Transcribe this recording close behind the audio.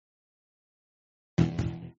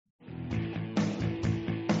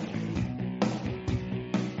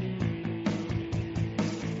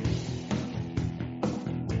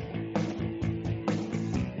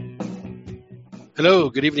Hello,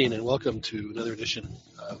 good evening, and welcome to another edition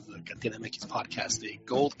of the Cantina MX podcast, a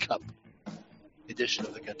Gold Cup edition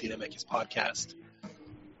of the Cantina MX podcast.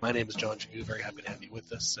 My name is John Chagoo, very happy to have you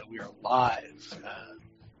with us. We are live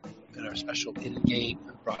in our special in-game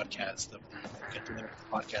broadcast of the Cantina MX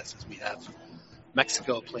podcast as we have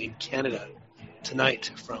Mexico playing Canada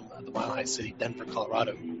tonight from the Mile High City, Denver,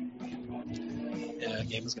 Colorado. The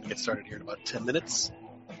game is going to get started here in about 10 minutes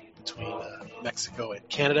between Mexico and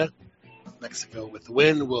Canada. Mexico, with the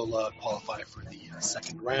win, will qualify for the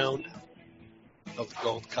second round of the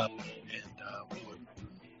Gold Cup and would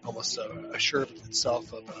almost assure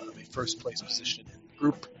itself of a first-place position in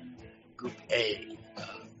Group A.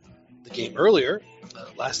 The game earlier,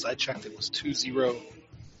 last I checked, it was 2-0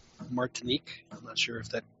 Martinique. I'm not sure if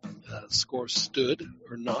that score stood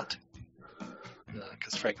or not,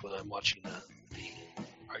 because frankly, I'm watching the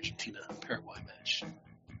Argentina-Paraguay match,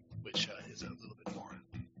 which is a little bit more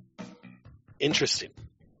interesting.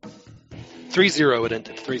 3-0 it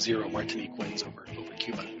ended. 3-0 Martinique wins over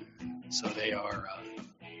Cuba. So they are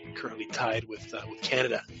currently tied with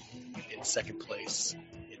Canada in second place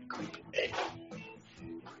in Group A.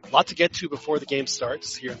 A lot to get to before the game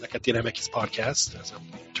starts here in the Cantina MX podcast, as I'm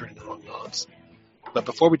turning the wrong knobs. But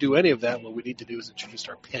before we do any of that, what we need to do is introduce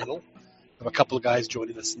our panel. I have a couple of guys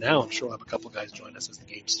joining us now. I'm sure I'll have a couple of guys join us as the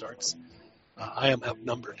game starts. I am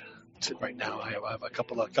outnumbered right now. I have a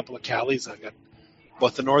couple of Calis. I've got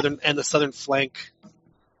both the northern and the southern flank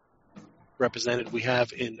represented. We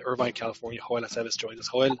have in Irvine, California, Joel Aceves joins us.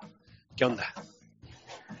 Joel, ¿qué onda?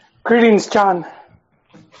 Greetings, John.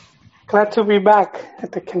 Glad to be back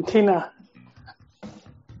at the Cantina.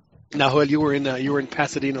 Now, Joel, you were in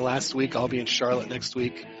Pasadena last week. I'll be in Charlotte next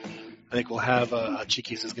week. I think we'll have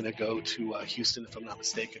Chiquis is going to go to Houston, if I'm not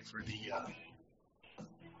mistaken, for the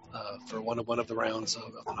for one of the rounds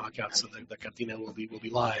of the knockouts. So the Cantina will be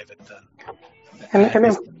live at and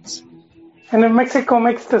if Mexico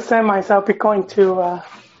makes the semis, I'll be going to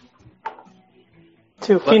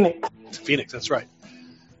Phoenix. To Phoenix, that's right.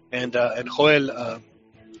 And Joel,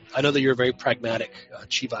 I know that you're a very pragmatic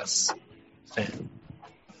Chivas fan,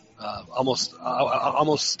 almost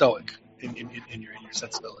stoic in your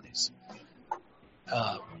sensibilities.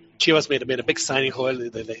 Chivas made a big signing, Joel.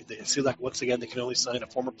 They see like once again they can only sign a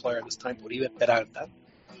former player at this time, Uribe Peralta,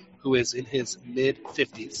 who is in his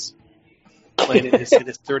mid-50s, playing in his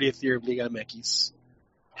 30th year of Liga MX.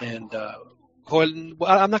 And Joel,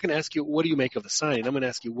 I'm not going to ask you what do you make of the signing. I'm going to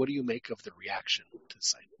ask you what do you make of the reaction to the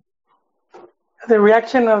signing. The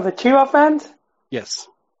reaction of the Chivas fans? Yes.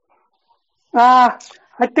 I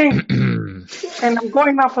think, and I'm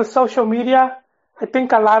going off of social media, I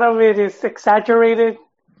think a lot of it is exaggerated.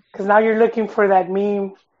 Because now you're looking for that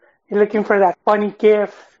meme, you're looking for that funny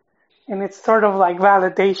gif, and it's sort of like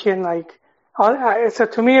validation. So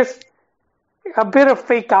to me, it's a bit of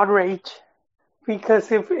fake outrage.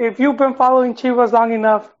 Because if you've been following Chivas long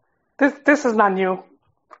enough, this is not new.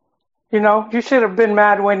 You know, you should have been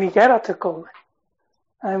mad when Higuera took over.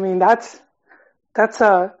 I mean, that's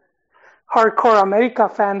a hardcore America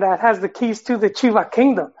fan that has the keys to the Chiva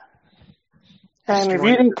kingdom. And if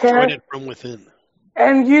you didn't care, it from within.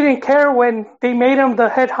 And you didn't care when they made him the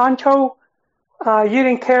head honcho. You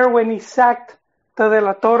didn't care when he sacked the De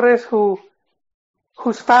La Torres,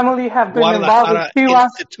 whose family have been involved with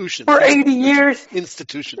Chivas for 80 years.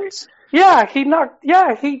 Institutions. Yeah, he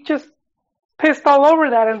just pissed all over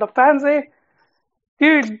that, and the fans, they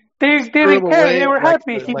didn't care. They were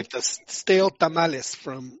happy. Like the stale tamales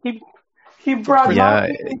from. He brought. Ya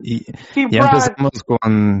empezamos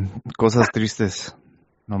con cosas tristes.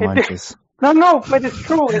 No manches. No, but it's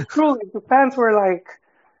true. It's true. The fans were like,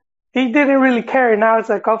 he didn't really care. Now it's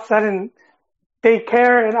like all of a sudden they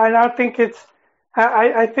care, and I now think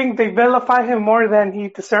I think they vilify him more than he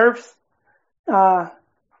deserves. Higuera,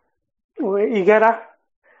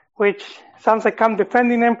 which sounds like I'm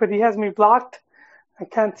defending him, but he has me blocked. I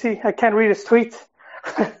can't read his tweets.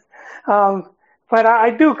 But I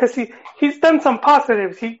do, because he's done some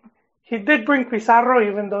positives. He did bring Pizarro,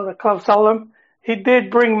 even though the club sold him. He did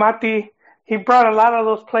bring Mati. He brought a lot of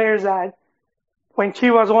those players that when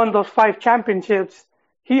Chivas won those 5 championships,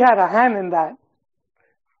 he had a hand in that.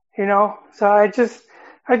 You know? So I just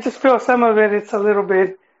feel some of it's a little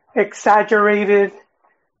bit exaggerated.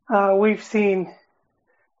 We've seen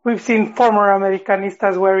former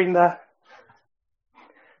Americanistas wearing the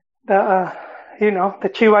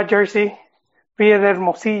Chiva jersey, be it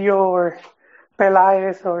Hermosillo or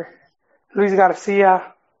Peláez or Luis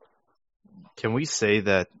Garcia. Can we say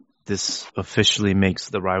that this officially makes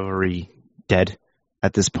the rivalry dead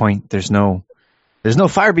at this point? There's no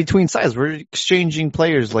fire between sides. We're exchanging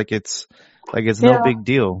players like it's no big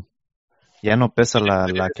deal. Ya no pesa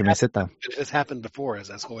la camiseta. It has happened before, as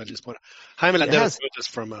Joel just pointed out. Jaime Landeros is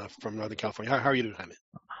from Northern California. How are you doing, Jaime?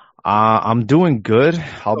 I'm doing good.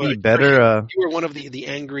 I'll be better. You were one of the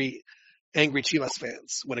angry Chivas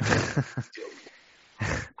fans when it comes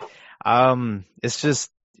it's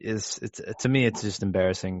to me, it's just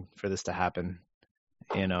embarrassing for this to happen.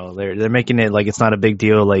 You know, they're making it like it's not a big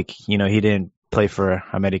deal. Like, you know, he didn't play for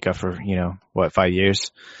America for, 5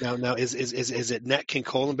 years. Now is it Nat King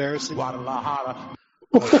Cole embarrassing? Is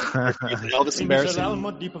Elvis embarrassing?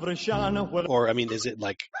 Or is it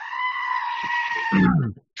like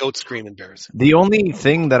Goat Scream embarrassing? The only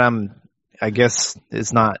thing that I guess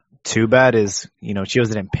is not too bad is, Chivas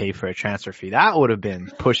didn't pay for a transfer fee. That would have been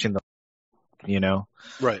pushing the,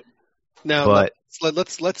 Right. Now, but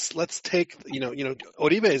let's take,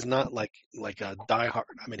 Oribe is not like a diehard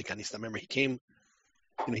Americanista. Remember, he came,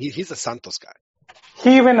 he's a Santos guy.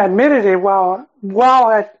 He even admitted it while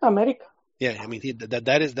at America. Yeah,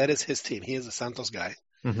 that is his team. He is a Santos guy.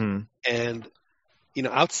 Mm-hmm. And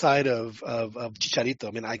outside of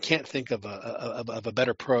Chicharito, I can't think of a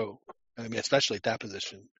better pro. Especially at that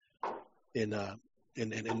position in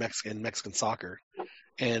Mexican soccer.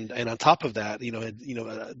 And on top of that,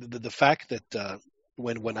 the fact that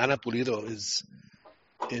when Ana Pulido is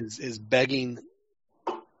begging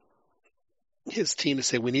his team to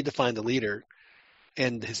say we need to find a leader,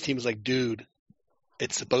 and his team is like, dude,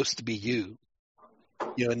 it's supposed to be you.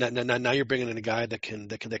 Now you're bringing in a guy that can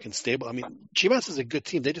stable. Chivas is a good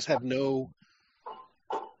team. They just have no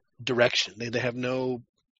direction. They have no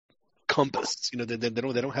compass. They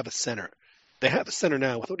don't have a center. They have a center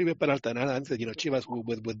now with Oribe Peralta, and I think Chivas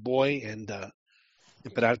with Boy and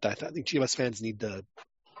Peralta. I think Chivas fans need to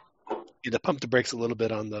pump the brakes a little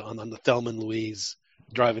bit on the Thelma and Louise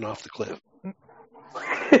driving off the cliff.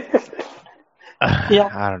 Yeah.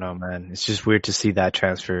 I don't know, man. It's just weird to see that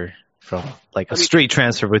transfer from a straight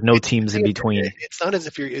transfer with no teams in between. It's not as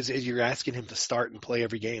if you're asking him to start and play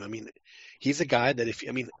every game. He's a guy that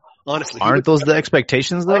honestly, aren't those the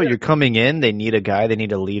expectations though? You're coming in, they need a guy, they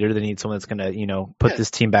need a leader, they need someone that's gonna, put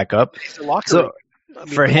this team back up. So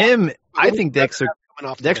for him, I think the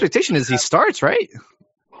expectation is he starts, right?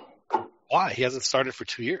 Why? He hasn't started for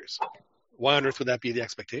 2 years. Why on earth would that be the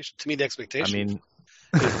expectation? To me, the expectation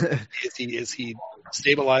is he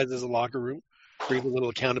stabilizes the locker room, brings a little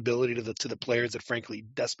accountability to the players that frankly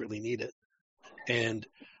desperately need it. And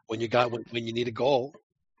when you need a goal,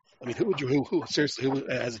 who seriously,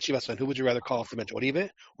 as a Chivas fan, who would you rather call off the bench,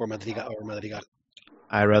 Oribe or Madrigal?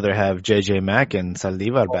 I'd rather have JJ Mack and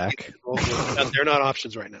Saldívar back. They're not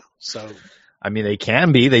options right now. So they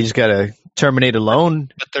can be. They just got to terminate a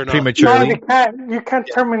loan prematurely. No, you can't. You can't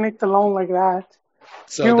terminate the loan like that.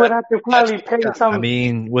 So you would have to probably pay some.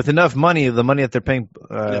 With enough money, the money that they're paying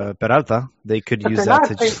Peralta, they could use that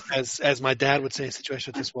to just... As my dad would say in a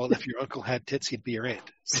situation like this, well, if your uncle had tits, he'd be your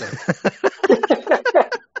aunt. So,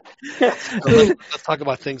 let's talk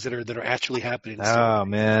about things that are actually happening. Oh,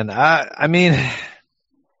 man. I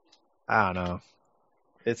don't know.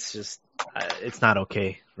 It's just, it's not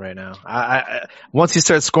okay right now. Once he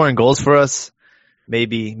starts scoring goals for us,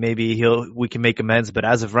 maybe we can make amends. But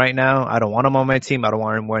as of right now, I don't want him on my team. I don't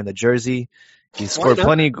want him wearing the jersey. He's scored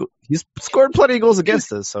plenty. He's scored plenty of goals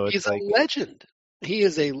against us. So he's a legend. He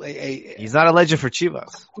is He's not a legend for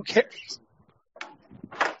Chivas. Who cares?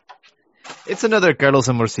 It's another Carlos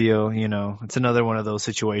Amorcillo. It's another one of those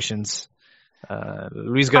situations.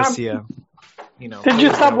 Luis Garcia. Did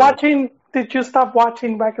you stop watching? Did you stop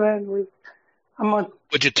watching back then?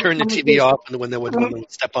 Would you turn the TV off when they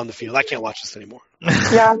would step on the field? I can't watch this anymore.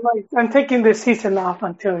 Yeah, I'm taking this season off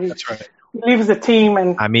until he leaves the team.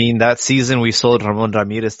 And that season we sold Ramon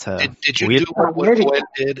Ramirez to. Did you do what Joel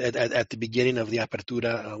did at the beginning of the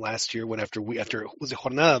Apertura last year? When after was it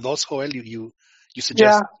Jornada 2, Joel? You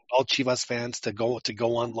suggested all Chivas fans to go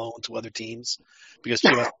on loan to other teams because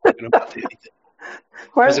Chivas weren't going to do anything.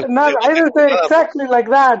 Well, I didn't say exactly like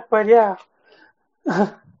that, but yeah.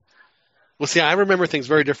 Well, see, I remember things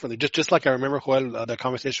very differently. Just like I remember, Joel, the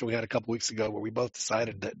conversation we had a couple weeks ago where we both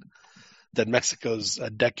decided that Mexico's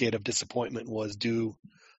decade of disappointment was due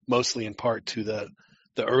mostly in part to the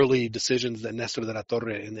early decisions that Nestor de la Torre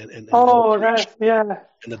and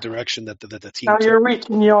the direction that the team now took. You're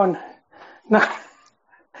reaching on.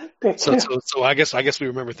 So I guess we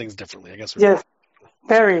remember things differently. Yes,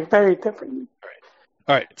 very, very differently.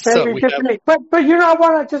 All right. Very differently. But I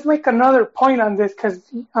want to just make another point on this because,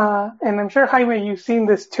 and I'm sure Jaime, you've seen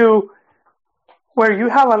this too, where you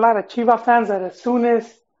have a lot of Chiva fans that as soon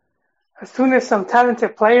as some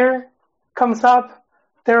talented player comes up,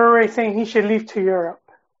 they're already saying he should leave to Europe.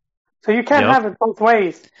 So you can't have it both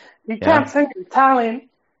ways. You can't send your talent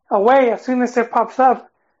away as soon as it pops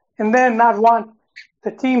up, and then not want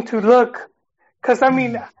the team to look. Because, I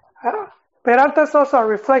mean, Peralta's also a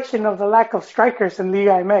reflection of the lack of strikers in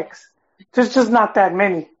Liga MX. There's just not that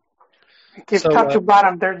many. If top to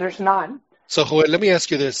bottom, there's not. So, Joel, let me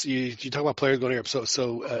ask you this. You talk about players going Europe.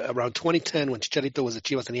 So around 2010, when Chicharito was at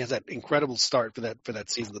Chivas, and he has that incredible start for that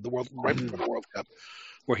season, right before the World Cup,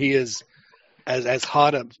 where he is as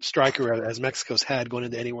hot a striker as Mexico's had going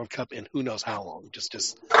into any World Cup in who knows how long, just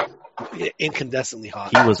incandescently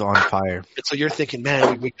hot. He was on fire. And so you're thinking,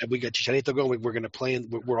 man, we got Chicharito going. We're going to play,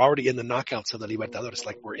 and we're already in the knockouts of the Libertadores.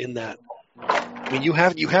 Like we're in that. I mean, you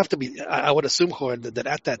have to be. I would assume, Joel, that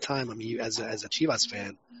at that time, I mean, you, as a Chivas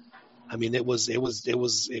fan, I mean, it was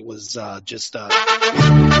just.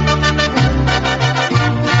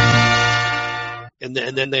 And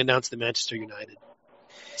then they announced the Manchester United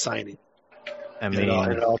signing. I mean,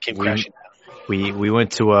 it all came crashing down. We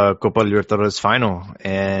went to a Copa Libertadores final,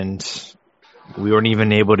 and we weren't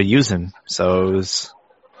even able to use him. So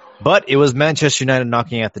it was Manchester United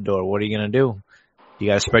knocking at the door. What are you going to do? You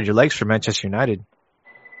got to spread your legs for Manchester United.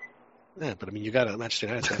 Yeah, but I mean, you got to Manchester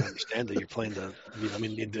United to understand that you're playing the. I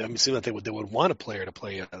mean, it seems like they would want a player to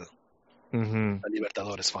play a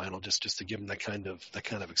Libertadores final just to give them that kind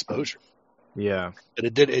of exposure. Yeah, but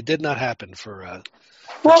it did not happen for.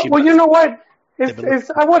 Well, you know what?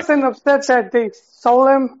 I wasn't upset that they sold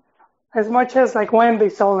him as much as like when they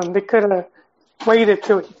sold him. They could have waited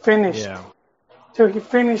till he finished. Yeah. Till he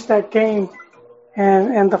finished that game,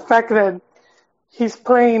 and the fact that he's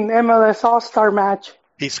playing MLS All-Star match.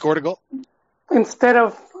 He scored a goal instead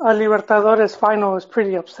of a Libertadores final is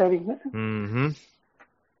pretty upsetting. Mm-hmm.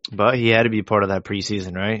 But he had to be part of that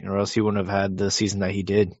preseason, right? Or else he wouldn't have had the season that he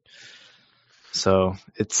did. So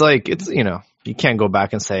it's you can't go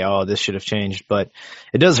back and say, oh, this should have changed. But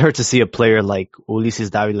it does hurt to see a player like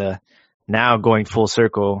Ulises Davila now going full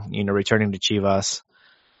circle, returning to Chivas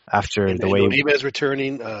after the way. Uribe is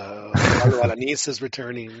returning. Pablo Alanis is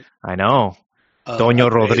returning. I know. Toño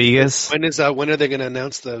Rodriguez. When are they going to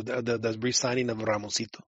announce the re-signing of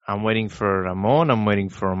Ramosito? I'm waiting for Ramon. I'm waiting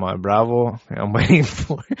for Omar Bravo. I'm waiting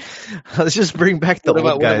for. Let's just bring back the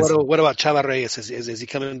old guys. What about Chava Reyes? Is he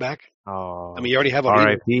coming back? Oh, I mean, you already have a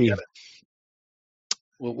R.I.P.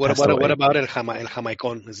 What about El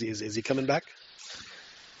Jamaicón? Is he coming back?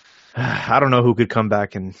 I don't know who could come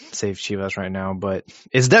back and save Chivas right now, but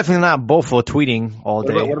it's definitely not Bofo tweeting all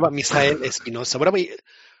day. What about Misael Espinosa?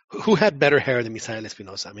 Who had better hair than Misael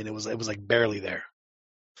Espinosa? I mean, it was like barely there.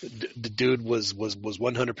 The dude was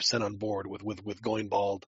 100% on board with going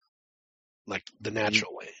bald, like the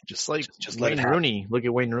natural way. Just let Wayne Rooney. Look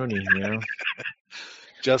at Wayne Rooney.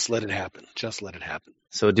 Just let it happen.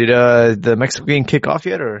 So did the Mexican kick off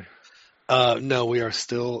yet, or? No, we are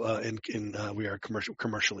still we are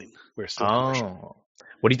commercialing. We're still commercial.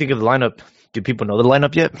 What do you think of the lineup? Do people know the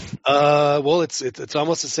lineup yet? Well, it's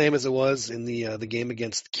almost the same as it was in the game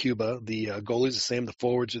against Cuba. The goalie's the same. The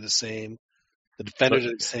forwards are the same. The defenders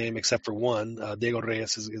are the same except for one. Diego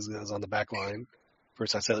Reyes is on the back line.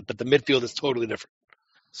 First I said it, but the midfield is totally different.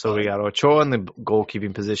 So we got Ochoa in the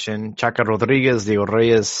goalkeeping position. Chaca Rodriguez, Diego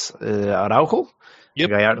Reyes, Araujo. Yep.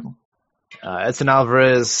 Gallardo. Edson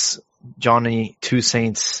Alvarez, Johnny Two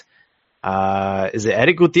Saints. Is it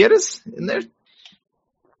Eric Gutierrez in there?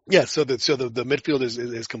 Yeah. So the midfield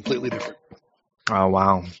is completely different. Oh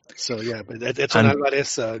wow. So yeah, but Edson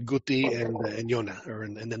Alvarez, Guti, and Yona,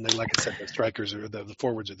 and then like I said, the strikers or the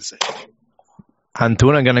forwards are the same.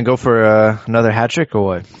 Antuna gonna go for another hat trick or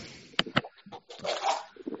what?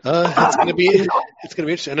 It's gonna be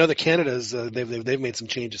interesting. I know the Canada's they've made some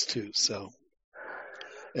changes too. So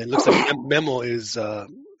it looks like Memo is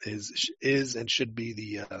and should be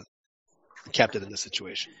the captain in this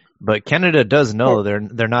situation. But Canada does know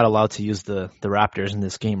they're not allowed to use the Raptors in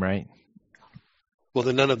this game, right? Well,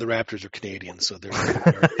 then none of the Raptors are Canadian, so they're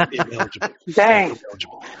ineligible. Dang.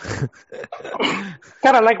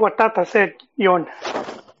 Kind of like what Tata said, Yon.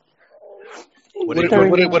 What did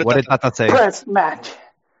Tata say? Press match.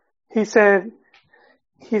 He said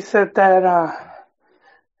that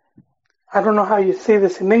I don't know how you say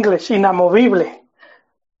this in English. Inamovible.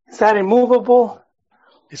 Is that immovable?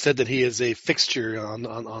 He said that he is a fixture on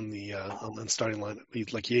the starting lineup.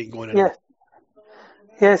 He ain't going anywhere.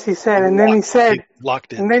 Yes, he said, and then he said,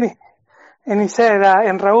 locked in. And he said,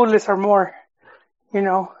 and Raúl is our more,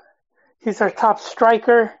 he's our top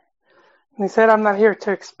striker. And he said, I'm not here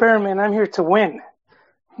to experiment. I'm here to win.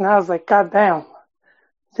 And I was like, God damn.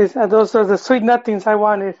 Those are the sweet nothings I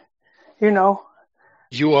wanted, You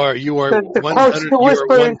are the quotes to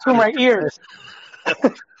whisper into my ears.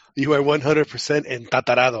 You are 100%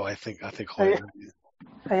 entatarado, I think.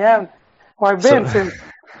 I am. Well, I've been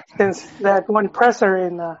since that one presser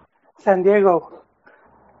in San Diego.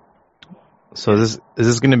 So is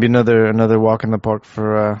this going to be another walk in the park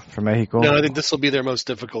for Mexico? No, I think this will be their most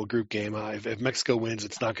difficult group game. If Mexico wins,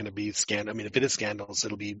 it's not going to be scandal. I mean, if it is scandalous,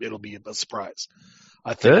 it'll be a surprise.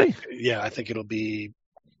 I think. Really? Yeah, I think it'll be.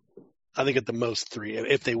 I think at the most 3.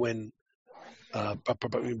 If they win, I don't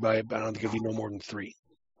think it'll be no more than 3.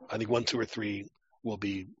 I think 1, 2, or 3 will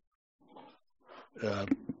be.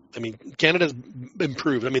 I mean, Canada's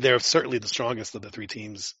improved. I mean, they're certainly the strongest of the 3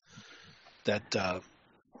 teams that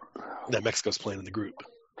Mexico's playing in the group.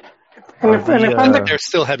 They're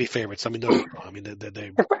still heavy favorites. I mean,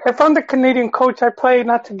 they. If I'm the Canadian coach, I play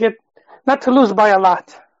not to lose by a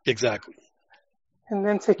lot. Exactly. And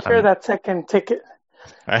then secure that second ticket.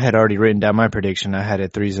 I had already written down my prediction. I had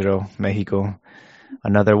it 3-0 Mexico.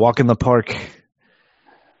 Another walk in the park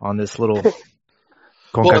on this little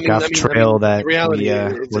CONCACAF trail that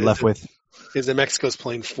we're left with. Is that Mexico's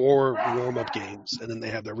playing 4 warm-up games, and then they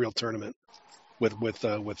have their real tournament with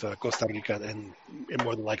Costa Rica and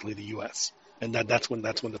more than likely the U.S. And that's when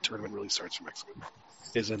the tournament really starts for Mexico,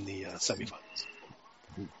 is in the semifinals.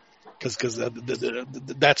 Because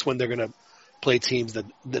that's when they're going to play teams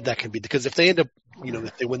that can be, because if they end up,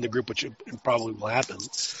 if they win the group, which probably will happen,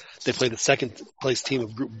 they play the second place team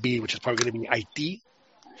of Group B, which is probably going to be Haiti.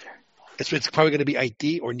 It's probably going to be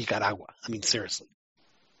Haiti or Nicaragua. I mean, seriously.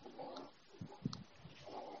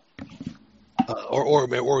 Or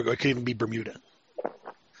it could even be Bermuda.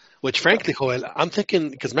 Which, frankly, Joel, I'm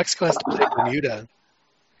thinking, because Mexico has to play Bermuda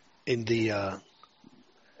in the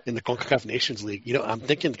CONCACAF Nations League. I'm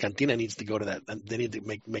thinking Cantina needs to go to that. They need to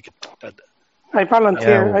make it. I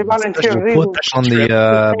volunteer. Yeah, I volunteer. put that on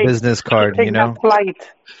the business card, take that flight.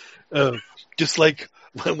 Just like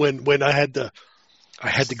when I had to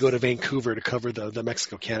go to Vancouver to cover the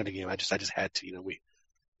Mexico-Canada game. I just had to. We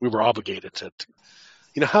were obligated to.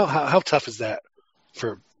 How tough is that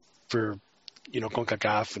for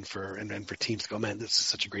CONCACAF and for teams to go, man, this is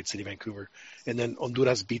such a great city, Vancouver, and then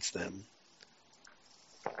Honduras beats them.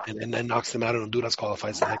 And then knocks them out, and Honduras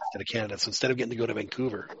qualifies the next to Canada. So instead of getting to go to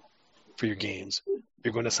Vancouver for your games,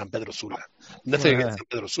 you're going to San Pedro Sula. Nothing against San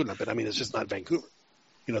Pedro Sula, but I mean, it's just not Vancouver.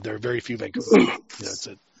 There are very few Vancouver.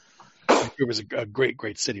 Vancouver's a great,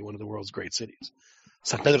 great city, one of the world's great cities.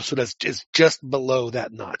 San Pedro Sula is just below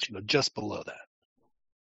that notch, just below that.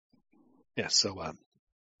 Yeah, so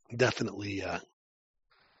definitely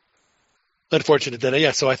unfortunate that.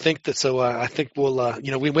 Yeah, so I think that. So I think we'll.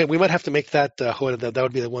 We might have to make that. That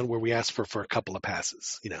would be the one where we ask for a couple of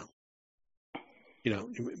passes.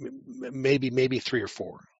 Maybe 3 or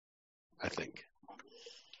 4. I think.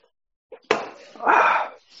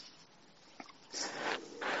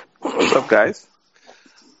 What's up, guys?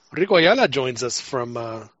 Rico Ayala joins us from.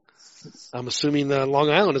 I'm assuming Long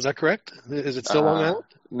Island. Is that correct? Is it still Long Island?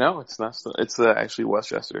 No, it's not. It's actually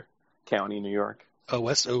Westchester County, New York. Oh,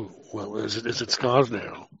 West. Oh, well, is it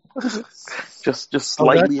Scarsdale? just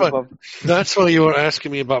slightly above. That's why you were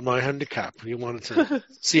asking me about my handicap. You wanted to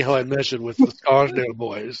see how I measured with the Scarsdale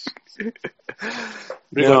boys.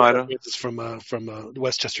 No, I don't. It's from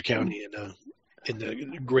Westchester County in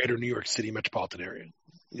the greater New York City metropolitan area.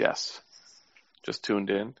 Yes, just tuned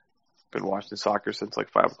in. Been watching soccer since like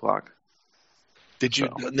 5 o'clock. Did you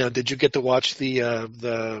get to watch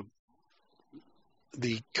the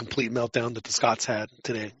complete meltdown that the Scots had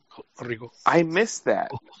today, Rico? I missed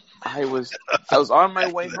that. I was on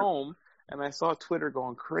my way home and I saw Twitter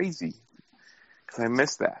going crazy because I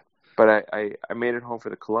missed that. But I made it home for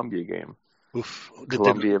the Colombia game. Oof.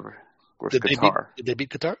 Colombia versus Qatar. Did they beat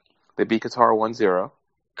Qatar? They beat Qatar 1-0.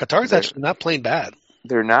 Qatar's actually not playing bad.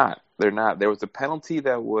 They're not. There was a penalty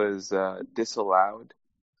that was disallowed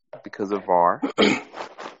because of VAR.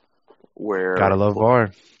 Where gotta love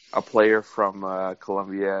VAR. A player from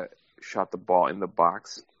Colombia shot the ball in the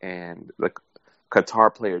box, and the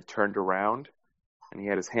Qatar player turned around, and he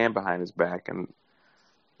had his hand behind his back, and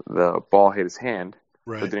the ball hit his hand,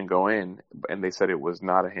 but didn't go in, and they said it was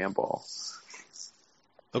not a handball.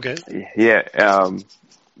 Okay. Yeah.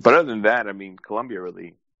 But other than that, I mean, Colombia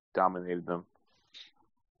really dominated them.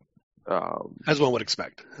 As one would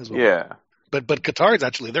expect. Yeah. But Qatar is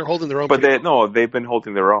actually, they're holding their own. But they've been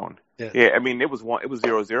holding their own. Yeah. I mean, it was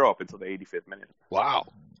 0-0 up until the 85th minute. Wow.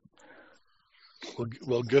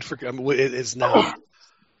 Well, good for. I mean, it is now.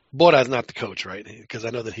 Bora's not the coach, right? Because I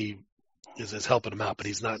know that he is helping him out, but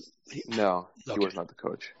he's not. No, he was not the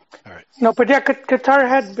coach. All right. No, but yeah, Qatar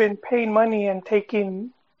had been paying money and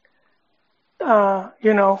taking,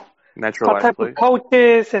 natural type of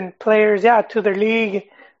coaches and players, to their league,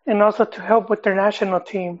 and also to help with their national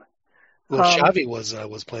team. Well, Xavi was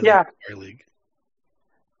playing in the Qatar league.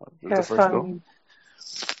 The first goal.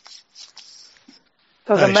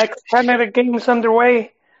 So the Mex-Canada game is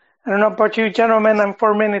underway. I don't know about you, gentlemen. I'm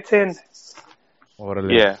 4 minutes in.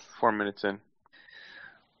 Yeah, 4 minutes in.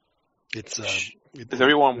 Is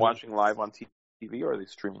everyone watching live on TV or are they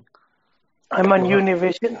streaming? I'm on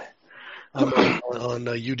Univision. I'm on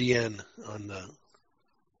UDN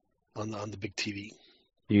on the big TV.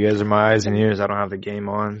 You guys are my eyes and ears. I don't have the game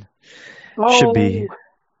on. Oh.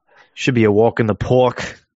 Should be a walk in the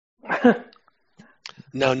park.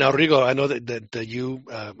 Now, Rigo, I know that you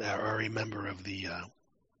are a member of the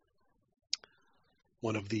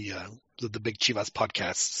one of the big Chivas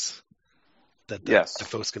podcasts that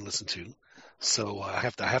folks can listen to. So I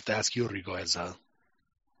have to ask you, Rigo,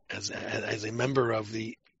 as a member of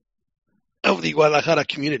the Guadalajara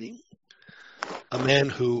community, a man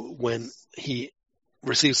who, when he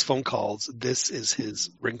receives phone calls, this is his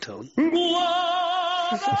ringtone.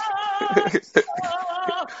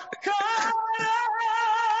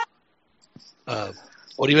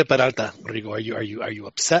 Oribe Peralta, Rigo, are you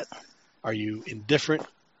upset? Are you indifferent?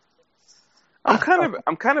 I'm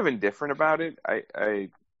kind of indifferent about it. I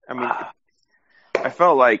mean, I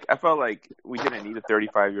felt like we didn't need a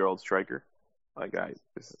 35-year-old striker. Like, I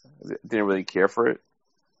didn't really care for it.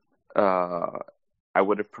 I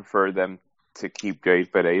would have preferred them to keep Jair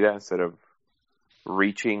Pereira instead of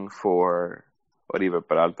reaching for Oribe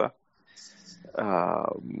Peralta.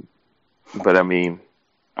 But I mean,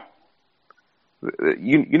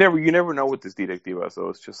 you never know with this directiva. So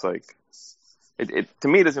it's just like, it to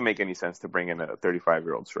me, it doesn't make any sense to bring in a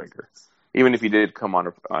 35-year-old striker, even if he did come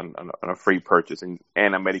on a free purchase and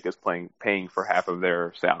America's paying for half of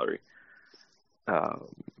their salary.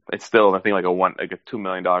 It's still, I think, like a $2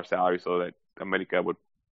 million salary, so that America would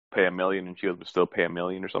pay $1 million and Chivas would still pay $1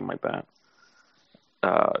 million or something like that.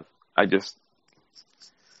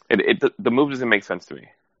 The move doesn't make sense to me.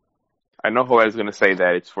 I know Joel is going to say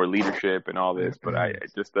that it's for leadership and all this, but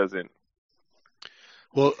it just doesn't.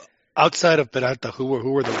 Well, outside of Peralta, who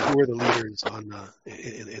were the leaders on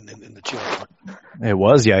in the Chivas? It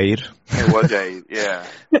was Jair. It was Jair, yeah.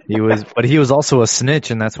 He was also a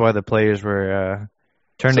snitch, and that's why the players were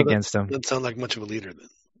turned against him. Doesn't sound like much of a leader then.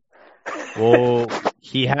 Well,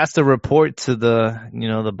 he has to report to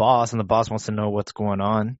the boss, and the boss wants to know what's going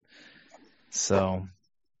on. So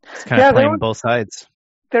it's kind of playing both sides.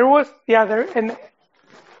 There was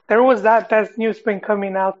that news been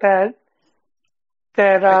coming out that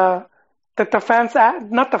the fans,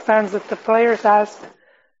 not the fans, that the players asked,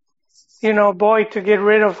 Boy to get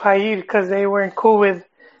rid of Jair because they weren't cool with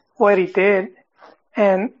what he did.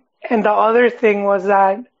 And the other thing was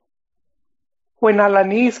that when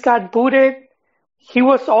Alanis got booted, he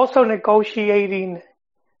was also negotiating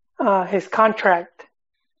his contract.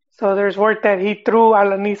 So there's word that he threw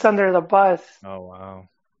Alanis under the bus. Oh, wow.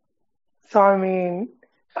 So, I mean,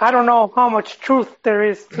 I don't know how much truth there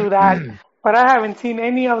is to that, but I haven't seen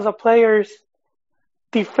any of the players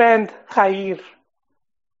defend Jair.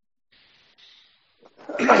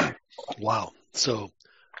 Wow. So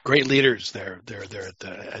great leaders there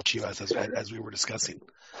at Chivas as we were discussing.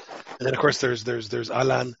 And then of course there's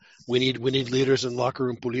Alan. We need leaders in locker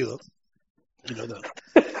room Pulido.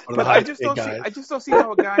 But I just don't see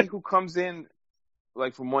how a guy who comes in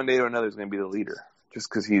like from one day to another is going to be the leader just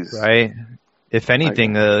because he's right. If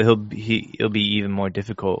anything, he'll be even more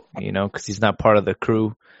difficult, because he's not part of the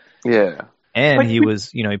crew. Yeah. And he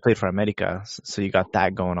played for America, so you got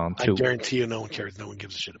that going on too. I guarantee you, no one cares. No one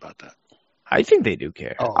gives a shit about that. I think they do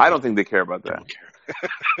care. I don't think they care about that.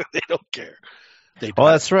 They don't care.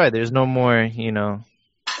 That's right. There's no more.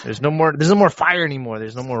 There's no more fire anymore.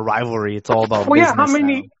 There's no more rivalry. It's all about business.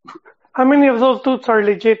 How many of those dudes are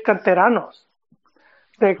legit canteranos?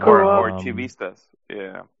 They grew up. Or chivistas.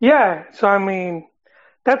 Yeah. Yeah. So I mean,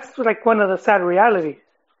 that's like one of the sad realities.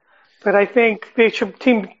 But I think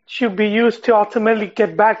team should be used to ultimately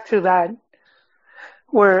get back to that,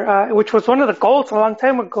 which was one of the goals a long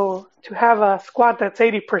time ago, to have a squad that's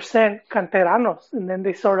 80% canteranos, and then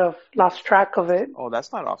they sort of lost track of it. Oh,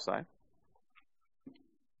 that's not offside.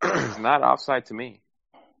 It's not offside to me.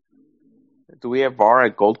 Do we have VAR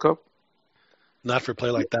at Gold Cup? Not for play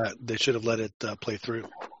like that. They should have let it play through.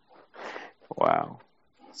 Wow.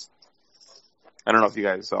 I don't know if you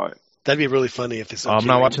guys saw it. That'd be really funny if it's. I'm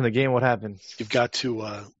not watching the game. What happened? You've got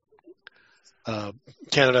to.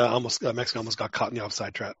 Mexico almost got caught in the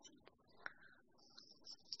offside trap.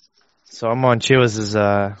 So I'm on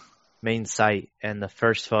Chivas' main site, and the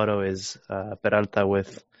first photo is Peralta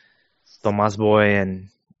with Tomás Boy and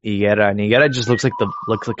Higuera. And Higuera just looks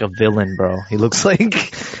like a villain, bro. He looks like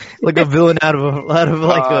a villain out of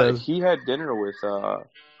like a. He had dinner with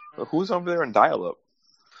who's over there in dial-up.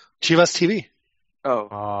 Chivas TV.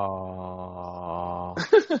 Oh.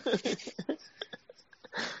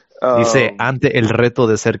 Dice, ante el reto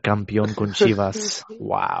de ser campeón con Chivas.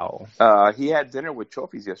 Wow. He had dinner with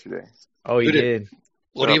Chofis yesterday. Oh, he Who did? did.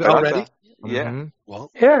 What are you Peralta. already? Yeah. Mhm.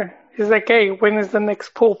 Well, Yeah. He's like, hey, when is the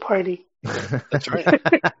next pool party? that's right.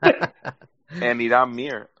 And Iram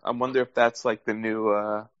Mir. I wonder if that's like the new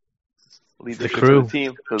leadership crew. of the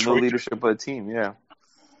team. The new leadership of the team, yeah.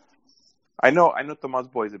 I know Tomas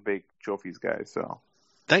Boy is a big Chofis guy, so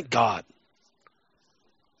Thank God.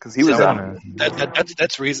 because he was So, out.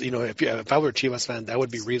 That's reason. You know, if I were a Chivas fan, that would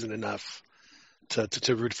be reason enough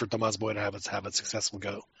to root for Tomas Boy to have a successful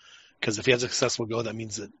go. Because if he has a successful go, that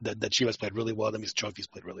means that Chivas played really well. That means Trophies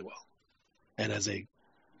played really well. And as a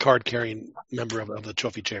card-carrying member of the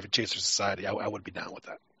Trophy Chaser Society, I would be down with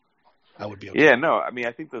that. I would be okay. Yeah, no, I mean,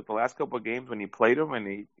 I think that the last couple of games when he played him, and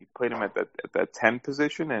he played him at that 10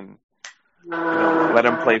 position, and let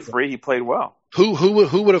him play free, he played well. Who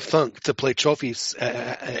would have thunk to play Trophies,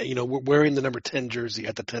 wearing the number 10 jersey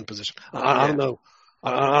at the 10 position? I don't know.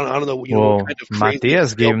 I don't know. Well, what kind of crazy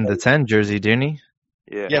Matias gave him the 10 jersey, didn't he?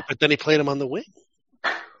 Yeah, but then he played him on the wing.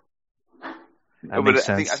 That makes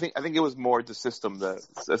sense. I think it was more the system. The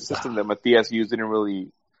system that Matias used didn't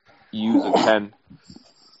really use a 10.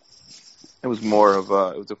 It was more of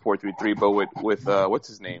it was a 4-3-3, but with what's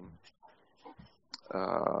his name?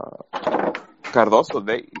 Cardoso.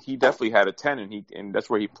 He definitely had a 10, and that's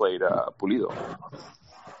where he played Pulido.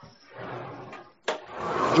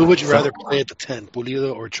 Who would you rather play at the 10,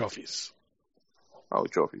 Pulido or Trophies? Oh,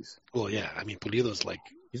 Trophies. Well, yeah. I mean, Pulido's like.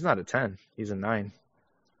 He's not a 10. He's a 9.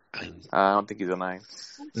 I don't think he's a 9.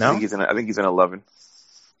 No? I think he's an 11.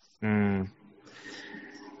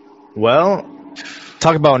 Well,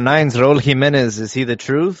 talk about 9s. Raul Jimenez, is he the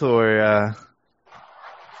truth, or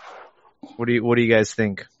what do you guys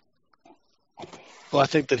think? Well, I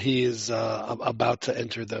think that he is about to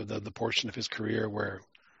enter the portion of his career where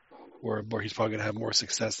he's probably going to have more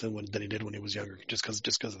success than he did when he was younger, just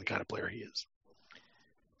because of the kind of player he is.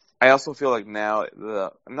 I also feel like now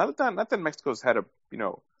not that Mexico's had a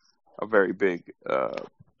very big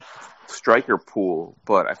striker pool,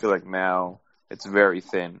 but I feel like now it's very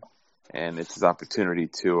thin, and it's his opportunity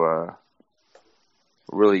to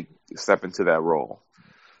really step into that role.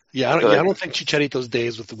 Yeah, I don't think Chicharito's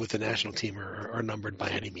days with the national team are numbered by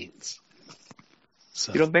any means.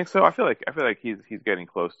 So. You don't think so? I feel like he's getting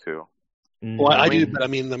close to. Well, I do, but I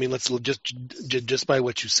mean, let's just by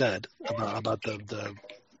what you said about the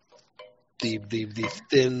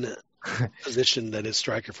thin position that is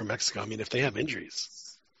striker for Mexico. I mean, if they have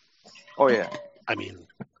injuries. Oh yeah. I mean,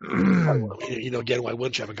 again, why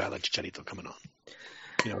wouldn't you have a guy like Chicharito coming on?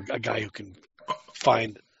 A guy who can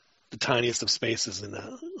find the tiniest of spaces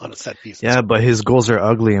on a set piece. Yeah, but his goals are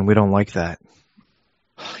ugly, and we don't like that.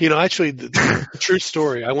 Actually, the true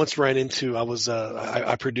story. I once ran into.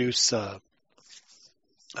 I produce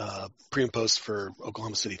pre and post for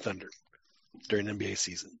Oklahoma City Thunder during NBA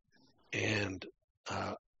season, and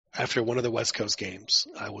after one of the West Coast games,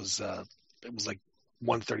 it was like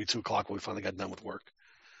 1:30, 2 o'clock when we finally got done with work,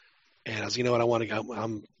 and I was, what I want to go.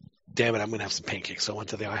 I'm going to have some pancakes. So I went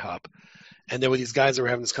to the IHOP. And there were these guys that were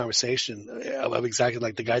having this conversation of exactly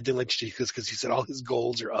like the guy didn't like Chicharito because he said all his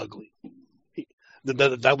goals are ugly.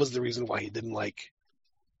 That was the reason why he didn't like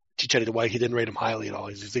Chicharito, why he didn't rate him highly at all.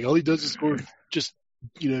 He's like, all he does is score just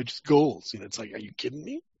goals. It's like, are you kidding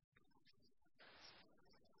me?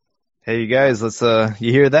 Hey, you guys, let's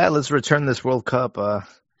you hear that? Let's return this World Cup.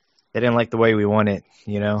 They didn't like the way we won it,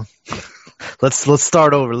 Let's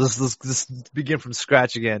start over. Let's begin from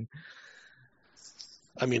scratch again.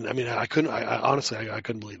 I mean, I honestly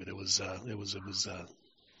couldn't believe it. It was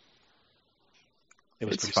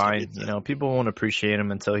It's fine. People won't appreciate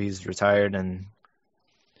him until he's retired, and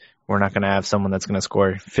we're not going to have someone that's going to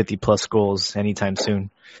score 50-plus goals anytime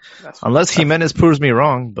soon. Unless Jimenez proves me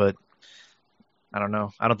wrong, but I don't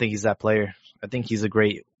know. I don't think he's that player. I think he's a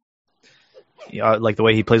great, like the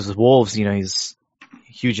way he plays with Wolves, he's a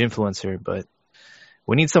huge influencer, but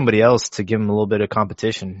we need somebody else to give him a little bit of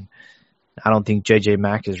competition. I don't think JJ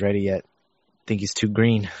Mack is ready yet. I think he's too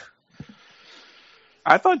green.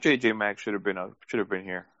 I thought JJ Mack should have been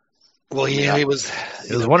here. Well, yeah, he was.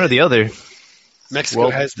 It was one or the other. Mexico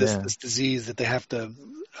has this disease that they have to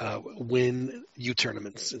win U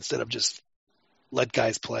tournaments instead of just let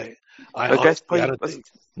guys play.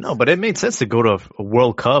 No, but it made sense to go to a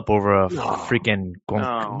World Cup over a freaking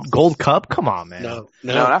Gold Cup. Come on, man. No,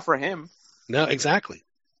 not for him. No, exactly.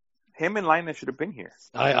 Him and Linus should have been here.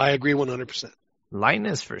 I agree 100%.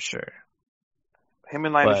 Linus for sure. Him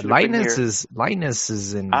and Linus should have been here. Linus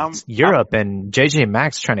is in Europe, and JJ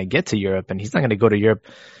Mack's trying to get to Europe, and he's not going to go to Europe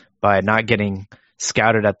by not getting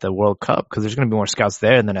scouted at the World Cup, because there's going to be more scouts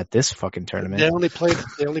there than at this fucking tournament. They only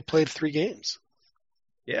played 3 games.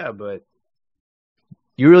 Yeah, but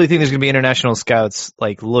you really think there's going to be international scouts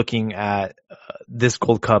like looking at this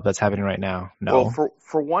Gold Cup that's happening right now? No. Well,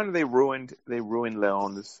 for one, they ruined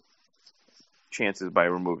Leon's chances by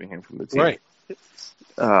removing him from the team, right?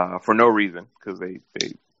 For no reason, because they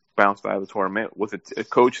bounced out of the tournament with a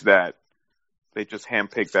coach that they just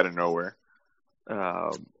handpicked out of nowhere,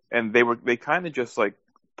 and they kind of just like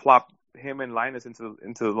plopped him and Linus into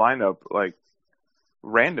the lineup like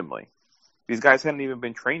randomly. These guys hadn't even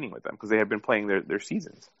been training with them because they had been playing their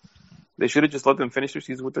seasons. They should have just let them finish their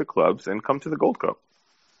season with their clubs and come to the Gold Cup.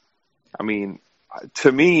 I mean,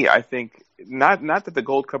 to me, I think not that the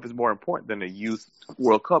Gold Cup is more important than a Youth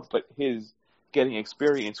World Cup, but his getting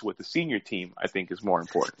experience with the senior team, I think, is more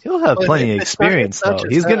important. He'll have plenty of experience, though.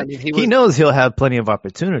 He knows he'll have plenty of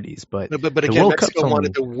opportunities, but again, Mexico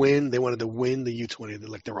wanted to win. They wanted to win the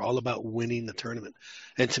U20. They were all about winning the tournament.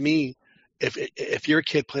 And to me, if you're a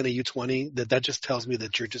kid playing a U20, that just tells me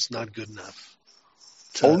that you're just not good enough.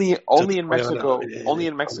 Only in Mexico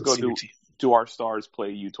do our stars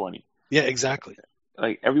play U20. Yeah, exactly.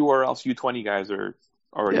 Like everywhere else, U20 guys are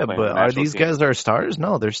already playing. Yeah, but are these guys our stars?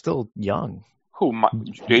 No, they're still young. Who?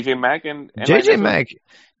 JJ Mack and JJ Mack.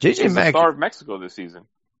 JJ Mack, the star of Mexico this season.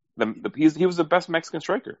 He was the best Mexican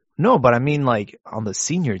striker. No, but I mean, like on the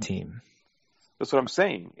senior team. That's what I'm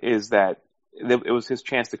saying. Is that it was his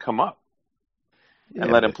chance to come up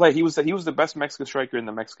and let him play. He was the best Mexican striker in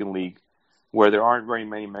the Mexican League, where there aren't very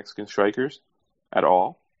many Mexican strikers at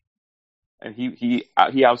all, and he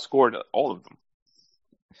outscored all of them.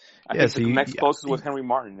 I think the next closest was Henry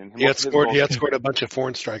Martin, and he outscored a bunch of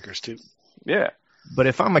foreign strikers too. Yeah. But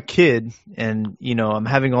if I'm a kid and, I'm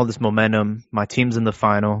having all this momentum, my team's in the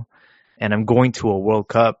final, and I'm going to a World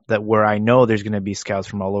Cup where I know there's going to be scouts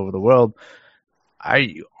from all over the world,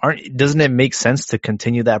 doesn't it make sense to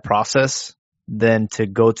continue that process than to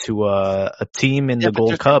go to a team in the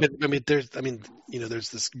Gold Cup? There's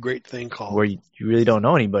this great thing called where you really don't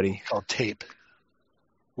know anybody, called tape,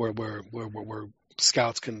 where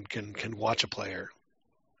scouts can watch a player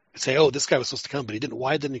and say, "Oh, this guy was supposed to come, but he didn't.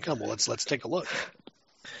 Why didn't he come? Well, let's take a look."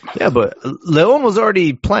 Yeah, but Leon was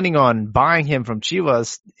already planning on buying him from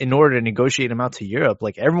Chivas in order to negotiate him out to Europe.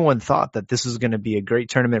 Like everyone thought that this was going to be a great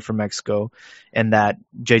tournament for Mexico, and that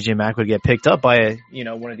JJ Mack would get picked up by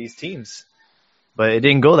one of these teams, but it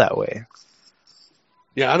didn't go that way.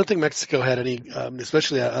 Yeah, I don't think Mexico had any,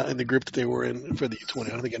 especially in the group that they were in for the U20. I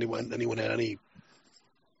don't think anyone had any.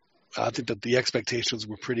 I think that the expectations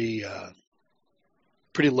were pretty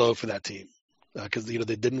low for that team because they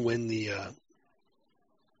didn't win the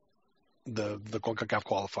CONCACAF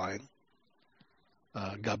qualifying.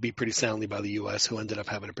 Got beat pretty soundly by the U.S., who ended up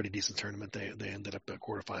having a pretty decent tournament. They ended up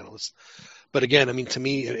quarterfinalists. But again, I mean, to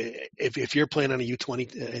me, if you're playing on a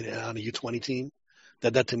U20 team,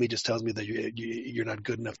 that to me just tells me that you're not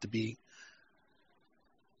good enough to be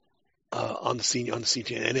on the senior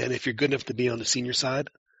team. And if you're good enough to be on the senior side,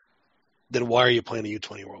 then why are you playing a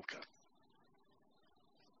U20 World Cup?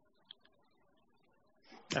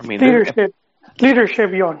 I mean, leadership,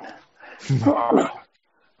 Yon.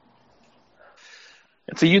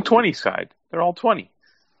 It's a U20 side. They're all 20.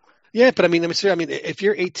 Yeah, but I mean, if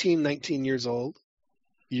you're 18, 19 years old,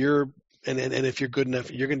 and if you're good enough,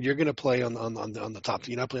 you're going to play on the top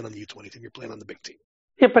team. You're not playing on the U20 team. You're playing on the big team.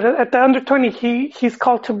 Yeah, but at the under 20, he's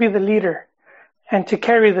called to be the leader and to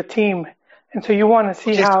carry the team. And so you want to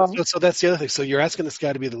see how. So that's the other thing. So you're asking this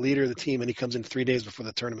guy to be the leader of the team, and he comes in 3 days before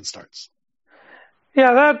the tournament starts.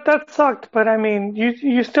 Yeah, that sucked. But I mean,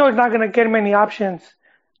 you still are not going to get many options,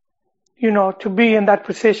 to be in that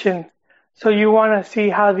position. So you want to see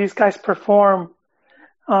how these guys perform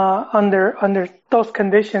under those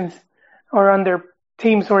conditions, or under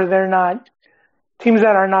teams where they're not teams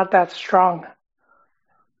that are not that strong.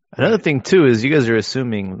 Another thing too is you guys are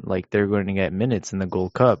assuming like they're going to get minutes in the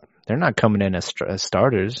Gold Cup. They're not coming in as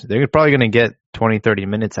starters. They're probably going to get 20, 30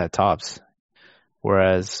 minutes at tops.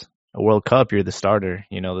 Whereas a World Cup, you're the starter.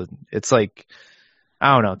 It's like,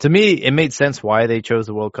 I don't know. To me, it made sense why they chose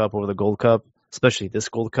the World Cup over the Gold Cup, especially this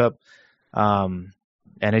Gold Cup. And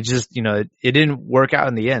it just, it didn't work out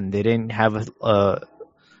in the end. They didn't have a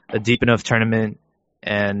deep enough tournament,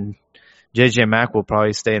 and JJ Mack will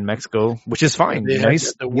probably stay in Mexico, which is fine.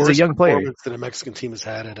 He's a young player. Performance that a Mexican team has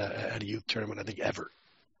had at a youth tournament, I think, ever.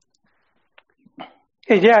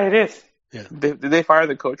 Yeah, it is. Yeah. Did they fire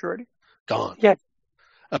the coach already? Gone. Yeah.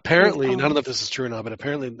 Apparently, I don't know if this is true or not, but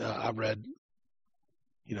apparently I read,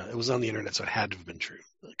 it was on the internet, so it had to have been true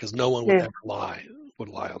because no one would ever lie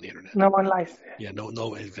on the internet. No one lies. Yeah,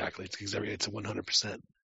 no, exactly. It's 100%.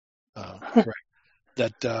 Correct.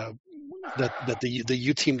 That the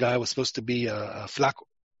U team guy was supposed to be Flaco.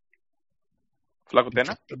 Flaco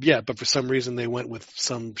Tena? Yeah, but for some reason they went with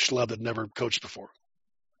some schlub that never coached before.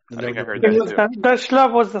 I think I heard It that was too. the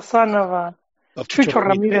schlub was the son of Chucho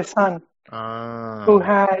Ramirez's son, who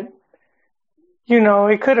had,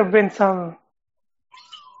 it could have been some,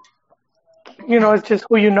 it's just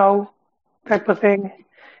who you know type of thing.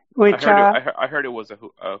 Which I heard it was a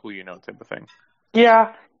who you know type of thing.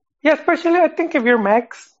 Yeah, especially I think if you're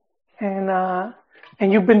Mex and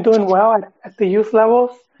you've been doing well at the youth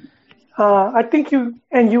levels, I think you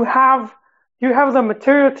have the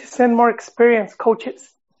material to send more experienced coaches.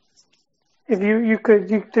 If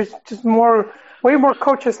there's just way more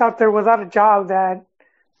coaches out there without a job that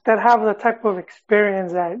have the type of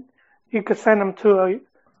experience that you could send them to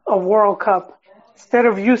a World Cup instead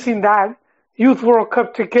of using that Youth World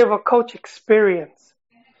Cup to give a coach experience.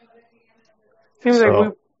 Seems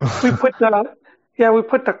like we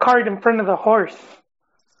put the cart in front of the horse.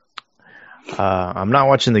 I'm not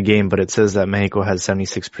watching the game, but it says that Mexico has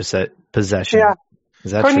 76% possession. Yeah.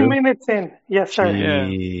 Is that 20 true? minutes in. Yes, sir.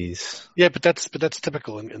 Jeez. Yeah, but that's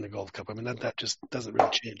typical in the Gold Cup. I mean, that just doesn't really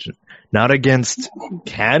change. Not against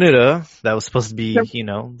Canada. That was supposed to be,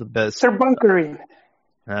 the best. They're bunkering.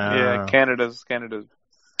 Yeah, Canada's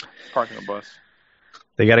parking a bus.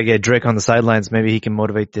 They got to get Drake on the sidelines. Maybe he can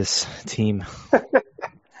motivate this team.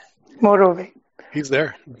 Motivate. He's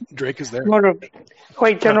there. Drake is there. Motivate.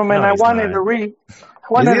 Wait, gentlemen, I wanted to read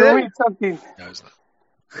something. No, he's not.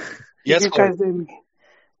 Yes, you guys didn't.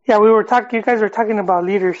 Yeah, you guys were talking about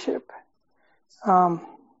leadership. Well,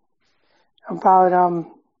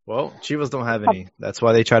 Chivas don't have any. That's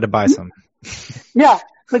why they tried to buy some. Yeah,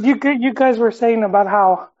 but you guys were saying about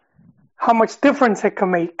how much difference it can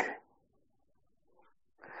make.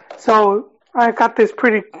 So I got this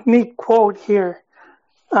pretty neat quote here,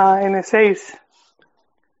 and it says,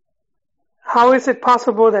 "How is it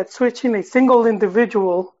possible that switching a single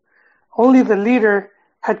individual, only the leader,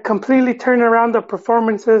 had completely turned around the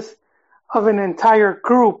performances of an entire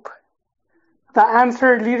group? The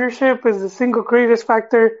answer, leadership, is the single greatest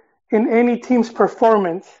factor in any team's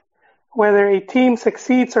performance. Whether a team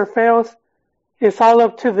succeeds or fails, it's all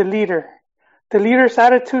up to the leader. The leader's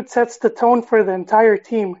attitude sets the tone for the entire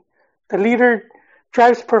team. The leader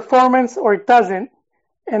drives performance or doesn't,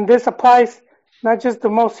 and this applies not just the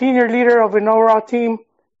most senior leader of an overall team,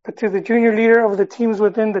 but to the junior leader of the teams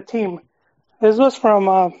within the team." This was from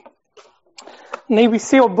a Navy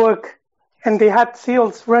SEAL book, and they had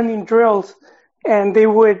SEALs running drills, and they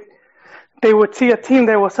would see a team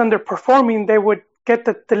that was underperforming. They would get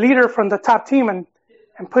the leader from the top team and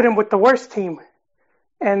put him with the worst team,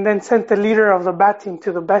 and then sent the leader of the bad team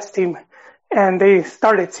to the best team. And they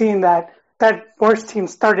started seeing that worst team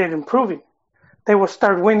started improving. They would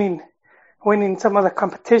start winning some of the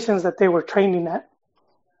competitions that they were training at.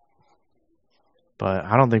 But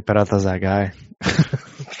I don't think Peralta's that guy.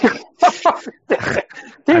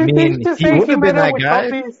 I mean, he would have been that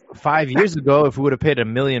guy 5 years ago if we would have paid $1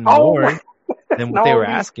 million more than what they were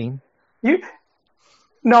asking.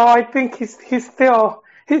 No, I think he's still.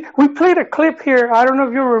 We played a clip here. I don't know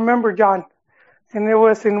if you remember, John, and it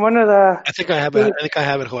was in one of the. I think I have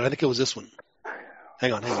it. Hold on. I think it was this one.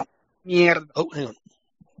 Hang on. Mierda. Oh, hang on.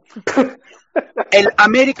 El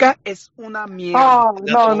América es una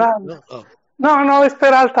mierda. No, it's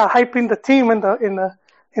Peralta hyping the team in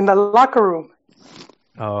the locker room.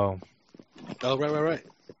 Oh, right.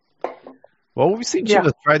 Well, we've seen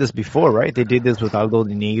Chivas try this before, right? They did this with Aldo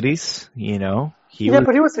de Nigris,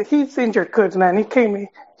 but he's injured goods, man.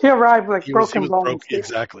 He arrived like broken bones.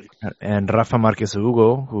 Exactly. And Rafa Marquez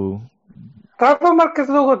Hugo, Rafa Marquez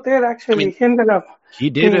Hugo did actually. He ended up.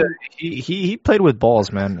 He did. He played with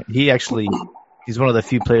balls, man. He's one of the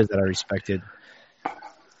few players that I respected.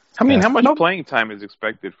 I mean, how much playing time is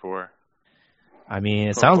expected for? I mean,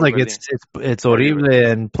 it sounds like it's Oribe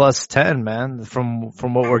and plus 10, man. From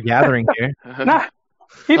what we're gathering here. Nah,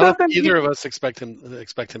 he doesn't. Either of us expect him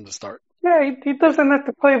to start. Yeah, he doesn't have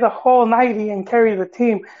to play the whole 90 and carry the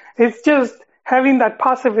team. It's just having that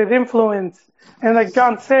positive influence. And like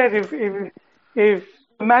John said, if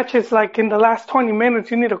the match is like in the last 20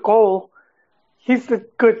 minutes, you need a goal. He's the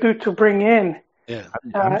good dude to bring in. Yeah,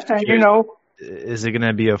 Is it going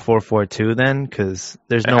to be a 4-4-2 then? Because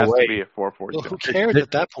there's no way. It has to be a 4-4-2. Well, who cares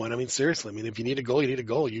at that point? I mean, seriously. I mean, if you need a goal, you need a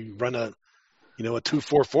goal. You run a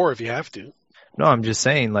 2-4-4 if you have to. No, I'm just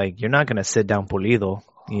saying, like, you're not going to sit down Pulido,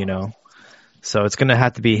 So it's going to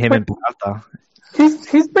have to be him and Peralta. He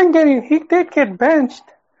did get benched.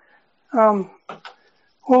 What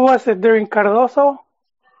was it, during Cardoso?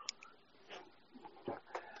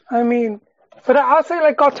 I mean, But I'll say,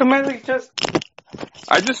 like, ultimately,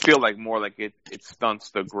 I just feel like more like it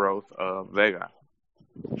stunts the growth of Vega.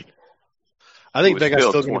 I think Who is Vega's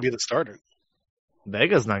still still going to 20. be the starter.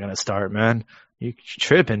 Vega's not gonna start, man. You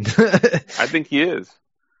tripping? I think he is.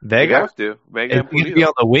 They Vega have to. Vega is and he gonna be Pulido.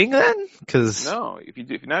 on the wing then? Because No, if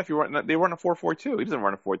you run, they run a 4-4-2. He doesn't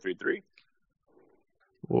run a 4-3-3.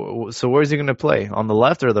 so where's he gonna play? On the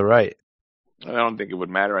left or the right? I don't think it would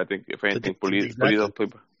matter. I think if anything, Pulido Exactly.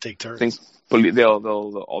 play. Take turns. I think they'll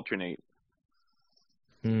alternate.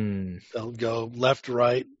 They'll go left,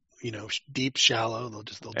 right, deep, shallow. They'll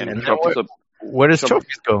do And it. Trophy's up Where does Trophy-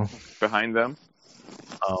 Trophies go? behind them,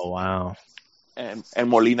 Oh wow. and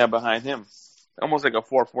Molina behind him. Almost like a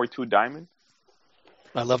 4-4-2 diamond.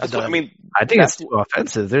 I love the That's what, I diamond. mean, I think it's that's too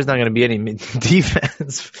offensive. There's not gonna be any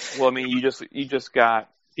defense. well, I mean, you just got.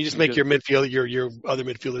 You just make your midfield, your other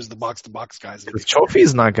midfielders, the box-to-box guys. Because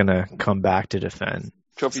Trophy's not gonna come back to defend.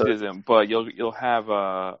 Trophy So- isn't, but you'll have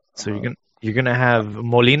So you're gonna have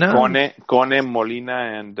Molina. Cone, Molina,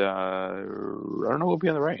 and I don't know who'll be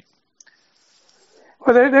on the right.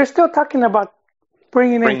 well, they're still talking about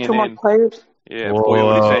bringing in two more players. Yeah, Whoa.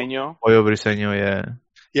 Pollo Briseño. Pollo Briseño, yeah.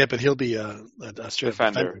 Yeah, but he'll be a straight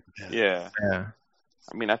Defender. defender. Yeah. Yeah.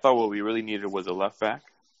 I mean, I thought what we really needed was a left back,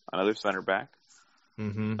 another center back,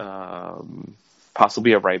 Mm-hmm.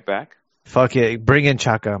 possibly a right back. Fuck it. Bring in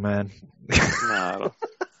Chaka, man. No,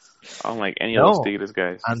 I don't like any No. of those Tigres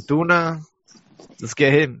guys. Antuna. Let's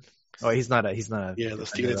get him. Oh, he's not a Yeah, the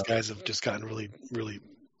Steelers guys have just gotten really, really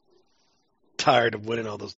tired of winning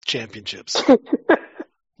all those championships.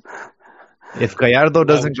 If Gallardo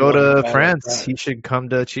doesn't go would you want to a guy France, like that? he should come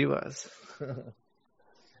to Chivas.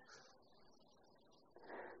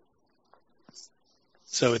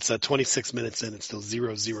 So it's 26 minutes in. It's still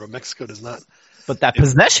 0-0. Mexico does not But that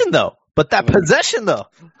possession, though.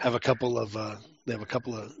 have a couple of they have a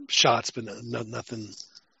couple of shots, but nothing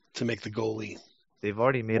to make the goalie. They've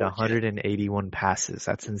already made Work, 181 passes.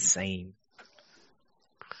 That's insane.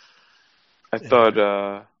 I thought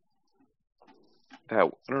that I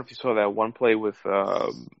don't know if you saw that one play with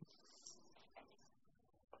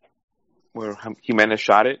where Jimenez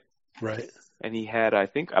shot it, Right. and he had I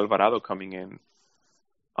think Alvarado coming in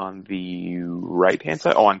on the right hand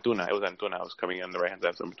side. Oh, Antuna. It was Antuna. I was coming in on the right hand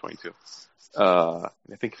side, number 22. I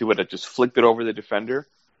think if he would have just flicked it over the defender,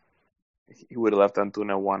 he would have left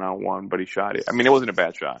Antuna 1-on-1, but he shot it. I mean, it wasn't a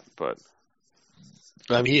bad shot, but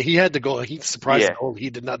I mean, he had the goal. He surprised Yeah. the goal. He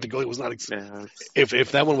did not. The goal was not. yeah.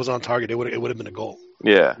 If that one was on target, it would have been a goal.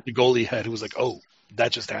 Yeah. The goalie had who was like, "Oh,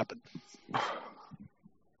 that just happened."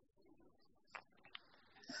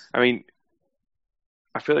 I mean,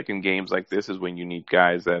 I feel like in games like this is when you need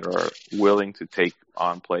guys that are willing to take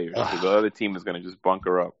on players. Because the other team is going to just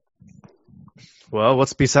bunker up. Well,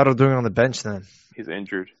 what's Pizarro doing on the bench then? He's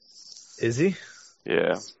injured. Is he?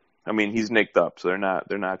 Yeah. I mean, he's nicked up, so they're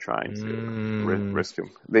not trying to risk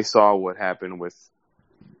him. They saw what happened with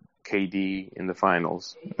KD in the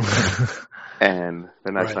finals, and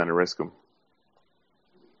they're not Right. trying to risk him.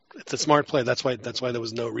 It's a smart play. That's why there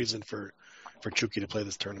was no reason for Chucky to play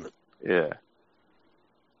this tournament. Yeah.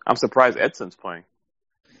 I'm surprised Edson's playing.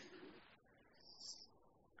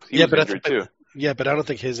 He was injured too. Yeah, but I don't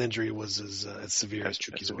think his injury was as severe as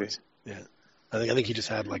Chucky's severe. was. Yeah, I think he just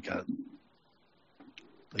had like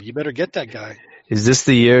you better get that guy. Is this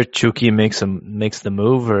the year Chucky makes the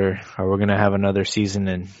move, or are we gonna have another season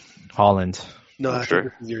in Holland? No, I'm I sure.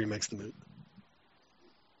 think this year he makes the move.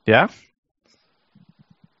 Yeah.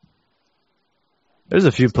 There's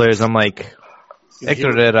a few players I'm like,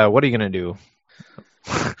 Hector Herrera, what are you gonna do?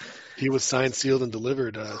 He was signed, sealed, and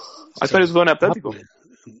delivered. I thought he was going to Atletico.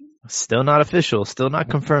 Still not official. Still not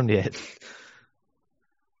confirmed yet.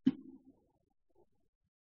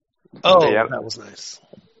 Oh, Yeah. that was nice.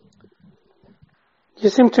 You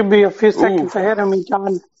seem to be a few seconds ahead of me,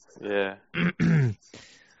 John. Yeah.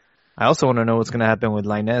 I also want to know what's going to happen with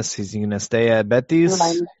Lainez. Is he going to stay at Betis?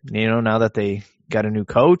 Lainez. Now that they got a new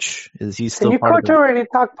coach, is he The still new part coach of already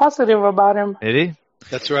talked positive about him. Did he?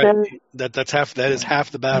 That's right. That is half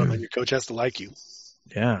the battle, man. Your coach has to like you.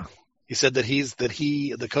 Yeah. He said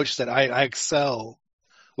the coach said I excel.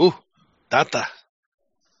 Ooh, Tata.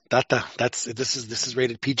 This is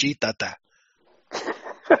rated PG, Tata.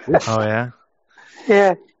 Oh yeah.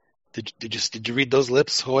 Yeah, Did you read those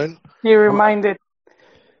lips, Joel? he reminded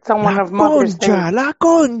someone of Mother's Day. La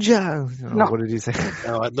concha. No. What did he say?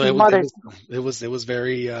 No, it was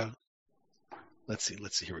very. Let's see.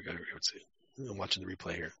 Here we go. Let's see. I'm watching the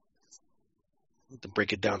replay here. To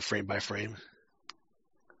break it down frame by frame.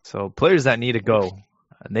 So players that need to go,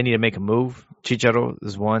 they need to make a move. Chicharo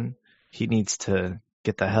is one. He needs to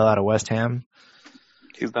get the hell out of West Ham.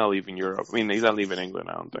 He's not leaving Europe. I mean, he's not leaving England,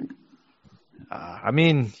 I don't think. I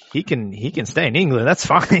mean, he can stay in England. That's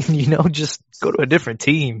fine. Just go to a different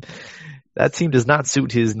team. That team does not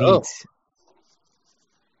suit his needs.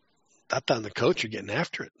 Tata and the coach are getting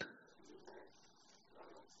after it.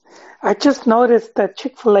 I just noticed that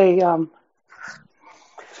Chick-fil-A's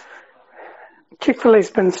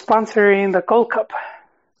been sponsoring the Gold Cup.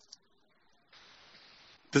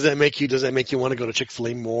 Does that make you want to go to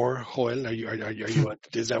Chick-fil-A more, Joel? Are you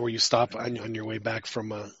is that where you stop on your way back from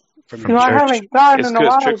your No, I haven't gone It's in a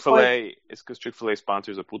while. because Chick-fil-A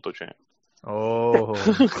sponsors a puto chant. Oh.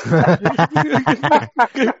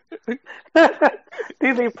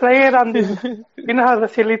 Did they play it on the? You know how the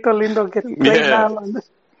Cielito Lindo gets played now on the.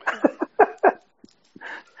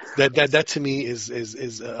 That to me is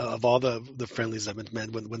of all the friendlies I've been met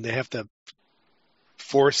when they have to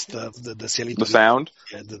force the Cielito The sound?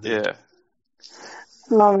 Yeah.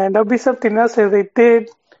 No, man, there'll be something else if they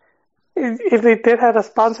did have a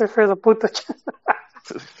sponsor for the puto.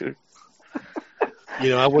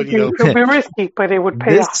 I would. It would be risky, but it would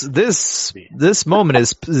pay off. This moment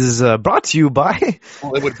is brought to you by.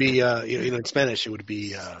 Well, it would be in Spanish it would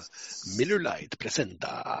be Miller Lite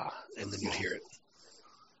presenta, and then you'd hear it.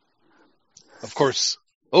 Of course.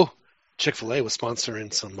 Oh, Chick-fil-A was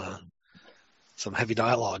sponsoring some heavy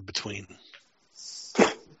dialogue between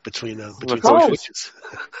coaches.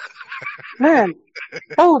 Man,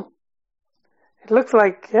 it looks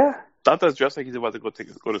like Tata's dressed like he's about to go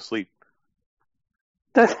to sleep.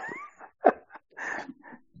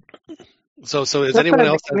 So is anyone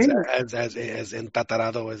else as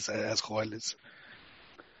entatarado as Joel is?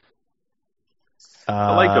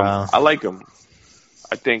 I like him.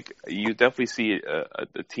 I think you definitely see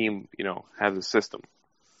a team, has a system,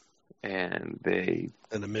 and a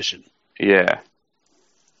mission. Yeah,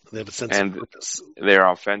 they have a sense of purpose. They're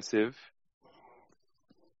offensive,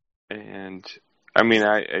 and I mean,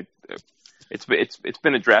 it's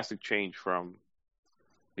been a drastic change from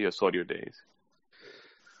the Osorio days,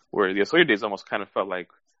 where the Osorio days almost kind of felt like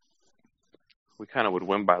we kind of would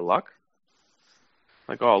win by luck.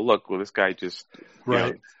 Like, oh look, well this guy just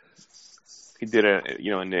right. He did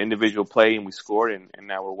an individual play and we scored and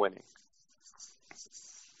now we're winning.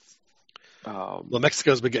 Well,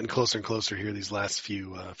 Mexico's been getting closer and closer here these last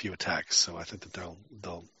few attacks, so I think that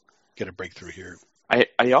they'll get a breakthrough here. I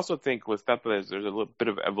also think with that there's a little bit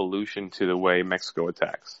of evolution to the way Mexico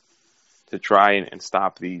attacks to try and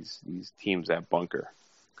stop these teams at bunker.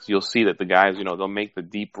 Because you'll see that the guys, they'll make the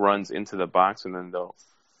deep runs into the box and then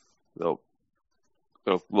they'll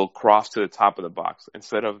cross to the top of the box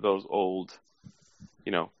instead of those old,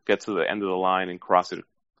 get to the end of the line and cross it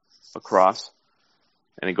across,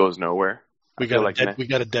 and it goes nowhere. We got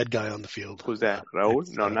a dead guy on the field. Who's that? Raul?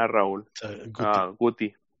 No, not Raul.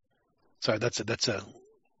 Guti. Sorry, that's a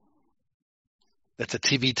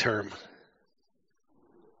TV term.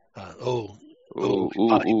 He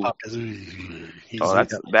popped his,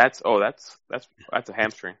 that's a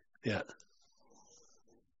hamstring. Yeah.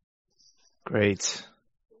 Great.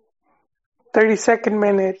 32nd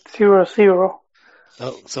minute, 0-0.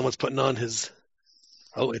 Oh, someone's putting on his.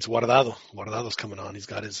 Oh, it's Guardado. Guardado's coming on. He's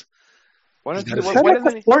got his. Why doesn't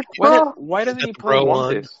he play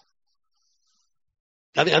Montes?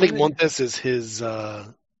 I think Montes is his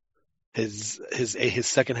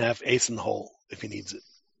second half ace in the hole if he needs it.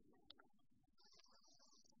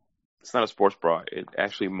 It's not a sports bra. It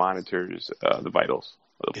actually monitors the vitals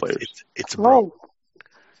of the players. It's a bro.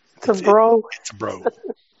 It's a bro. It's a bro.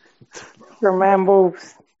 Your man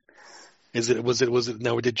moves. Was it?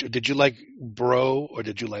 Now, did you like bro or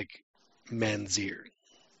did you like Manzier?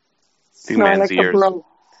 I think Manzier's.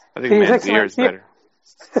 I think Manzier's better.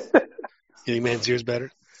 You think Manzier's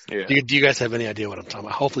better? Yeah. Do you guys have any idea what I'm talking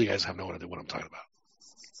about? Hopefully, you guys have no idea what I'm talking about.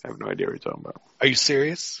 I have no idea what you're talking about. Are you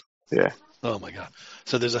serious? Yeah. Oh my god!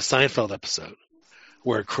 So there's a Seinfeld episode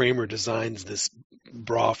where Kramer designs this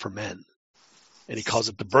bra for men, and he calls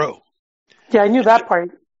it the Bro. Yeah, I knew that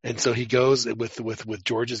part. And so he goes with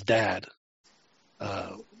George's dad.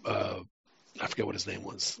 I forget what his name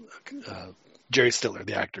was. Jerry Stiller,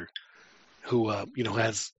 the actor, who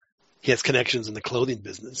has connections in the clothing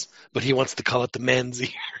business, but he wants to call it the Manzier.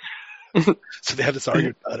 So they have this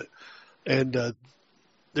argument about it. And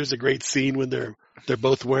there's a great scene when they're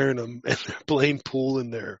both wearing them and they're playing pool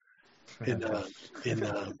and and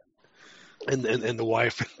the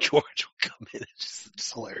wife and George will come in. It's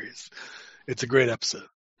just hilarious. It's a great episode.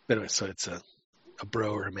 Anyway, so it's a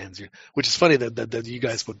bro or a Manzier, which is funny that you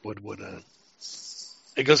guys would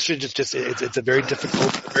it goes to just it's a very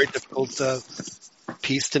difficult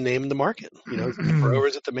piece to name in the market. Is it the bro or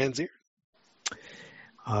is it the Manzier?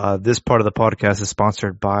 This part of the podcast is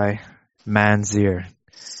sponsored by Manzier.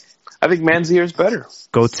 I think Manzier is better.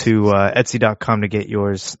 Go to Etsy.com to get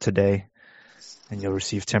yours today, and you'll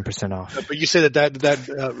receive 10% off. But you say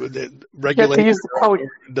that regulator use the code.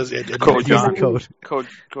 does it? Code Use John. the code.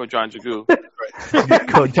 Code John Jagu.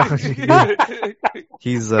 Code John.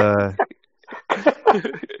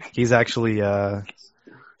 He's actually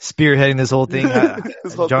spearheading this whole thing.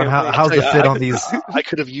 This whole John, campaign. how's the fit on these? I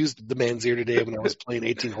could have used the Manzier today when I was playing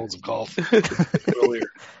 18 holes of golf earlier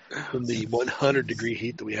in the 100-degree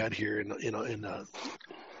heat that we had here in here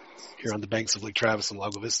on the banks of Lake Travis and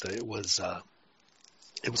Lago Vista. It was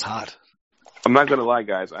hot. I'm not gonna lie,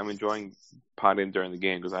 guys. I'm enjoying potting during the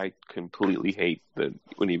game because I completely hate the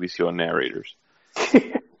Univision narrators.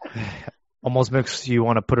 Almost makes you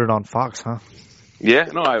want to put it on Fox, huh? Yeah,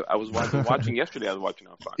 no, I was watching yesterday. I was watching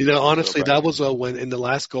on Fox. Honestly, that was when in the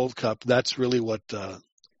last Gold Cup. That's really what kind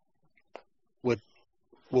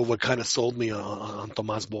of sold me on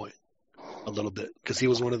Tomás Boy a little bit, because he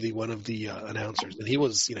was one of the announcers, and he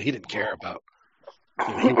was he didn't care about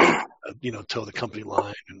he would, toe the company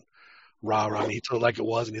line and rah. I mean, he told it like it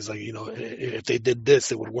was, and he's like, if they did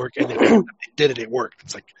this, it would work, and if they did it, it worked.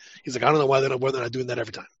 It's like he's like, I don't know why they're not doing that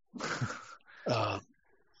every time.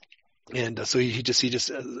 And so he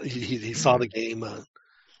saw the game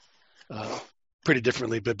pretty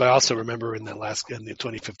differently, but I also remember in the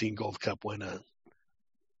 2015 Gold Cup when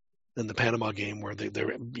in the Panama game where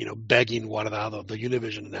they're begging Guardado, the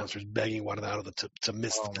Univision announcers begging Guardado to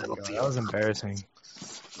miss the penalty. That was embarrassing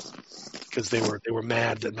because they were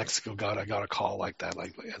mad that Mexico got a call like that,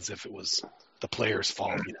 like as if it was the player's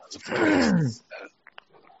fault, as if the players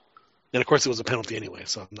and of course it was a penalty anyway,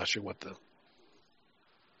 so I'm not sure what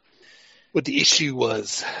the issue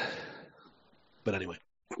was, but anyway,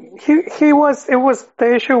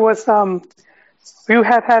 the issue was you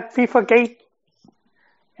had FIFA Gate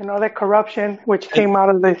and all that corruption which came out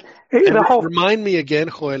of the whole. Remind me again,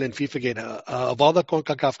 Joel, and FIFA Gate, of all the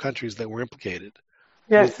CONCACAF countries that were implicated.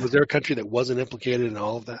 Yes. Was there a country that wasn't implicated in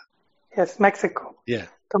all of that? Yes, Mexico. Yeah.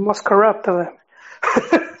 The most corrupt of them.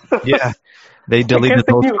 Yeah, they deleted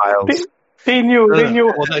those files. They knew.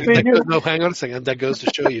 No, hang on a second. That goes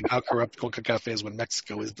to show you how corrupt CONCACAF is when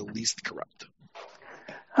Mexico is the least corrupt.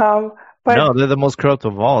 But no, they're the most corrupt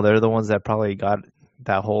of all. They're the ones that probably got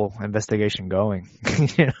that whole investigation going.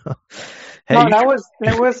 Hey, no,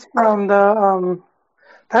 that was from the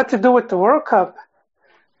that had to do with the World Cup,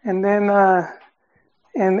 and then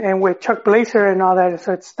and with Chuck Blazer and all that.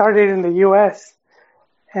 So it started in the U.S.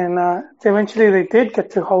 and eventually they did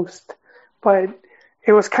get to host, but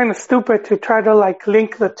it was kind of stupid to try to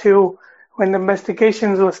link the two when the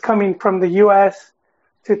investigations was coming from the U.S.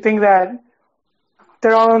 to think that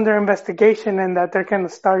they're all under investigation and that they're going to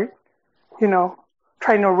start,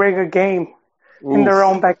 trying to rig a game in their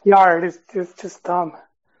own backyard. It's just dumb.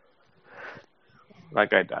 That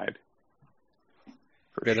guy died.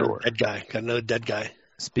 For sure. Got another dead guy.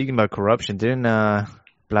 Speaking about corruption, didn't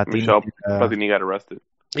Platini got arrested?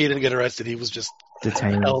 He didn't get arrested. He was just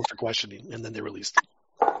detained held for questioning, and then they released him.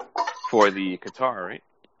 For the Qatar, right?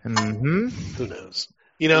 Mm-hmm. Who knows?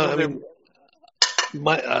 I mean,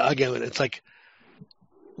 again, it's like,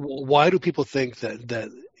 why do people think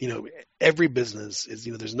that every business is,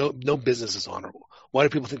 there's no business is honorable? Why do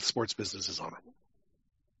people think the sports business is honorable?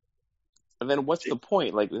 And then what's the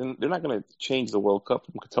point? Like, they're not going to change the World Cup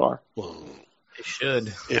from Qatar. Well, They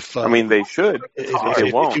should. They should.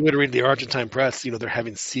 If you would read the Argentine press, they're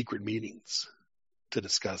having secret meetings to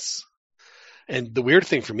discuss. And the weird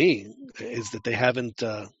thing for me is that they haven't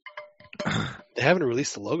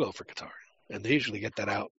released the logo for Qatar, and they usually get that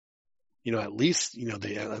out. At least they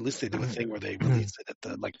do a thing where they release it at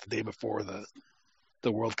the day before the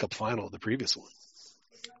World Cup final, the previous one.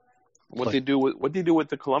 What they do with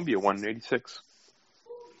the Colombia one in '86?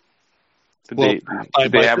 Did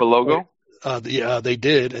they have a logo? They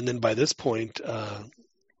did, and then by this point,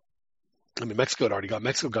 Mexico got it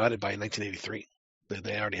by 1983.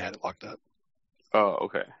 They already had it locked up. Oh,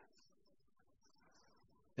 okay.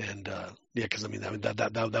 And because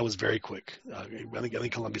that was very quick. I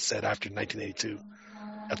think Colombia said after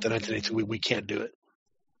 1982, we can't do it.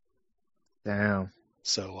 Damn.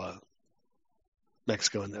 So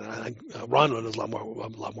Mexico, and then Ron knows a lot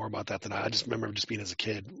more about that than I. I just remember just being as a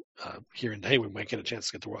kid hearing, hey, we might get a chance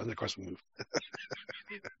to get the World, and of course we moved.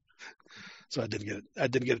 So I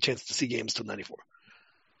didn't get a chance to see games till '94.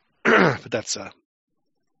 But that's all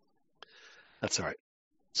right.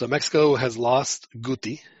 So Mexico has lost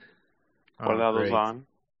Guti.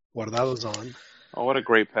 Guardado's on. Oh, what a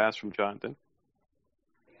great pass from Jonathan.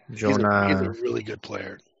 He's a really good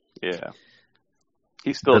player. Yeah.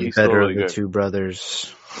 He's still better really of the good. two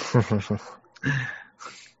brothers.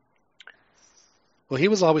 Well, he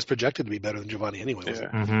was always projected to be better than Giovanni anyway,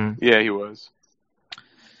 wasn't Yeah. Mm-hmm. Yeah, he was.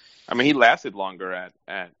 I mean, he lasted longer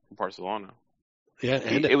at Barcelona. he? Yeah,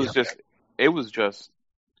 and It was just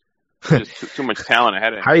too much talent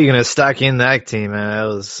ahead of him. How are you gonna stack in that team, man? That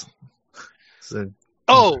was.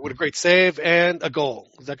 Oh, what a great save and a goal.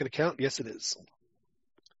 Is that going to count? Yes, it is.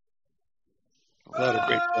 What a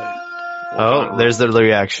great play. Oh, there's the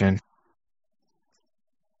reaction.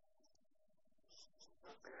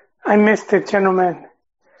 I missed it, gentlemen.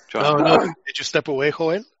 John. Oh, no. Did you step away,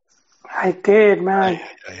 Joel? I did, man.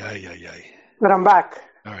 Aye. But I'm back.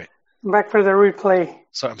 All right. I'm back for the replay.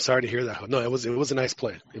 So I'm sorry to hear that. No, it was a nice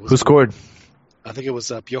play. Who scored? I think it was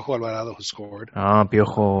Piojo Alvarado who scored.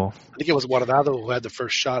 Piojo. I think it was Guardado who had the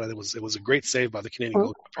first shot, and it was a great save by the Canadian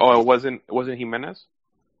goalkeeper. Oh, it wasn't Jimenez?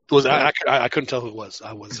 It was I couldn't tell who it was.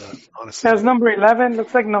 I was honestly. That was number 11.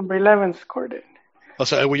 Looks like number 11 scored it. Oh,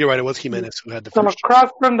 so you're right. It was Jimenez who had the So first. cross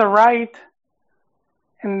from the right,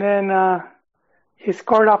 and then he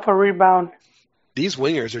scored off a rebound. These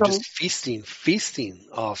wingers are just feasting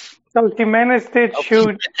off. So Jimenez did shoot.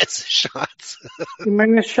 Jimenez shots.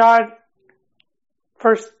 Jimenez shot.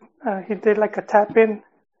 First, he did like a tap in,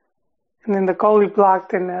 and then the goalie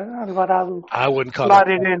blocked, and Alvarado I wouldn't call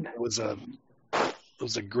slotted in. It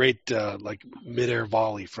was a great like midair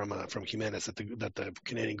volley from Jimenez that the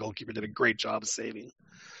Canadian goalkeeper did a great job of saving.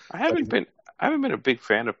 I haven't been a big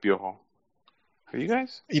fan of Piojo. Are you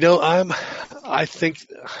guys? You know, I think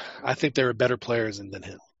there are better players than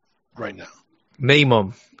him right now. Name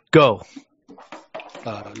them. Go.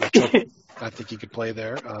 Lachovi, I think he could play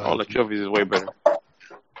there. Lachovi is way better.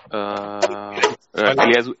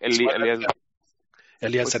 Elias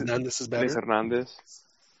Hernandez is better. Elias Hernandez.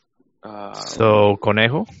 So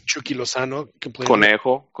Conejo. Chucky Lozano can play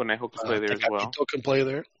Conejo can play there as well. Tecatito can play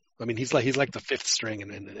there. I mean, he's like the fifth string.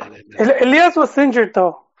 Elias was injured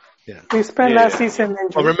though. Yeah, he spent last season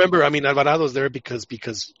injured. Well, remember, I mean, Alvarado's there because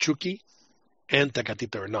Chucky and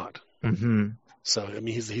Tecatito are not. Mm-hmm. So I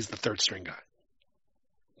mean, he's the third string guy.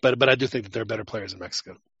 But I do think that there are better players in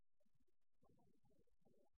Mexico.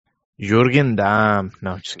 Jürgen Damm.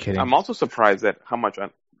 No, just kidding. I'm also surprised at how much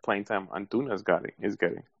playing time Antuna is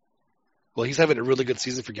getting. Well, he's having a really good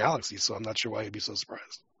season for Galaxy, so I'm not sure why he'd be so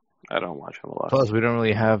surprised. I don't watch him a lot. Plus, we don't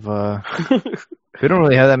really have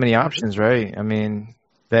that many options, right? I mean,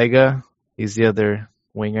 Vega, he's the other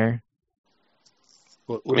winger.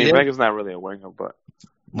 Well, Vega's not really a winger, but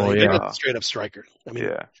he's a straight up striker. I mean,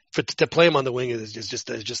 to play him on the wing is just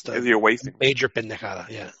you're wasting major pendejada.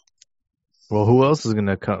 Yeah. Well, who else is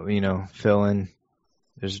gonna come? Fill in.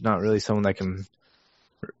 There's not really someone that can,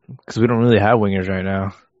 because we don't really have wingers right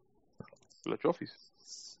now. The trophies,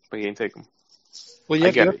 but he ain't take them. Well,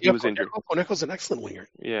 he was injured. Conejo's an excellent winger.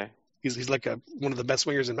 Yeah, he's like one of the best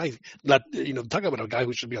wingers in life. Talk about a guy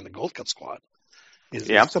who should be on the Gold Cup squad.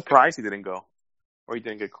 I'm surprised he didn't go, or he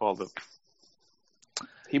didn't get called up.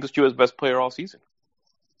 He was Chivas' best player all season.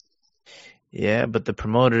 Yeah, but the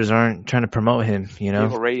promoters aren't trying to promote him.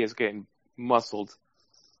 Diego Reyes is getting muscled.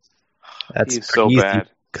 He's so bad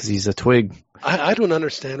because he's a twig. I don't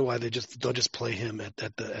understand why they don't just play him at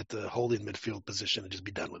the holding midfield position and just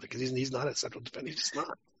be done with it, because he's not a central defender. He's just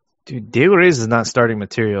not. Dude, Diego Reyes is not starting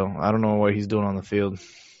material. I don't know what he's doing on the field.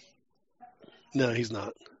 No, he's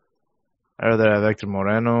not. I'd rather have Hector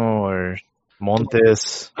Moreno or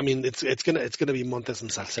Montes. I mean, it's gonna be Montes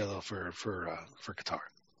and Salcedo for Qatar,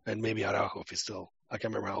 and maybe Araujo if he's still. I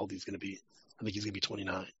can't remember how old he's gonna be. I think he's gonna be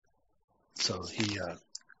 29. So he'll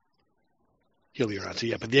be around. So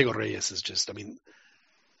yeah, but Diego Reyes is just. I mean,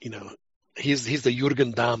 he's the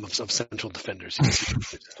Jürgen Damm of central defenders.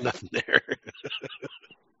 There's nothing there.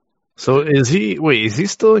 So is he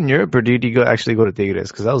still in Europe, or did he actually go to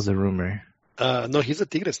Tigres? Because that was the rumor. No, he's at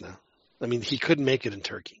Tigres now. I mean, he couldn't make it in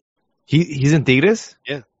Turkey. He's in Tigres?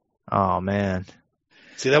 Yeah. Oh man.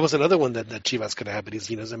 See, that was another one that Chivas could have had, but he's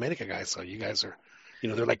an America guy, so you guys are,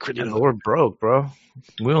 they're like. We're broke, bro.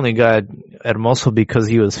 We only got Hermoso because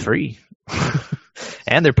he was free,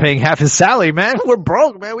 and they're paying half his salary, man. We're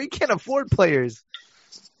broke, man. We can't afford players.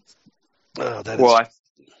 Oh, that well, is.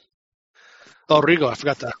 Rigo, I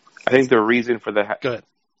forgot that. I think the reason for the go ahead.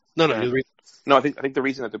 No. No, I think the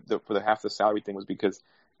reason that for the half the salary thing was because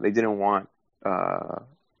they didn't want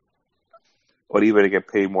Oribe to get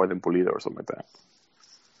paid more than Pulido or something like that.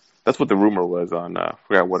 That's what the rumor was on. I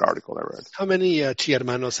forgot what article I read. How many Chi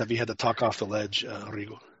Hermanos have you had to talk off the ledge,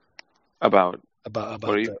 Rigo? About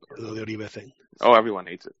the Oribe thing. Oh, everyone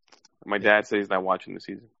hates it. My dad says he's not watching the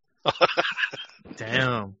season.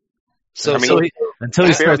 Damn. So until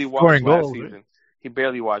he starts scoring goals. He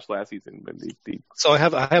barely watched last season, but So I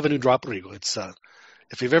have a new drop, Rigo. It's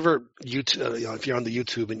if you've ever if you're on the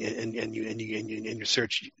YouTube and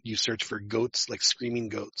you search for goats, like screaming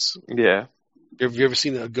goats. yeah. Have you ever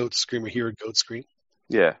seen a goat scream or hear a goat scream?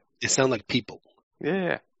 Yeah. They sound like people.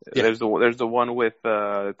 Yeah. Yeah. There's the one with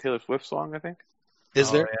Taylor Swift song, I think.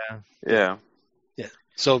 Is there? Yeah. Yeah.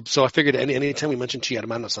 So I figured anytime we mention Chi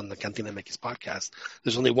Hermanos on the Cantina MX podcast,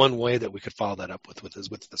 there's only one way that we could follow that up with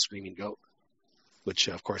the screaming goat, which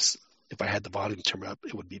of course, if I had the volume turned up,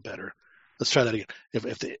 it would be better. Let's try that again. If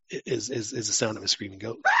is the sound of a screaming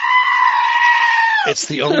goat. It's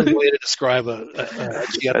the only way to describe a Chi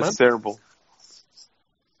Hermanos. That's terrible.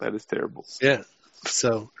 That is terrible. Yeah.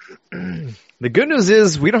 So The good news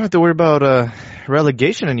is we don't have to worry about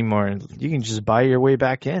relegation anymore. You can just buy your way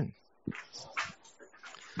back in.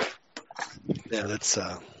 yeah, that's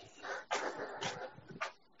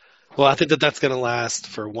well, I think that's going to last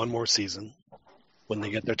for one more season. When they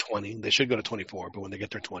get their 20, they should go to 24. But when they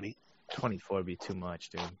get their 20, 24 would be too much,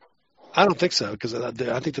 dude. I don't think so because I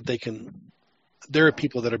think that they can. There are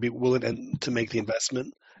people that are willing to make the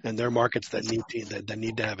investment, and there are markets that need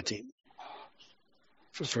to have a team.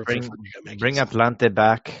 Bring Atlante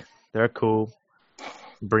back. They're cool.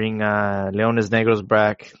 Bring Leones Negros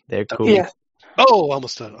back. They're cool. Yeah. Oh,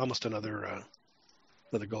 almost another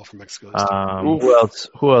goal from Mexico.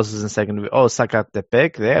 Who else is in second division? Oh,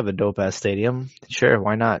 Zacatepec. They have a dope ass stadium. Sure,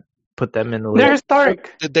 why not put them in the league? They're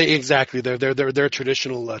historic. They're a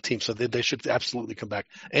traditional team, so they should absolutely come back.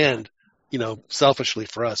 And selfishly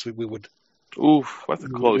for us, we would. Oof, that's a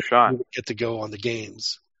close shot. We would get to go on the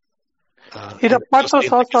games.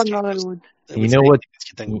 Irapuato's also another one. You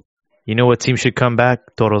know what team should come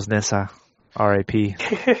back? Toros Neza. R.I.P.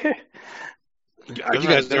 You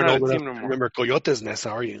guys don't know enough to remember Coyotes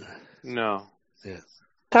Neza, are you? No. Yeah.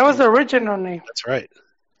 That was the original name. That's right.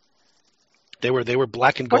 They were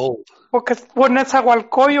black and gold. Because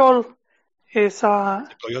Nezahualcóyotl is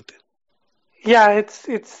Coyote. yeah, it's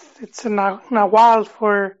a Nahual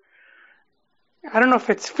for, I don't know if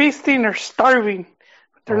it's feasting or starving.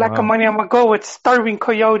 But they're like a money. I'm gonna go with starving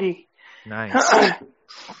coyote. Nice.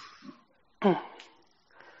 That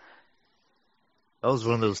was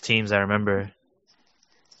one of those teams I remember.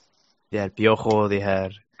 They had Piojo, they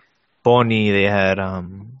had Pony, they had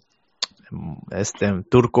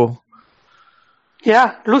Turco.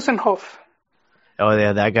 Yeah, Lusenhoff. Oh, they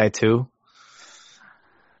had that guy too.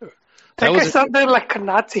 That guy sounded like a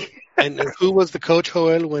Nazi. And who was the coach,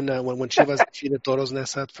 Joel, when Chivas defeated Toros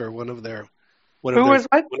Neza for one of their? Who was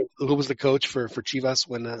the coach for Chivas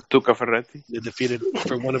when Tuca Ferretti? they defeated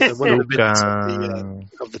for one of the bids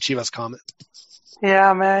of the Chivas Comet?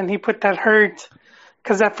 Yeah, man, he put that hurt.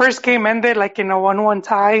 Because that first game ended like in a 1-1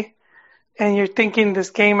 tie, and you're thinking this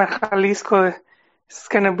game at Jalisco is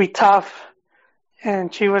going to be tough, and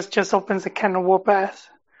Chivas just opens a can of whoop ass.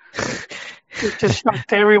 It just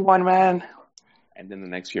shocked everyone, man. And then the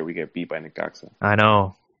next year we get beat by Necaxa. I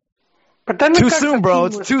know. But then Too soon, bro.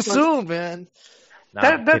 It's too soon, man.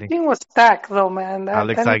 That team was stacked, though, man.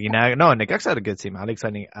 Alex Aguinaga. No, Necaxa had a good team. Alex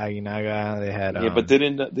Aguinaga. They had. But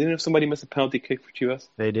didn't somebody miss a penalty kick for Chivas?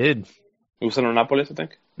 They did. It was on Nápoles, I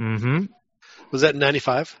think. Mm-hmm. Was that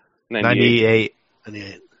 95? 98.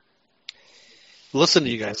 98. Listen to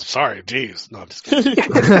you guys. I'm sorry. Jeez. No, I'm just kidding.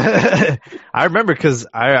 I remember because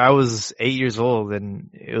I was 8 years old and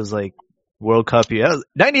it was like World Cup year.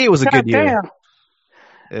 98 was a good year.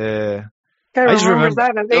 I just remember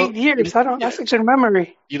that at 8 years. That's a good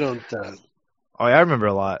memory. You don't. Oh, yeah, I remember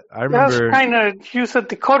a lot. I remember. I was trying to use a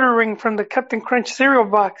decoder ring from the Captain Crunch cereal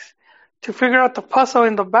box to figure out the puzzle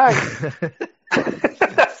in the bag.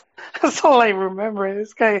 That's all I remember.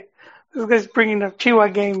 This guy's bringing up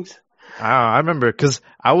Chihuahua games. I remember because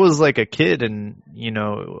I was like a kid and,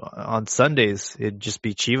 on Sundays, it'd just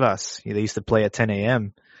be Chivas. They used to play at 10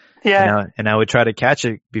 a.m. Yeah. And I would try to catch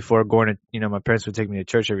it before going to, my parents would take me to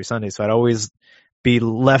church every Sunday. So I'd always be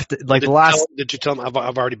left like the last. Did you tell them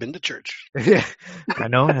I've already been to church? Yeah. I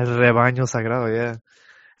know. El Rebaño Sagrado. Yeah.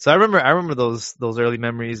 So I remember those early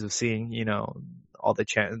memories of seeing,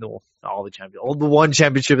 the one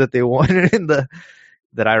championship that they won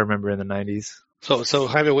that I remember in the 90s. So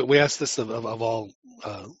Jaime, we asked this of all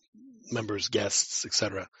members, guests,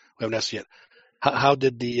 etc. We haven't asked yet. How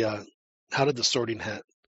did the Sorting Hat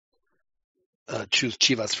choose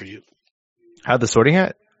Chivas for you? How the Sorting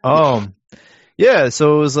Hat? Yeah.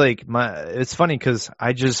 So it was like it's funny because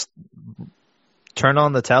I just turned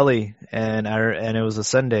on the telly and it was a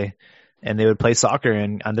Sunday and they would play soccer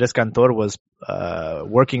and Andres Cantor was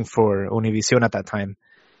working for Univision at that time.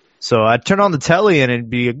 So I'd turn on the telly and it'd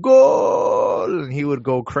be a goal and he would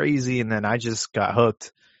go crazy and then I just got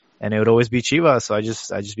hooked. and it would always be Chivas. So I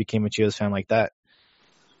just became a Chivas fan like that.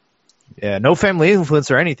 Yeah, no family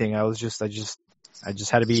influence or anything. I just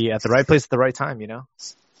had to be at the right place at the right time, you know.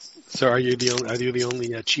 So are you the only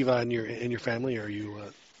Chiva in your family, or are you?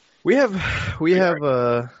 We have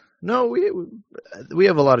no, we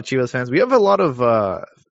have a lot of Chivas fans. We have a lot of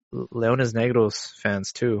Leones Negros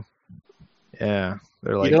fans too. Yeah,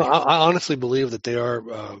 they're like, I honestly believe that they are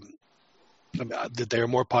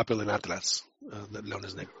more popular than Atlas, than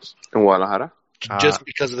Leones Negros. In Guadalajara? Just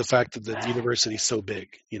because of the fact that the university is so big,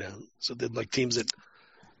 you know. So they're like teams that,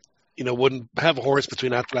 you know, wouldn't have a horse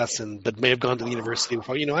between Atlas and but may have gone to the university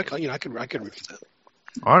before. I could root for them.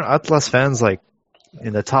 Aren't Atlas fans like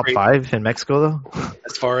in the top 5 in Mexico though?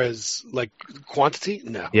 As far as like quantity,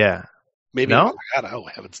 no. Yeah. Maybe No? Oh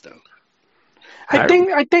heavens no. I think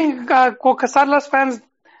because Atlas fans,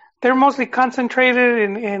 they're mostly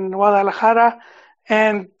concentrated in Guadalajara,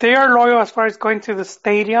 and they are loyal as far as going to the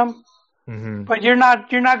stadium. Mm-hmm. But you're not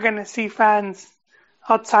going to see fans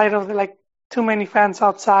outside of too many fans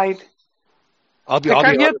outside. I'll be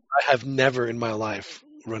honest, I have never in my life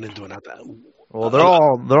run into an Atlas. Well,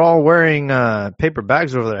 they're all wearing paper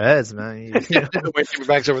bags over their heads, man. They've been wearing paper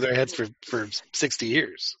bags over their heads for 60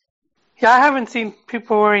 years. Yeah, I haven't seen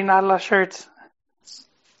people wearing Atlas shirts.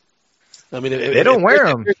 I mean, they don't wear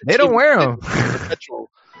them. They don't wear them.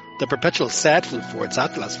 The perpetual sad flute for it's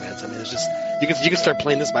Atlas fans. I mean, it's just you can start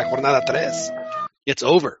playing this by Jornada 3. It's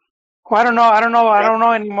over. Well, I don't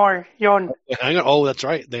know anymore, Yon. Hang on. Oh, that's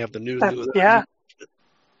right. They have the new. Yeah.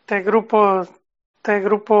 The Grupo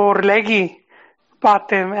Relegi bought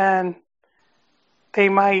them, and they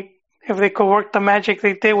might, if they could work the magic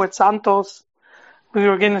they did with Santos, we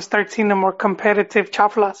were going to start seeing the more competitive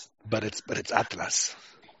Chaflas. But it's Atlas.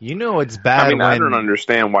 You know it's bad. I mean, I don't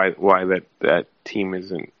understand why that team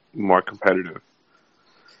isn't more competitive.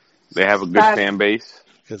 They have a good fan base.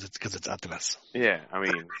 Because it's Atlas. Yeah, I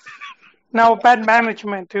mean. No, bad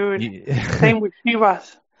management, dude. Same with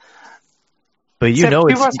Chivas. But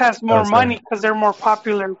Chivas has more money because they're more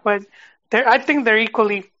popular, but I think they're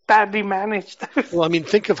equally badly managed. Well, I mean,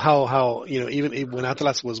 think of how even when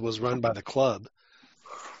Atlas was run by the club,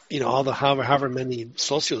 all the however many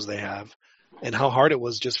socios they have, and how hard it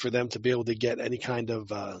was just for them to be able to get any kind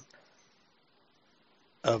of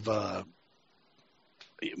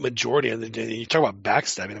majority. And you talk about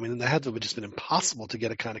backstabbing. I mean, that had to have just been impossible to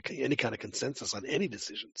get any kind of consensus on any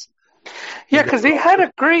decisions. Yeah, because they had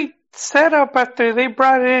a great setup after they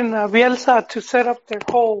brought in Bielsa to set up their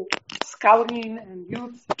whole scouting and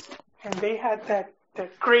youth, and they had that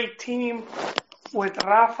great team with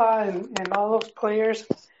Rafa and all those players,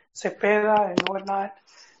 Cepeda and whatnot,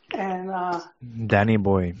 and Danny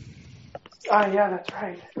Boy. Yeah, that's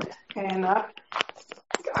right. And I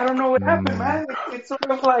don't know what happened, man. It's sort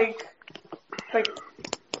of like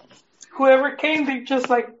whoever came, they just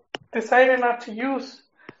decided not to use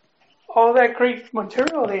all that great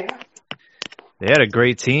material they had. They had a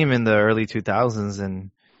great team in the early 2000s,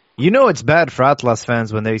 and it's bad for Atlas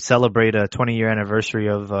fans when they celebrate a 20-year anniversary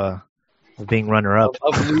of being runner-up.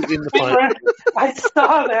 Of losing the final. I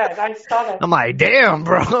saw that. I'm like, damn,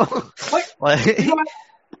 bro. I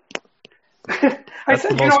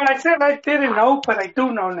said, what I said I didn't know, but I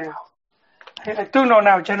do know now. I do know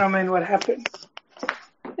now, gentlemen, what happened.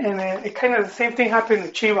 And it kind of the same thing happened to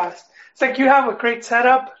Chivas. It's like you have a great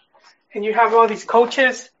setup, and you have all these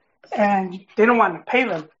coaches, and they don't want to pay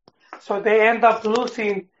them. So they end up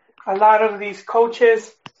losing a lot of these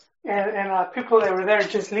coaches, and people that were there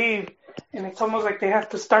just leave. And it's almost like they have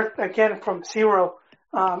to start again from zero.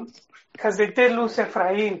 Because they did lose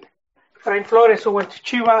Efraín Flores, who went to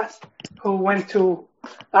Chivas, who went to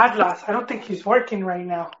Atlas. I don't think he's working right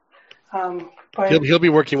now. But he'll be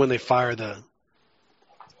working when they fire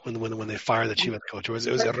when they fire the Chivas coach. It was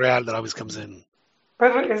Real that always comes in.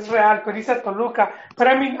 But it's Real, but he's at Toluca. But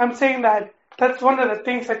I mean, I'm saying that's one of the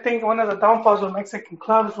things, I think, one of the downfalls of Mexican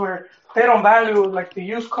clubs where they don't value the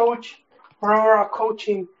youth coach or overall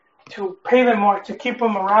coaching to pay them more, to keep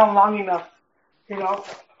them around long enough,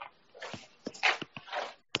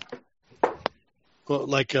 Well,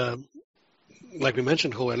 like we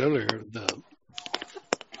mentioned Joel earlier,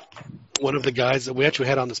 one of the guys that we actually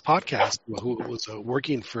had on this podcast who was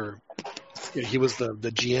working for, he was the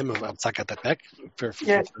GM of Zacatepec for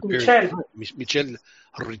Michel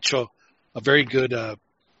Richo, a very good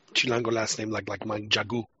Chilango last name like mine,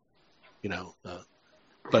 Jagu,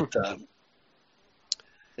 but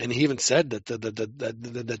and he even said that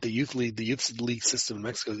the youth league system in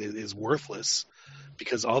Mexico is worthless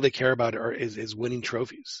because all they care about is winning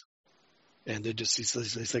trophies, and they're just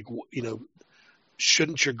it's like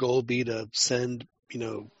shouldn't your goal be to send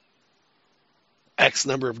X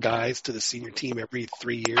number of guys to the senior team every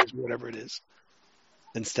 3 years, whatever it is,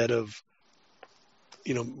 instead of,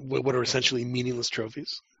 what are essentially meaningless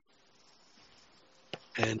trophies.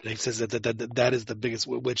 And he says that is the biggest,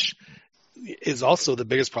 which is also the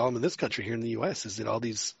biggest problem in this country here in the U.S. is that all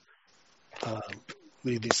these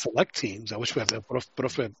select teams. I wish we had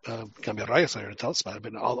Profe Cambia Reyes here to tell us about it,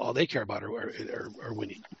 but all they care about are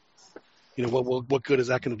winning. What good is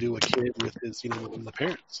that going to do a kid with his, with the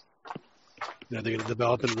parents? They're going to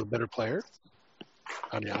develop into a better player.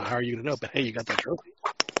 I mean, how are you going to know? But hey, you got that trophy.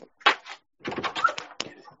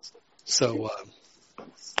 So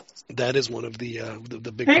that is one of the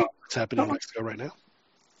big problems that's happening in Mexico right now.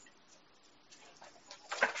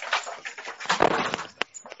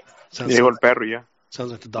 Llegó el perro ya.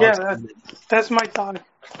 Sounds like the dog. Yeah, that's my dog.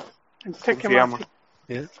 I'm taking my.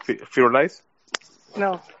 Yeah. Firulais?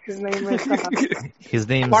 No, his name is. His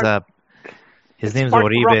name's Mark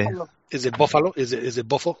Oribe. Ruffalo. Is it Buffalo? Is it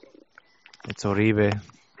Buffalo? It's Oribe.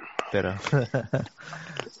 Pero.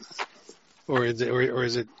 Or is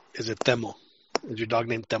it Temo? Is your dog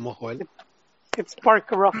named Temo, Joel? It's Park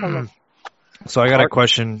Ruffalo. So I got a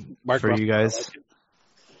question for Ruffalo, you guys. I like it.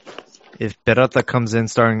 If Peralta comes in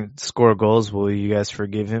starting to score goals, will you guys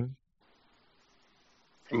forgive him?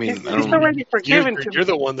 I mean, He's already forgiven. You're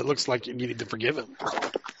the one that looks like you need to forgive him.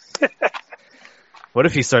 What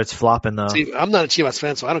if he starts flopping though? See, I'm not a Chivas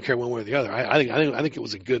fan, so I don't care one way or the other. I think it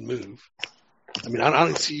was a good move. I mean, I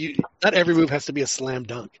don't see you. Not every move has to be a slam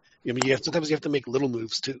dunk. I mean, sometimes you have to make little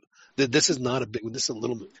moves too. This is not a big one. This is a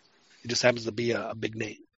little move. It just happens to be a big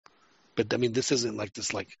name. But I mean, this isn't like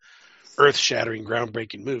this earth-shattering,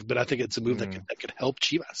 groundbreaking move. But I think it's a move that could help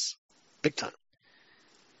Chivas big time.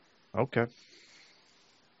 Okay.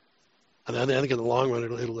 And I think in the long run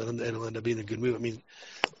it'll end up being a good move. I mean,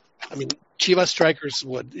 Chivas strikers,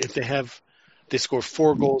 they score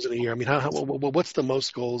 4 goals in a year. I mean, what's the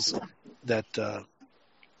most goals that Alan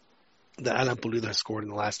Pulido has scored in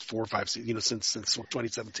the last 4 or 5 seasons? Since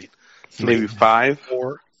 2017, Maybe 5.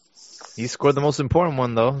 4. He scored the most important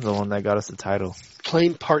one though, the one that got us the title.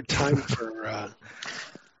 Playing part time for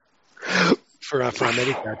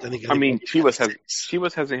America. I mean,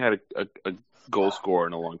 Chivas hasn't had a goal scorer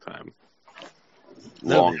in a long time.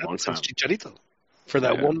 Long time. Since Chicharito for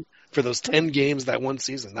for those 10 games that one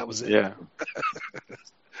season. That was it. Yeah.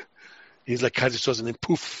 He's like Kaiser Sosa, and then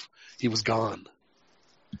poof, he was gone.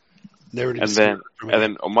 Never did. And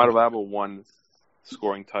then Omar Bravo won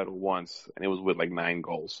scoring title once, and it was with 9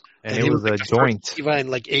 goals. And it was a joint.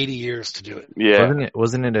 Even 80 years to do it. Yeah.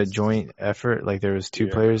 Wasn't it a joint effort? Like there was 2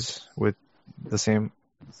 players with the same.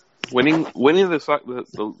 Winning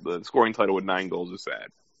the scoring title with 9 goals is sad.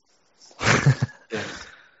 Yeah.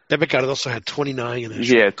 Pepe Cardoso had 29 in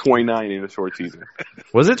his 29 in a short season.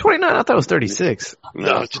 Was it 29? I thought it was 36.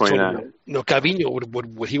 No, it's 29. No, Cavino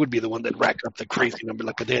would be the one that racked up the crazy number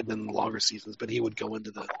like they had in the longer seasons, but he would go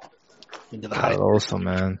into the high. Also,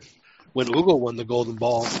 man. When Hugo won the Golden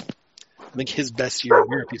Ball, I think his best year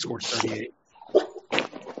in Europe, he scored 38.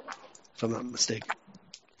 If I'm not mistaken.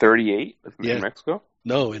 38 in Mexico?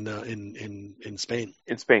 No, in Spain.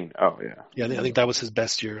 In Spain. Oh yeah. Yeah, I think that was his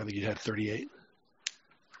best year. I think he had 38.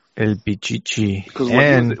 El Pichichi. Because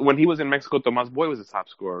when he was in Mexico, Tomás Boy was the top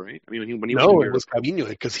scorer, right? I mean, when he was it was Cavino,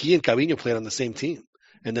 because he and Cavino played on the same team,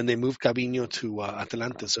 and then they moved Cavino to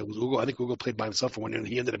Atlante. So it was Hugo. I think Hugo played by himself for 1 year, and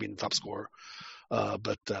he ended up being the top scorer.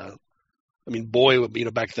 But I mean, Boy,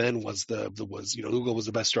 back then was Hugo was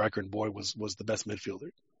the best striker, and Boy was the best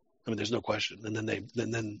midfielder. I mean, there's no question. And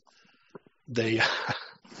then they.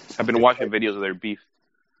 I've been watching videos of their beef.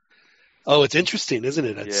 Oh, it's interesting, isn't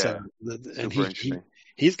it? It's, and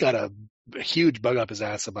he's got a huge bug up his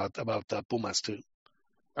ass about Pumas too.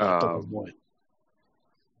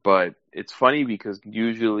 But it's funny because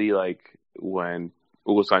usually, when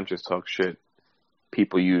Hugo Sanchez talks shit,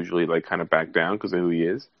 people usually kind of back down because of who he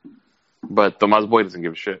is. But Tomás Boy doesn't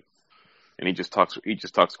give a shit, and he just talks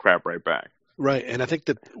crap right back. Right, and I think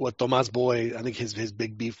that what Tomás Boy, I think his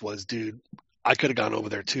big beef was, dude, I could have gone over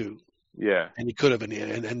there too. Yeah, and he could have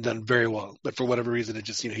and done very well, but for whatever reason, it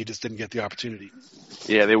just he just didn't get the opportunity.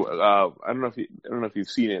 Yeah, they. I don't know if you've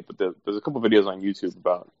seen it, but there's a couple of videos on YouTube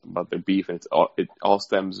about their beef, and it all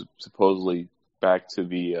stems supposedly back to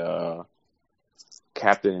the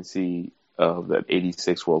captaincy of that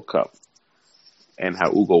 '86 World Cup, and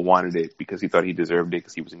how Hugo wanted it because he thought he deserved it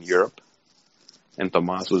because he was in Europe, and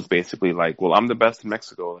Tomás was basically like, "Well, I'm the best in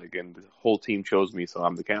Mexico, and the whole team chose me, so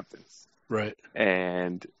I'm the captain." Right.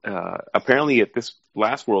 And apparently at this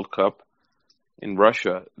last World Cup in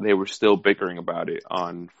Russia, they were still bickering about it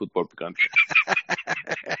on Football Picante.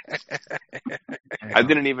 I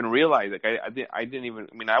didn't even realize. Like I didn't even.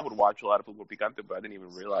 I mean, I would watch a lot of Fútbol Picante, but I didn't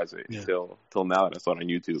even realize it till now that I saw it on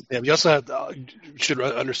YouTube. Yeah, we also should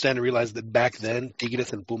understand and realize that back then,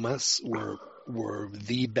 Tigres and Pumas were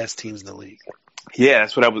the best teams in the league. Yeah,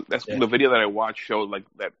 that's what I was. That's the video that I watched showed like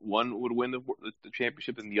that one would win the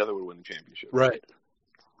championship and the other would win the championship. Right.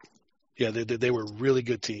 Yeah, they were really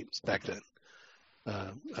good teams back then.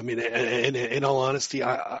 I mean, and in all honesty,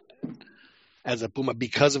 I as a Puma,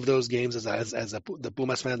 because of those games, the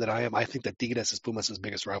Pumas fan that I am, I think that Tigres is Pumas'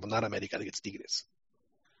 biggest rival, not America. I think it's Tigres.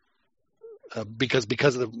 Because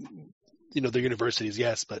of the their universities,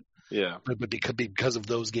 yes, but because of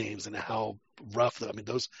those games and how rough. I mean,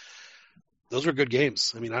 those were good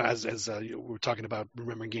games. I mean, as we're talking about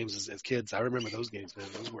remembering games as kids, I remember those games, man.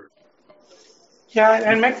 Those were.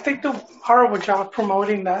 Yeah, and Mexico do a horrible job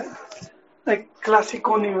promoting that, like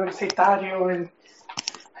Clásico Universitario, and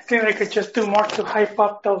I think they could just do more to hype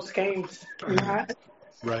up those games.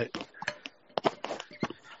 Right.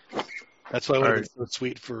 That's why it would have been so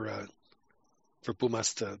sweet for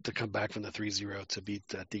Pumas to come back from the 3-0 to beat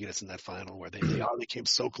Tigres in that final, where they came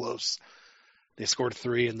so close. They scored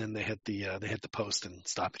 3 and then they hit the post in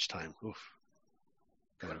stoppage time. Oof,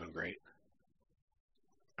 that would have been great.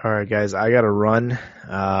 All right, guys, I got to run.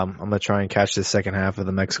 I'm going to try and catch the second half of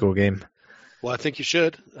the Mexico game. Well, I think you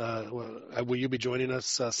should. Will you be joining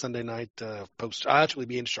us Sunday night post? I'll actually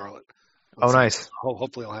be in Charlotte. Nice.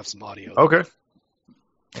 Hopefully I'll have some audio. Okay.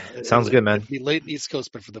 Sounds good, man. It'll be late East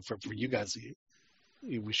Coast, but for you guys,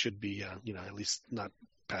 we should be, at least not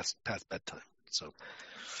past bedtime. So,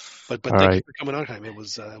 but thank you for coming on, Jaime. It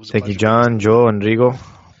was a thank pleasure. You, John, Joe, and Rigo.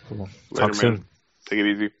 We'll talk soon. Man. Take it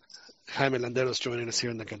easy. Jaime Landeros joining us here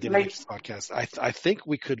in the Cantina podcast. I think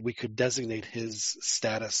we could designate his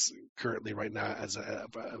status currently right now as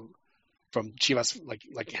from Chivas,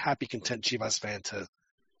 like happy, content Chivas fan to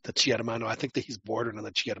Chi Hermano. I think that he's bordering on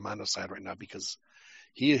the Chi Hermano side right now because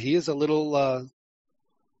he is a little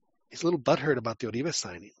he's a little butthurt about the Oribe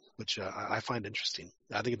signing, which I find interesting.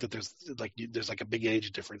 I think that there's a big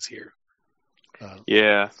age difference here.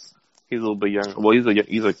 Yeah, he's a little bit younger. Well, he's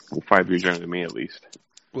like 5 years younger than me at least.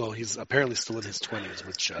 Well, he's apparently still in his 20s,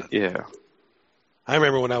 which I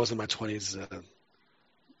remember when I was in my 20s.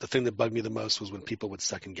 The thing that bugged me the most was when people would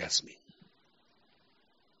second guess me.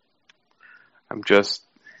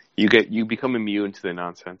 You become immune to the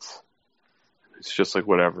nonsense. It's just like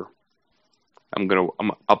whatever.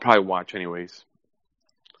 I'll probably watch anyways,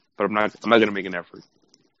 but I'm not gonna make an effort.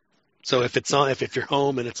 So if it's on, if you're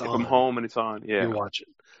home and it's on, I'm home and it's on, yeah, you watch it.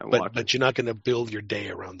 But you're not gonna build your day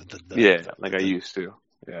around I used to.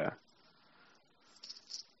 Yeah.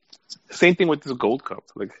 Same thing with this Gold Cup.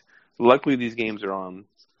 Like, luckily these games are on.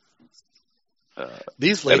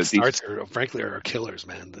 These late starts are killers,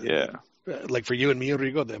 man. Yeah. Like for you and me,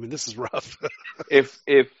 Rodrigo, I mean, this is rough. If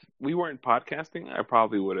we weren't podcasting, I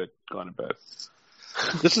probably would have gone to bed.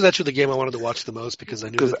 This is actually the game I wanted to watch the most because I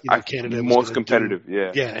knew that Canada was most competitive.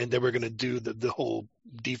 Yeah, and they were going to do the whole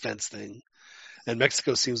defense thing, and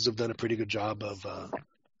Mexico seems to have done a pretty good job of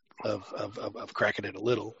cracking it a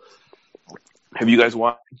little. Have you guys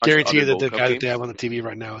watched? Guarantee you that the guy that they have on the TV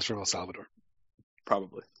right now is from El Salvador.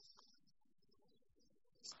 Probably.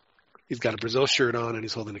 He's got a Brazil shirt on and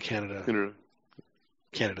he's holding a Canada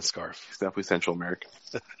scarf. He's definitely Central American.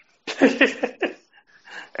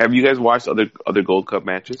 Have you guys watched other Gold Cup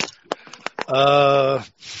matches? I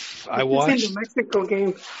watched the Mexico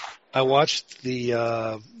game. I watched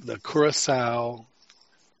the Curacao.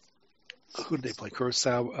 Who did they play?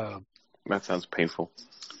 Curacao. That sounds painful.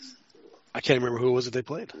 I can't remember who it was that they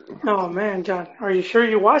played. Oh man, John, are you sure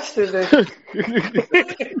you watched it?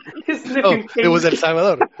 It was El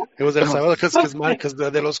Salvador. It was El Salvador because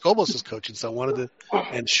De Los Cobos was coaching, so I wanted to.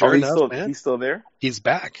 And sure enough, he's still there. He's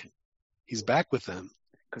back. He's back with them.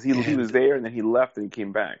 Because he was there and then he left and he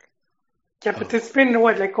came back. Yeah, but it's been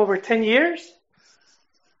over 10 years.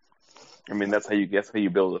 I mean, that's how you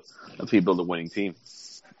build a winning team.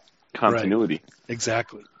 Continuity. Right.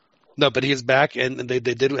 Exactly. No, but he is back, and they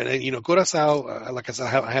did. And Curacao, like I said,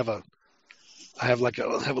 I have a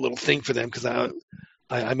little thing for them because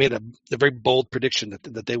I made a very bold prediction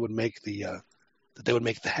that they would make the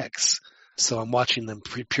hex. So I'm watching them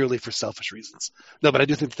purely for selfish reasons. No, but I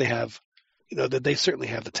do think that they have, that they certainly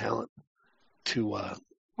have the talent to.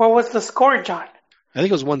 What was the score, John? I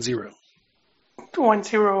think it was 1-0.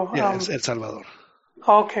 1-0. Yeah, El Salvador.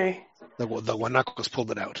 Okay. The Guanacos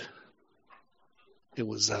pulled it out. It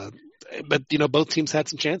was, but both teams had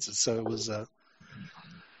some chances, so it was.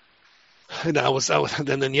 And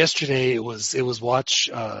then yesterday it was watch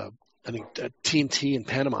I think TNT in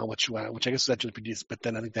Panama, which I guess was actually produced, but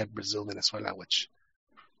then I think they had Brazil, Venezuela, which,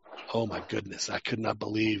 oh my goodness, I could not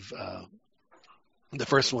believe. The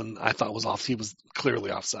first one I thought was off. He was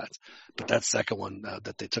clearly offsides, but that second one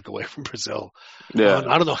that they took away from Brazil, Yeah.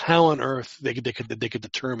 I don't know how on earth they could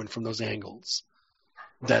determine from those angles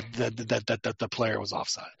that the player was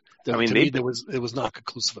offside. To me, it was not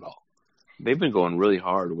conclusive at all. They've been going really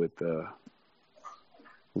hard with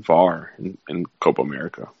VAR in Copa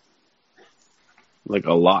America, like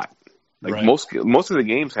a lot. Like right. most of the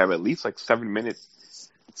games have at least like 7 minutes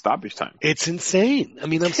stoppage time. It's insane. I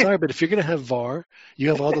mean, I'm sorry, but if you're going to have VAR, you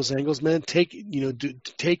have all those angles, man. Take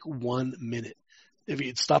 1 minute. If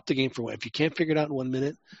you stop the game for one, if you can't figure it out in 1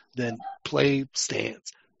 minute, then play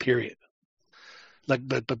stands. Period. Like,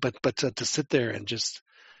 but to sit there and just,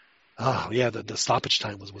 the stoppage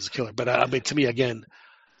time was a killer. But I mean, to me, again,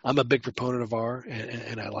 I'm a big proponent of VAR,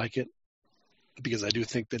 and I like it because I do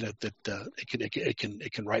think that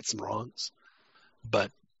it can right some wrongs.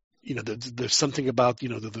 But there's something about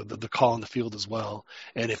the call on the field as well.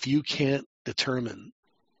 And if you can't determine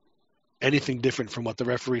anything different from what the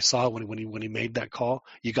referee saw when he made that call,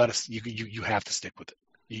 you have to stick with it.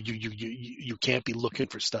 You can't be looking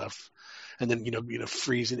for stuff and then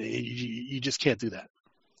freezing. You just can't do that.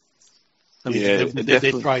 I mean,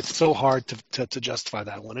 they tried so hard to justify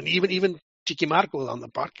that one, and even Chiqui Marco on the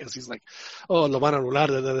podcast, he's like, "Oh, lo van a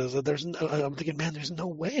anular." I'm thinking, man, there's no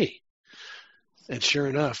way. And sure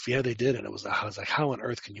enough, yeah, they did, and I was like, how on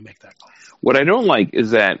earth can you make that call? What I don't like is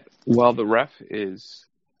that while the ref is,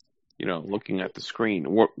 looking at the screen,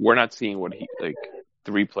 we're not seeing what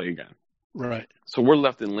the replay again. Right. So we're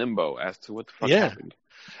left in limbo as to what the fuck happened.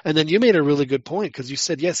 And then you made a really good point because you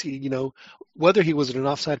said, yes, whether he was in an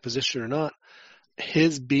offside position or not,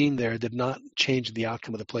 his being there did not change the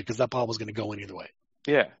outcome of the play because that ball was going to go in either way.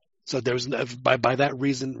 Yeah. So there was by that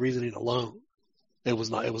reasoning alone, it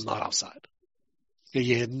was not offside.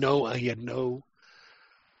 He had no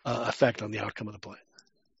effect on the outcome of the play.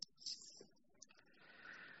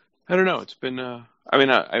 I don't know. It's been.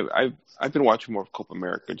 I've been watching more of Copa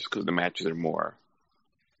America just because the matches are more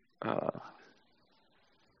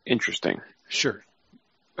interesting. Sure.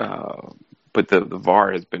 But the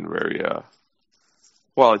VAR has been very.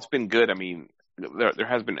 Well, it's been good. I mean, there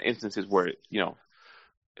has been instances where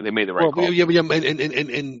they made the right call. Yeah,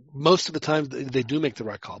 and most of the time they do make the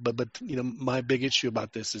right call. But my big issue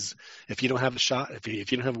about this is if you don't have a shot, if you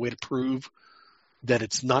don't have a way to prove that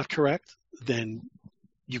it's not correct, then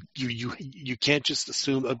you can't just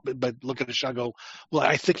assume. But look at the shot, and go, well,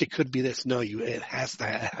 I think it could be this. No, it has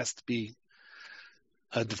to be.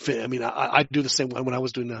 I mean, I do the same when I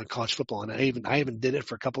was doing college football, and I even did it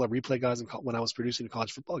for a couple of replay guys when I was producing a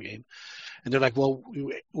college football game, and they're like, "Well,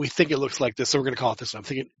 we think it looks like this, so we're going to call it this." I'm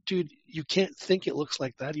thinking, dude, you can't think it looks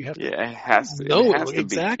like that. You have to. Yeah, it has to. No, it has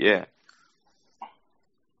exactly. To be. Yeah.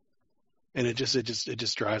 And it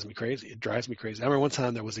just drives me crazy. It drives me crazy. I remember one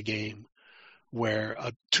time there was a game where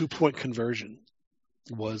a 2-point conversion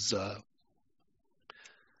was. I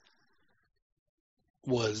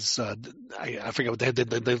forget what they did.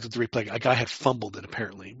 The replay. A guy had fumbled it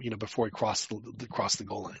apparently, before he crossed the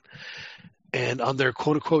goal line. And on their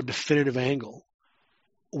quote unquote definitive angle,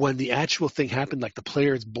 when the actual thing happened, like the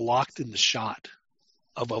player is blocked in the shot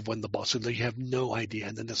of when the ball, so you have no idea.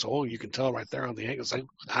 And then you can tell right there on the angle. It's like,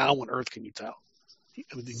 how on earth can you tell?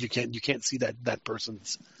 You can't see that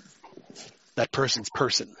person's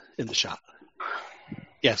person in the shot.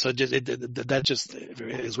 Yeah, so that just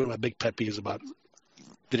is one of my big pet peeves about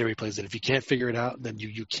video replays. That if you can't figure it out, then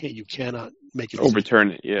you cannot make it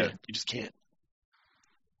overturn it. Yeah, you just can't.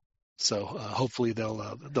 So hopefully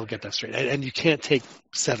they'll get that straight. And you can't take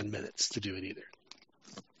 7 minutes to do it either.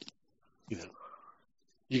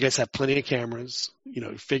 You guys have plenty of cameras.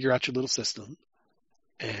 Figure out your little system,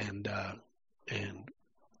 and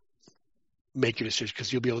make your decision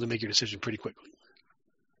because you'll be able to make your decision pretty quickly.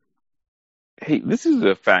 Hey, this is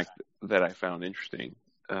a fact that I found interesting.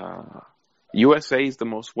 USA is the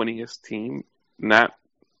most winningest team, not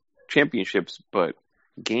championships, but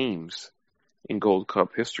games in Gold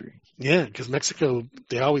Cup history. Yeah, because Mexico,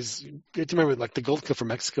 you have to remember, like the Gold Cup for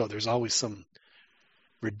Mexico, there's always some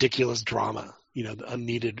ridiculous drama, the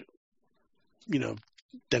unneeded,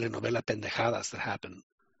 telenovela pendejadas that happen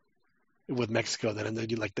with Mexico. That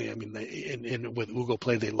with Hugo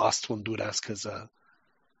play, they lost to Honduras because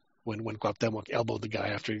when Cuauhtemoc elbowed the guy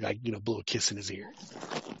after he blew a kiss in his ear.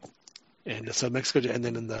 And so Mexico, and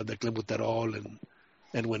then in the Clembuterol,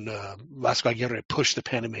 and when Vasco Aguirre pushed the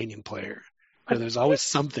Panamanian player, there's always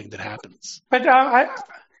something that happens. But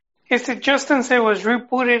is it just since it was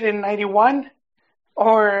rebooted in '91,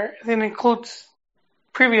 or it includes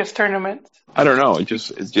previous tournaments. I don't know.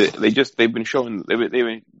 They've been showing.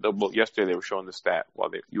 Well, yesterday they were showing the stat while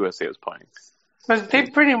the USA was playing. But they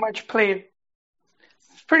pretty much played.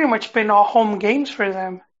 It's pretty much been all home games for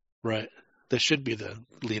them. Right. They should be the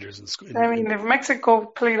leaders in school. I mean, if Mexico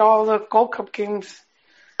played all the Gold Cup games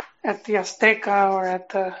at the Azteca or at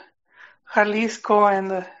the Jalisco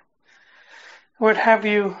and the what have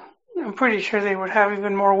you, I'm pretty sure they would have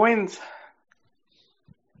even more wins.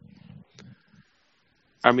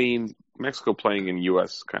 I mean, Mexico playing in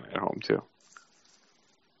U.S. kind of at home too.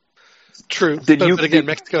 True. But again,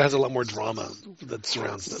 Mexico has a lot more drama that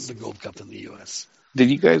surrounds the Gold Cup than the U.S.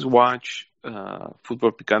 Did you guys watch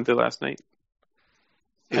Fútbol Picante last night?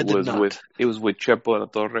 I did not. It was with Chepo La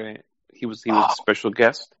Torre. He was a special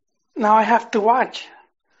guest. Now I have to watch.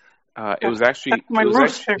 It was actually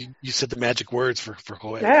you said the magic words for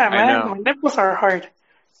Joel. Yeah, man, my nipples are hard.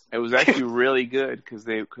 It was actually really good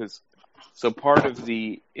because part of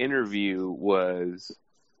the interview was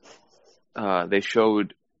they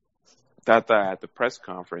showed Tata at the press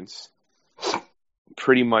conference,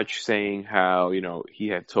 pretty much saying how he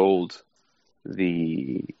had told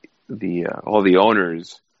all the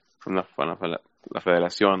owners from La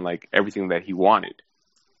Federación like everything that he wanted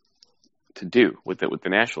to do with the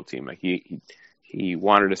national team. Like he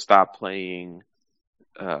wanted to stop playing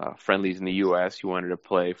friendlies in the U.S. He wanted to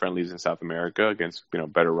play friendlies in South America against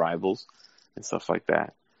better rivals and stuff like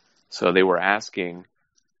that. So they were asking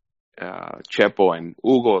Chepo and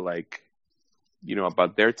Hugo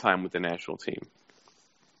about their time with the national team,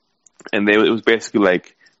 and it was basically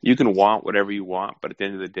like, you can want whatever you want, but at the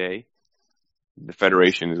end of the day, the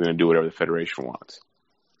federation is going to do whatever the federation wants.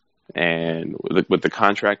 And with the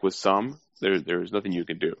contract with some, there's nothing you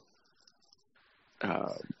can do.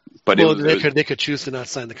 But they could choose to not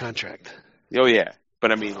sign the contract. Oh yeah,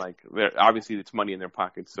 but I mean, obviously it's money in their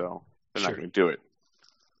pockets, so they're not going to do it.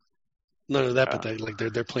 None of that, but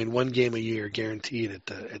they're playing one game a year, guaranteed at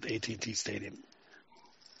the AT&T Stadium.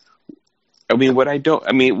 I mean,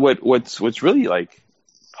 what's really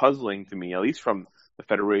puzzling to me, at least from the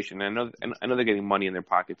federation, and I know they're getting money in their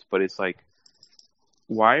pockets, but it's like,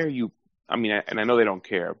 why are you? I mean, and I know they don't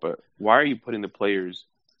care, but why are you putting the players'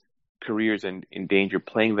 careers in danger,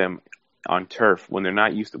 playing them on turf when they're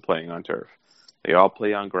not used to playing on turf? They all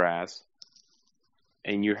play on grass,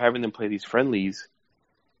 and you're having them play these friendlies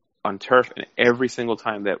on turf, and every single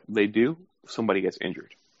time that they do, somebody gets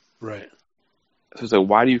injured. Right. So it's like,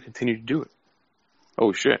 why do you continue to do it?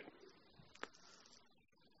 Oh shit.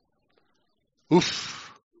 Oof.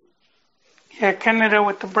 Yeah, Canada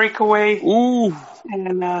with the breakaway. Ooh.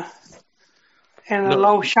 And a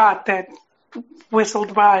low shot that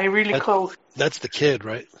whistled by really close. That's the kid,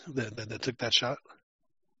 right? That took that shot?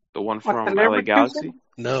 The one from LA Galaxy?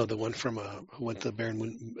 No, the one from who went to Bayern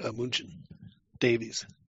München. Davies.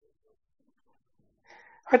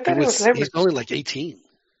 I thought it was he's only 18.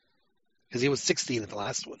 Because he was 16 at the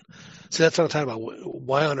last one. So that's what I'm talking about.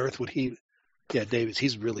 Why on earth would he? Yeah, Davies,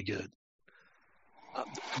 he's really good.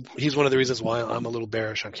 He's one of the reasons why I'm a little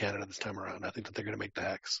bearish on Canada this time around. I think that they're going to make the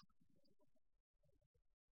Hex.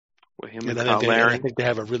 With him and I think they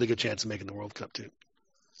have a really good chance of making the World Cup too.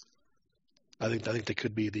 I think they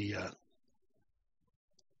could be that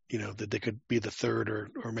they could be the third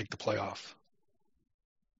or make the playoff.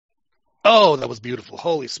 Oh, that was beautiful!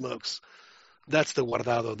 Holy smokes, that's the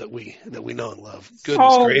Guardado that we know and love.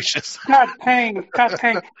 Goodness gracious! God dang!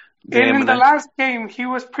 And in the last game, he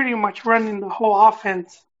was pretty much running the whole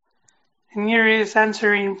offense, and here he is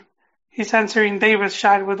answering Davis'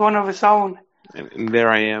 shot with one of his own. And there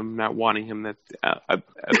I am, not wanting him at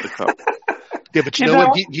the cup. Yeah, but you know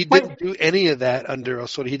what? He didn't do any of that under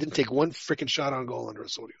Osorio. He didn't take one freaking shot on goal under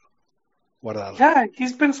Osorio. Yeah,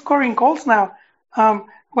 he's been scoring goals now. Rigo,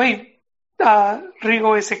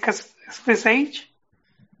 is it because of his age?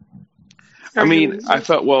 I mean, I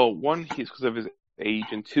felt, one, he's because of his age,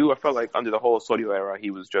 and two, I felt like under the whole Osorio era, he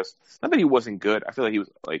was just, not that he wasn't good, I feel like he was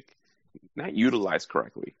not utilized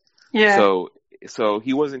correctly. Yeah. So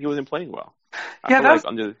he wasn't playing well.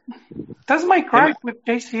 That's my gripe with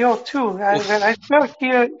JCO too. I felt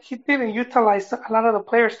he didn't utilize a lot of the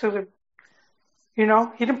players he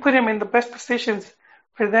didn't put him in the best positions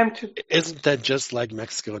for them to. Isn't that just like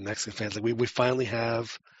Mexico and Mexican fans? Like we finally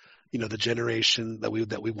have, the generation that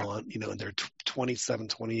we want, and they're 27,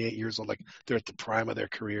 28 years old. Like they're at the prime of their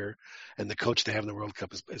career, and the coach they have in the World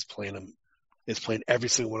Cup is playing them, is playing every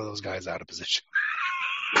single one of those guys out of position.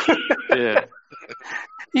 Yeah.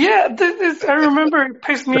 Yeah, I remember it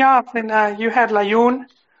pissed me off. And you had Layun,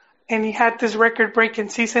 and he had this record-breaking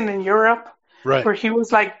season in Europe, right, where he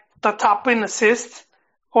was like the top in assists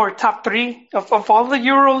or top 3 of all the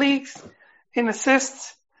Euro leagues. in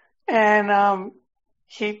assists, and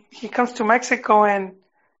he comes to Mexico and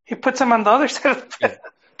he puts him on the other side of the field.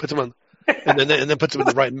 Puts him on, and then puts him in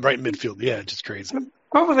the right midfield. Yeah, just crazy.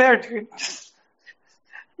 Over there, dude.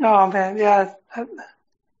 Oh man, yeah.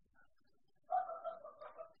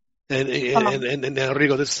 And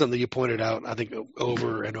Rigo, this is something you pointed out, I think,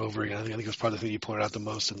 over and over again. I think it was probably the thing you pointed out the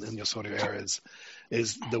most in the Osorio era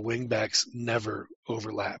is the wingbacks never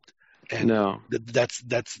overlapped. And No. that's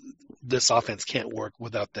this offense can't work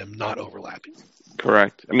without them not overlapping.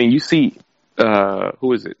 Correct. I mean, you see,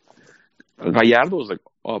 who is it? Gallardo was like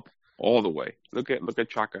up all the way. Look at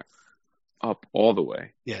Chaka, up all the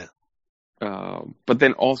way. Yeah. But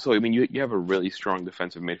then also, I mean, you have a really strong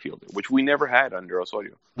defensive midfielder, which we never had under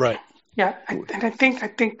Osorio. Right. Yeah, and I think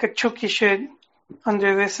Kachuki should,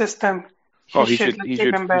 under this system, He should be.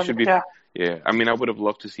 Yeah. Yeah. I mean, I would have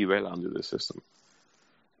loved to see Vela under this system.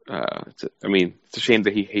 It's a shame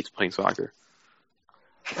that he hates playing soccer.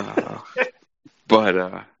 But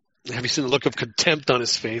have you seen the look of contempt on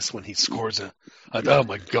his face when he scores oh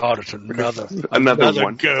my God, it's another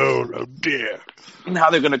one goal. Oh dear. Now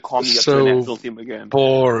they're going to call me up to the national team again.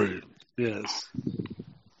 Boring. Yes.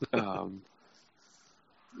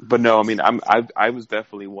 But no, I mean, I was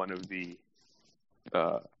definitely one of the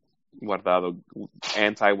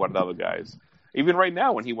anti-Guardado guys. Even right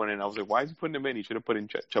now, when he went in, I was like, why is he putting him in? He should have put in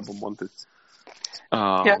Chapo Montes.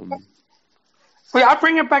 Yeah. Well, I'll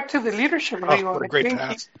bring it back to the leadership. What a great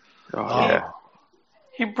pass. Yeah.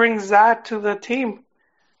 He brings that to the team.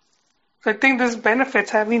 So I think this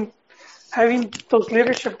benefits having those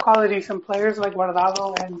leadership qualities in players like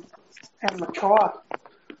Guardado and Ochoa.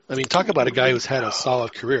 I mean, talk about a guy who's had a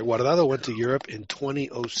solid career. Guardado went to Europe in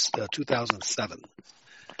 2007,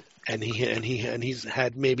 and he's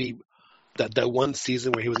had maybe that one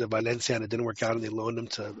season where he was at Valencia and it didn't work out, and they loaned him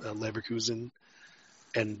to Leverkusen,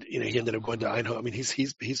 and he ended up going to Eindhoven. I mean,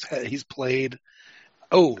 he's played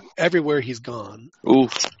everywhere he's gone.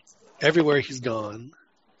 Oof. Everywhere he's gone,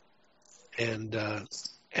 and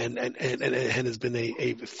has been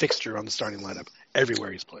a fixture on the starting lineup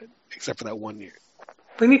everywhere he's played, except for that 1 year.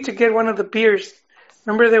 We need to get one of the beers.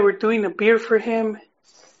 Remember they were doing a beer for him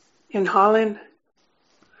in Holland?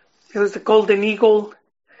 It was the Golden Eagle.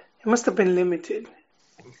 It must have been limited.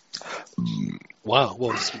 Wow.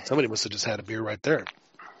 Well, somebody must have just had a beer right there.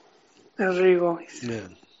 Rigo.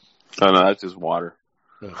 Man. Oh, no, that's just water.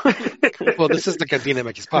 Well, this is the Cantina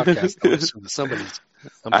MX podcast. I would assume that somebody's.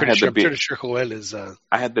 I'm pretty sure Joel is.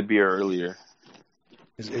 I had the beer earlier.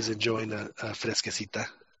 Is enjoying a fresquecita.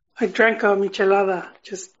 I drank a michelada.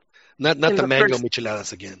 Just not the mango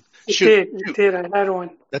micheladas again. It did. I had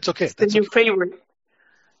one. That's okay. It's the new favorite.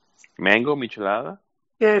 Mango michelada?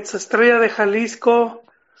 Yeah, it's Estrella de Jalisco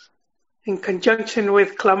in conjunction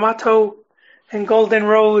with Clamato and Golden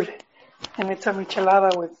Road, and it's a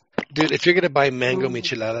michelada with. Dude, if you're gonna buy mango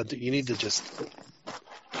michelada, you need to just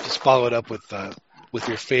follow it up with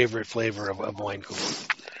your favorite flavor of wine cooler.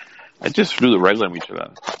 I just threw the regular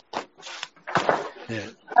michelada. Yeah.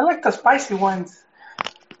 I like the spicy ones.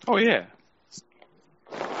 Oh yeah.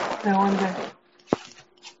 The one that.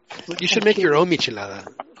 You should make your own michelada,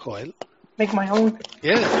 Joel. Make my own.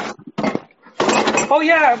 Yeah. Oh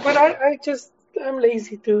yeah, but I'm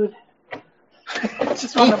lazy, dude. I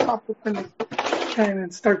just want to pop open the can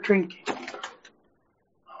and start drinking.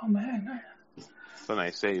 Oh man. It's a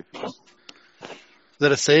nice save. Is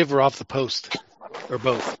that a save or off the post? Or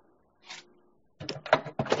both?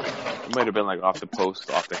 It might have been like off the post,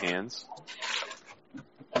 off the hands.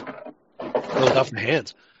 Oh, off the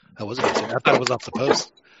hands. I wasn't going to say. I thought it was off the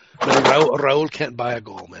post. But Raul can't buy a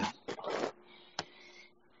goal, man.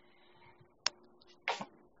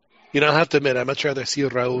 I have to admit, I'd much rather see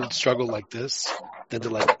Raul struggle like this than to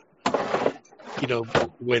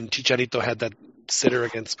when Chicharito had that sitter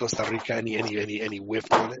against Costa Rica and he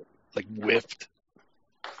whiffed on it, whiffed.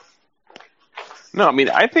 No, I mean,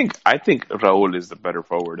 I think Raul is the better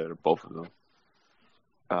forward out of both of them.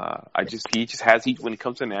 When it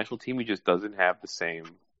comes to the national team, he just doesn't have the same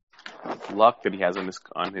luck that he has on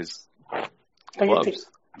his clubs.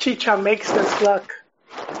 Chicha makes this luck.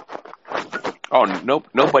 Oh, no,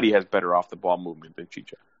 nobody has better off the ball movement than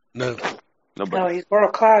Chicha. No. Nobody. No, he's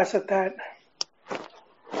world class at that.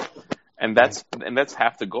 And that's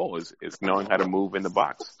half the goal is knowing how to move in the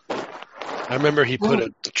box. I remember he put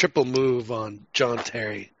a triple move on John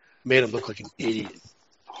Terry, made him look like an idiot.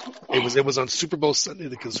 It was on Super Bowl Sunday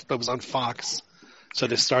because it was on Fox. So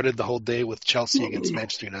they started the whole day with Chelsea against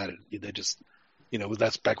Manchester United. They just,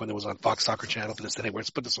 that's back when it was on Fox Soccer Channel. And they said, hey, let's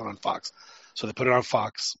put this one on Fox. So they put it on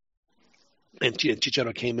Fox. And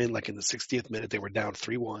Chicharito came in in the 60th minute. They were down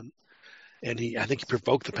 3-1. and I think he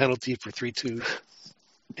provoked the penalty for 3-2,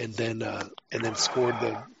 and then scored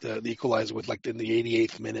the equalizer with like in the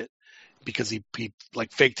 88th minute because he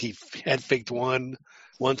had faked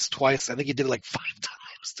once, twice. I think he did it like 5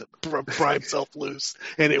 times to pry himself loose,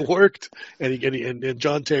 and it worked. And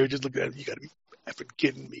John Terry just looked at him. You got to be effing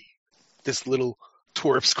kidding me! This little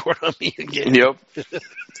twerp scored on me again. Yep.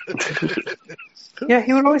 Yeah,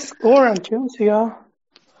 he would always score on Chelsea, y'all.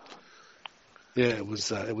 Yeah, it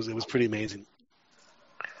was pretty amazing.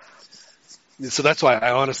 So that's why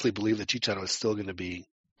I honestly believe that Chicharo is still going to be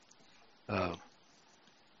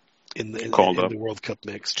in the World Cup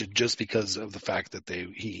mix, just because of the fact that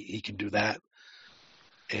he can do that,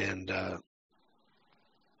 and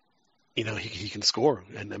he can score.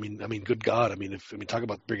 And I mean, good God, talk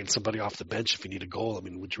about bringing somebody off the bench if you need a goal. I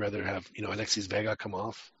mean, would you rather have Alexis Vega come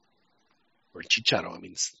off or Chicharo? I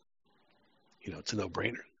mean, it's a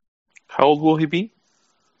no-brainer. How old will he be?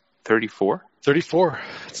 34. 34.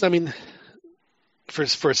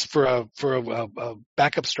 For a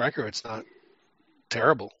backup striker, it's not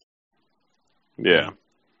terrible. Yeah.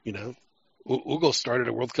 Hugo started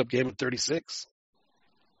a World Cup game at 36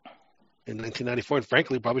 in 1994, and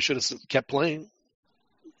frankly, probably should have kept playing.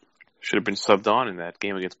 Should have been subbed on in that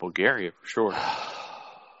game against Bulgaria for sure. Have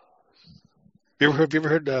you ever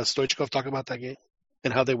heard Stoichkov talk about that game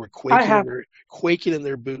and how they were quaking in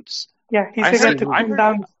their boots? Yeah, he said to calm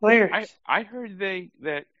down the players. I heard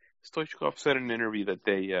that Stoichkov said in an interview that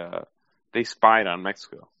they spied on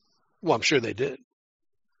Mexico. Well, I'm sure they did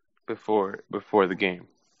before the game.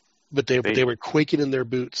 But they were quaking in their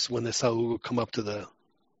boots when they saw Hugo come up to the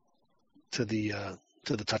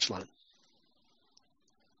touchline.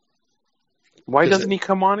 Why doesn't he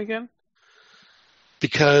come on again?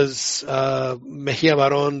 Because Mejia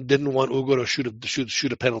Barón didn't want Hugo to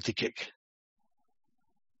shoot a penalty kick.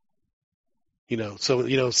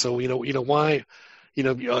 Why?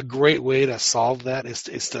 A great way to solve that is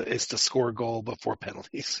to score a goal before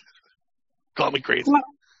penalties. Call me crazy. Well,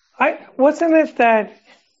 wasn't it that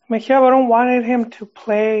Mejia Barón wanted him to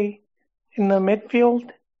play in the midfield?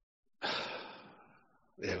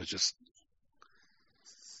 Yeah, it was just.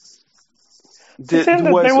 There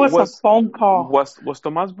was a phone call. Was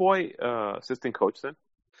Tomás Boy assistant coach then?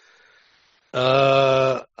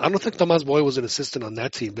 I don't think Tomás Boy was an assistant on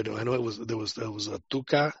that team, but I know there was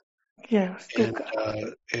Tuca. Yeah,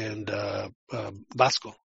 Tuca. And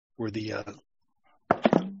Vasco were the.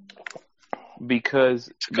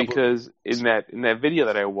 Because in that video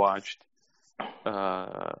that I watched,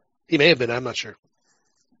 he may have been. I'm not sure.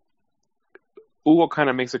 Hugo kind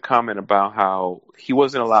of makes a comment about how he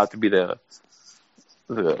wasn't allowed to be the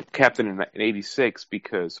captain in '86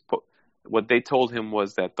 because what they told him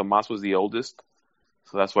was that Tomás was the oldest,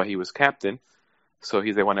 so that's why he was captain. So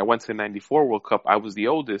he said, when I went to the '94 World Cup, I was the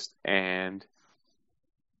oldest, and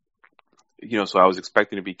so I was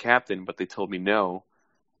expecting to be captain, but they told me no,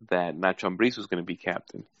 that Nacho Ambriz was going to be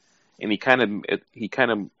captain, and he kind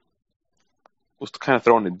of was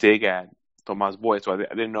throwing a dig at Tomás Boy, so I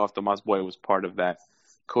didn't know if Tomás Boy was part of that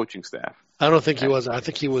coaching staff. I don't think he was. I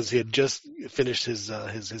think he was. He had just finished his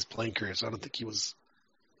playing career, so I don't think he was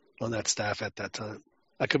on that staff at that time.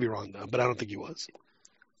 I could be wrong though, but I don't think he was.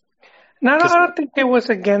 No, I don't think it was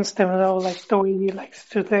against him though, like the way he likes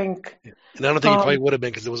to think. Yeah. And I don't think he probably would have been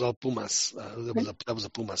because it was all Pumas. That was a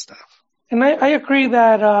Pumas staff. And I agree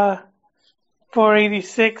that for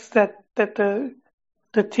 '86 that the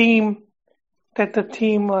team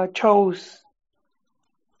chose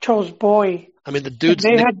Boy. I mean, the dude's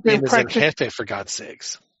nickname is El Jefe, for God's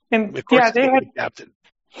sakes. And of course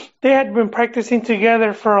they had been practicing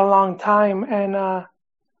together for a long time, and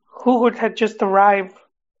Hugo had just arrived.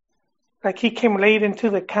 Like, he came late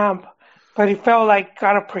into the camp, but he felt like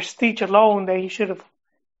out of prestige alone that he should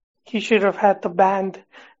have had the band,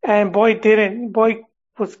 and Boy didn't. Boy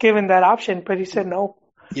was given that option, but he said no.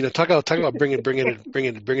 Talk about bringing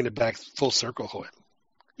it back full circle, Joel.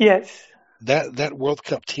 Yes. That World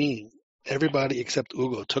Cup team, everybody except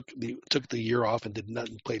Hugo took the year off and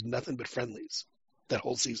played nothing but friendlies that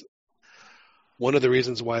whole season. One of the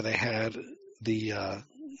reasons why they had the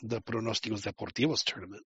Pronosticos Deportivos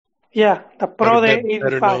tournament. Yeah, the Pro de 85.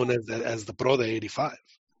 Better known as the Pro de 85,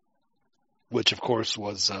 which of course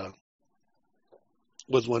was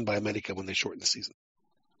won by America when they shortened the season.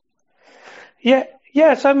 Yeah.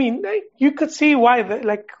 Yes, I mean, you could see why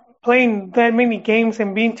playing that many games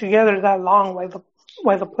and being together that long,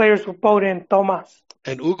 why the players were voting in Tomás.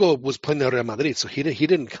 And Hugo was playing at Real Madrid, so he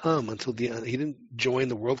didn't come until the end. He didn't join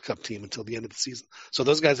the World Cup team until the end of the season. So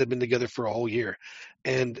those guys had been together for a whole year.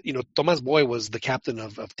 And Tomás Boy was the captain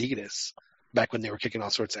of Tigres back when they were kicking all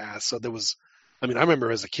sorts of ass. So there was I mean, I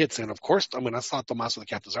remember as a kid saying, of course, I mean, I saw Tomás with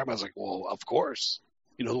the captain's arm. I was like, well, of course.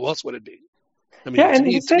 You know, who else would it be? I mean, Yeah, and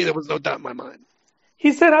to me, there was no doubt in my mind.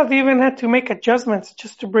 He said how they even had to make adjustments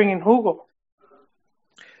just to bring in Hugo.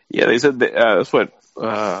 Yeah, they said that's what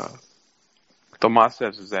Tomás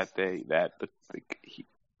says, is that they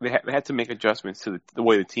had to make adjustments to the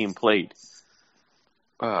way the team played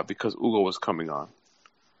because Hugo was coming on,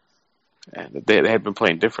 and they had been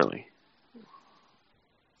playing differently.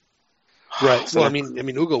 Right. So, well, I mean,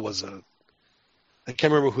 Hugo was I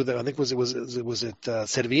can't remember who that. I think was it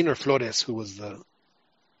Servín or Flores who was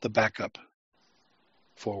the backup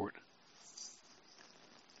forward.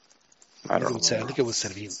 I don't know. I think it was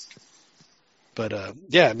Servín. But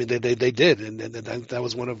yeah, I mean they did, and that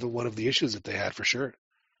was one of the issues that they had for sure.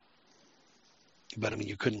 But I mean,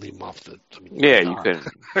 you couldn't leave him off the. I mean, you couldn't.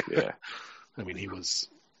 Yeah. I mean, he was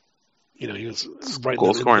right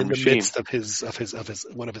goal scoring in the machine. midst of his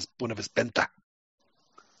one of his penta.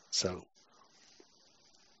 So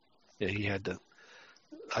yeah, he had to.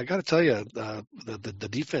 I got to tell you, the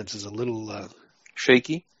defense is a little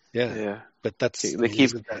shaky. Yeah. But that's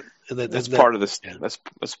that's part of the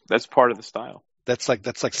that's part of the style. That's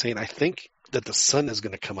like saying I think that the sun is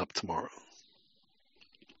going to come up tomorrow.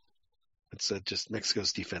 It's just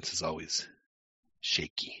Mexico's defense is always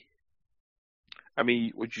shaky. I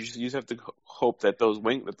mean, you just have to hope that those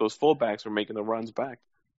fullbacks are making the runs back.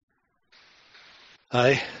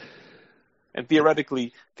 And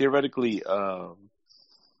theoretically, well,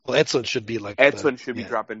 Edson should be like Edson should be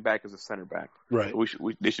dropping back as a center back. Right.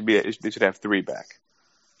 They should have three back.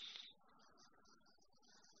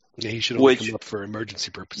 Yeah, he should only come up for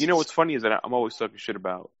emergency purposes. You know what's funny is that I'm always talking shit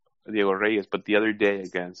about Diego Reyes, but the other day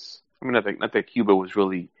not that Cuba was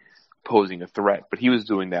really posing a threat, but he was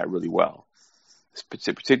doing that really well.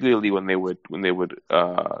 Particularly when they would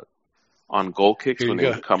on goal kicks when they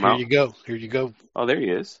would come out. Here you go. Oh, there he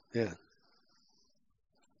is. Yeah.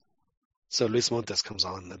 So Luis Montes comes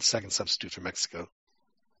on, the second substitute for Mexico.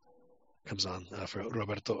 Comes on for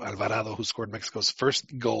Roberto Alvarado, who scored Mexico's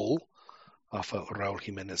first goal off a Raúl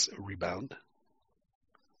Jiménez rebound.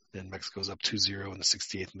 And Mexico's up 2-0 in the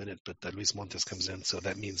 68th minute, but Luis Montes comes in, so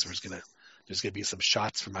that means there's gonna be some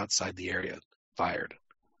shots from outside the area fired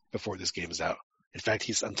before this game is out. In fact,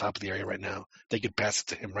 he's on top of the area right now. They could pass it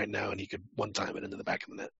to him right now, and he could one-time it into the back of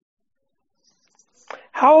the net.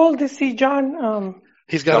 How old is he, John?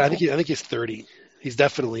 He's got. I think he's 30. He's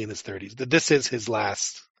definitely in his 30s. This is his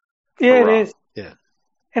last. Yeah, hurrah. It is. Yeah.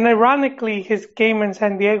 And ironically, his game in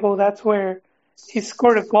San Diego, that's where he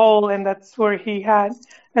scored a goal, and that's where he had.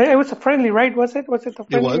 And it was a friendly, right? Was it? Was it the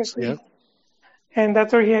friendly? It was. Yeah. And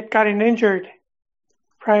that's where he had gotten injured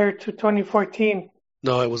prior to 2014.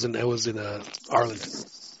 No, it was in Arlington.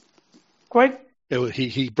 What?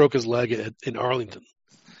 He broke his leg in Arlington.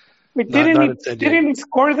 Wait, didn't he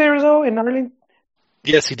score there though in Arlington?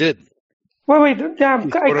 Yes, he did. Wait, yeah,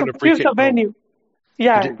 I confused the venue.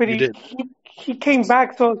 Yeah, but he came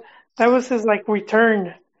back, so that was his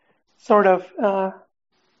return, sort of.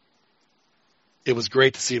 It was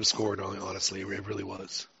great to see him score. Honestly, it really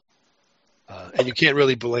was. And you can't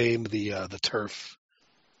really blame the turf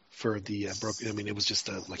for the broken. I mean, it was just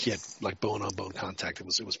he had bone on bone contact. It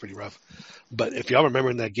was pretty rough. But if y'all remember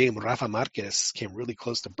in that game, Rafa Marquez came really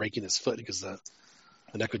close to breaking his foot because an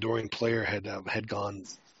Ecuadorian player had gone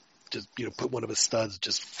just put one of his studs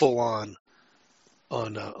just full on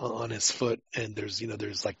his foot, and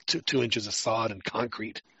there's like 2 inches of sod and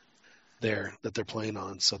concrete there that they're playing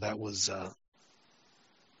on. So that was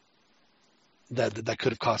that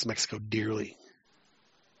could have cost Mexico dearly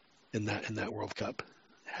in that World Cup.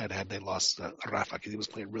 Had they lost Rafa, because he was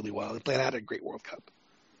playing really well. They had a great World Cup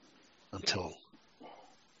until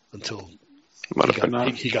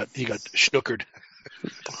he got snookered.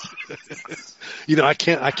 I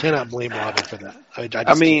cannot blame Robin for that.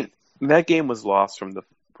 I mean, that game was lost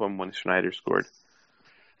from when Schneider scored.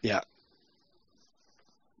 Yeah,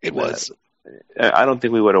 it was. I don't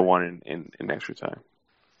think we would have won in extra time.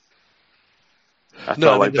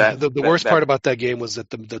 The worst part about that game was that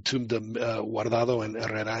the Guardado and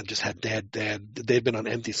Herrera just they'd been on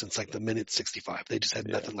empty since the minute 65. They just had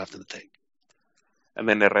nothing left in the tank. And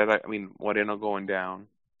then Herrera, Moreno going down.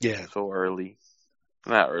 Yeah. So early.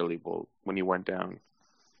 Not early, but when he went down.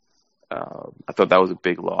 I thought that was a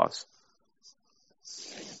big loss.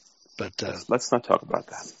 But let's not talk about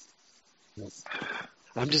that.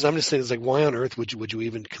 I'm just saying, it's why on earth would you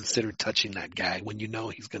even consider touching that guy when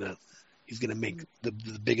he's gonna make the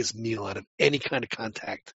biggest meal out of any kind of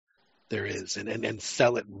contact there is and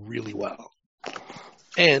sell it really well.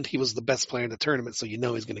 And he was the best player in the tournament, so he's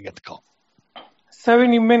going to get the call.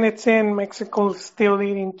 70 minutes in, Mexico's still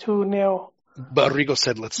leading 2-0 But Rigo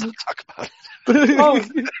said, let's not talk about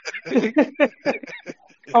it.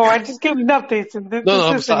 Oh, I just gave you updates. And this,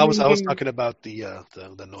 No, this I is was talking about the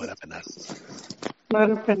No Era Penal.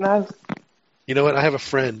 not penal. You know what? I have a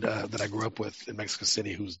friend that I grew up with in Mexico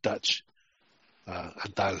City who's Dutch.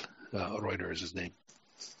 Antal Reuter is his name.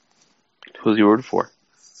 Who's he rooted for?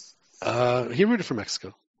 He rooted for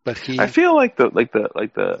Mexico, but I feel like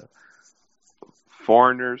the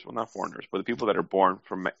foreigners, well, not foreigners, but the people that are born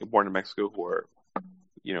in Mexico who are,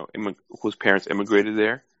 whose parents immigrated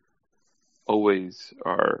there, always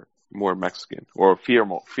are more Mexican or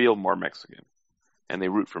feel more Mexican, and they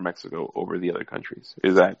root for Mexico over the other countries.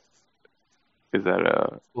 Is that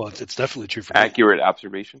a well, it's definitely true for me. accurate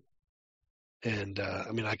observation? And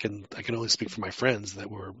I mean, I can only speak for my friends that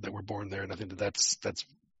were born there, and I think that's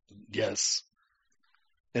yes.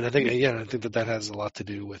 And I think that has a lot to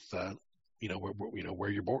do with where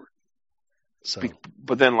you're born. So,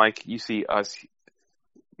 but then like you see us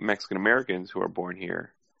Mexican Americans who are born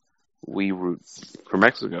here, we root for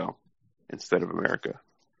Mexico instead of America,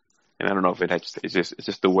 and I don't know if it's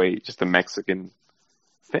just the Mexican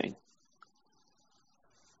thing.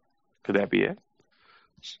 Could that be it?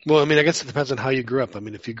 Well, I mean, I guess it depends on how you grew up. I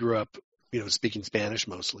mean, if you grew up, speaking Spanish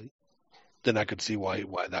mostly, then I could see why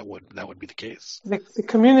that would be the case. The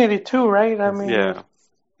community too, right? I mean, yeah.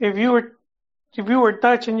 If you were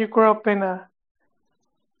Dutch and you grew up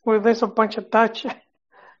where there's a bunch of Dutch,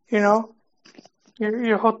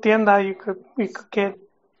 your whole tienda you could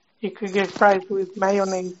get fries with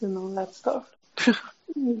mayonnaise and all that stuff. That's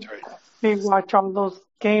right. They watch all those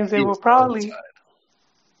games. They will probably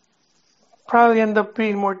end up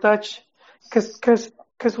being more Dutch,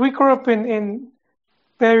 because we grew up in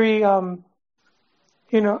very well,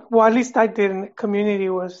 at least I did. In the community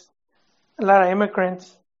was a lot of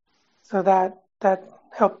immigrants, so that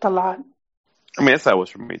helped a lot. I mean, that was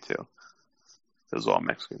for me too. It was all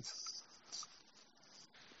Mexicans.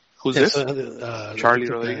 Who's this? Charlie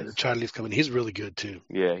Rodriguez. Charlie's coming. He's really good too.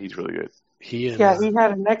 Yeah, he's really good. He had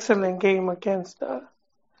an excellent game against.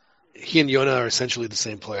 He and Yona are essentially the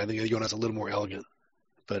same player. I think Yona's a little more elegant,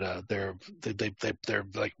 but they're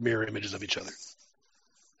like mirror images of each other.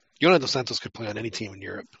 Yona dos Santos could play on any team in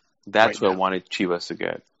Europe. That's what I wanted Chivas to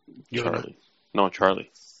get. Yona. Charlie. No,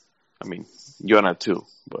 Charlie. I mean, Yona too,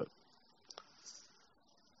 but.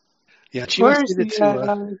 Yeah, Chivas did it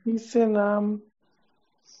too. He's in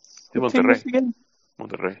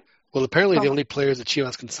Monterrey. Well, apparently the only players that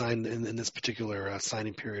Chivas can sign in this particular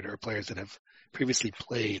signing period are players that have previously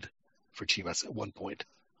played for Chivas at one point,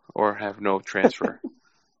 or have no transfer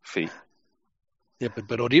fee. Yeah,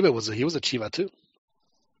 but Oribe was a Chiva too.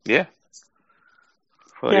 Yeah.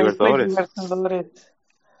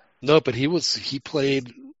 No, but he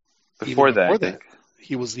played before that.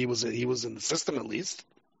 He was in the system at least.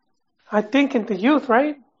 I think in the youth,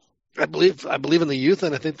 right? I believe in the youth,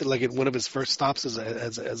 and I think that like one of his first stops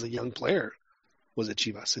as a young player was at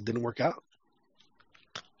Chivas. It didn't work out.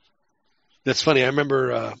 That's funny. I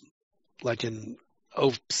remember like in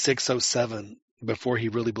 06, 07, before he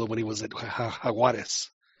really blew, when he was at Jaguares,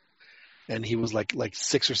 and he was like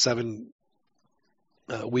 6 or 7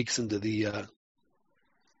 weeks into the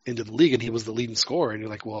league, and he was the leading scorer, and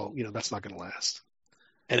you're like, well, that's not going to last.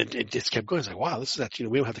 And it just kept going. It's like, wow, this is actually,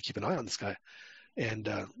 we don't have to keep an eye on this guy. And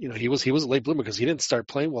he was a late bloomer because he didn't start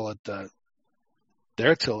playing well at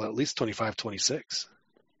there till at least 25, 26,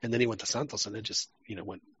 and then he went to Santos, and it just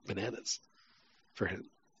went bananas for him.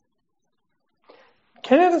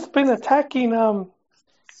 Canada's been attacking. Gotta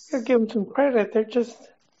give them some credit. They've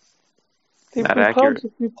not been accurate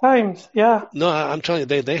close a few times. Yeah. No, I'm telling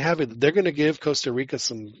you, they have it. They're going to give Costa Rica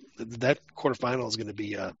that quarterfinal is going to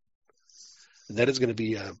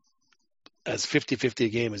be as 50-50 a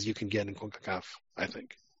game as you can get in CONCACAF, I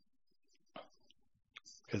think.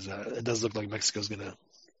 Because it does look like Mexico's going to...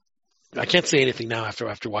 I can't say anything now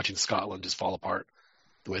after watching Scotland just fall apart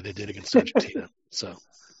the way they did against Argentina.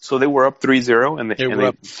 So they were up 3-0? And they were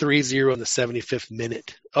up 3-0 in the 75th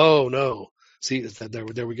minute. Oh, no. See,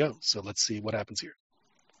 there we go. So let's see what happens here.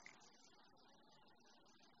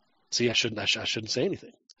 See, I shouldn't say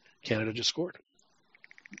anything. Canada just scored.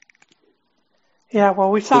 Yeah, well,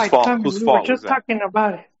 we saw it coming. We were just talking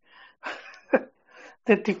about it.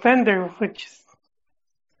 The defender, which is,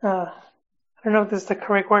 I don't know if this is the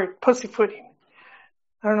correct word, pussyfooting.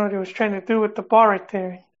 I don't know what he was trying to do with the ball right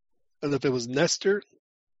there. I don't know if it was Nestor.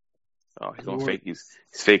 Oh, he's going fake. He's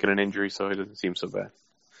faking an injury, so he doesn't seem so bad.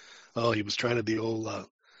 Oh, he was trying to he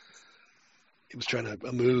was trying to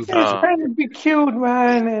move. He was trying to be cute,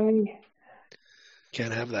 man, and he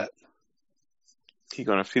can't have that. He's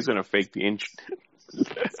gonna fake the injury.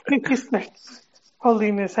 He's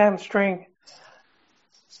holding his hamstring.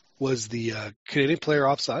 Was the Canadian player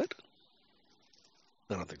offside?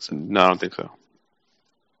 I don't think so. No, I don't think so.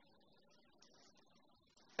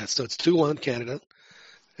 Yeah, so it's 2-1 Canada.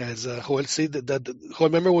 As Joel said,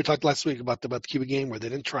 remember when we talked last week about the Cuba game where they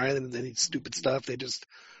didn't try any stupid stuff. They just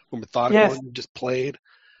were methodical Yes. and just played.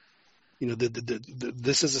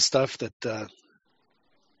 This is the stuff that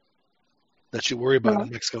you worry about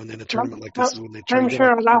in Mexico, and in a tournament like this is when they try I'm to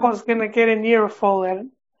sure Araujo's going to get an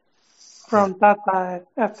earful from Tata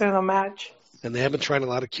after the match. And they have been trying a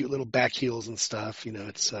lot of cute little back heels and stuff.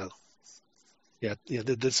 It's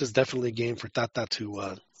this is definitely a game for Tata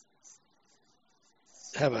to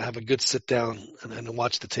have a good sit down and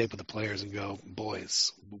watch the tape of the players and go,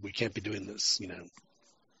 boys, we can't be doing this.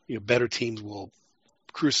 Better teams will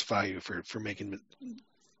crucify you for making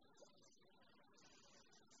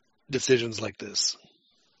decisions like this.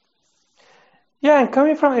 Yeah, and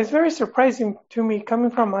it's very surprising to me coming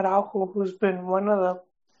from Araujo, who's been one of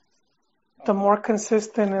the more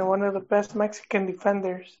consistent and one of the best Mexican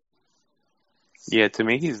defenders. Yeah, to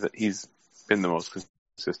me, he's been the most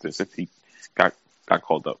consistent since he got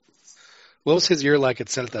called up. What was his year like at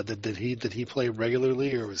Celta? Did he play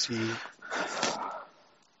regularly, or was he?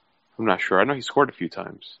 I'm not sure. I know he scored a few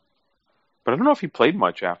times, but I don't know if he played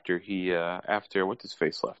much after what's his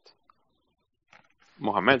face left.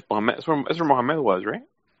 Mohamed. That's where Mohamed was, right?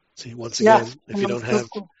 See, once again, Yeah. if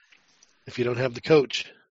you don't have the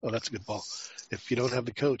coach, oh, that's a good ball. If you don't have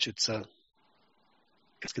the coach, it's going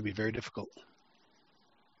to be very difficult.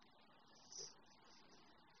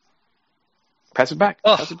 Pass it back.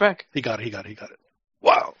 Oh, Pass it back. He got it.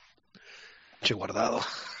 Wow. Che Guardado.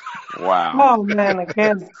 Wow. Oh, man,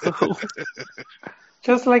 again.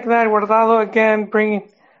 Just like that, Guardado again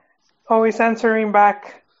always answering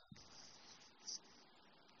back.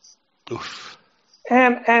 Oof.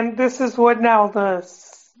 And this is what now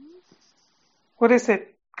what is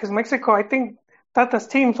it? Because Mexico, I think Tata's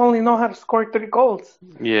teams only know how to score 3 goals.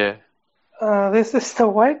 Yeah. This is the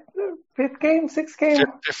what? 5th game, 6th game?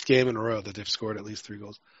 Fifth game in a row that they've scored at least 3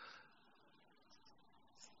 goals.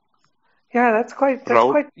 Yeah, that's quite the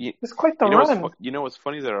run. What's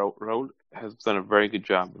funny that Raul has done a very good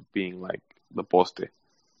job of being like the poste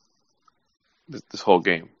this whole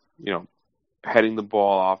game. Heading the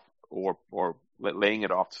ball off or laying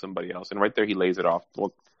it off to somebody else, and right there he lays it off.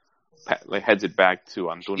 Heads it back to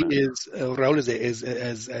Antuna. Raul is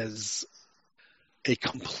as a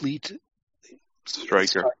complete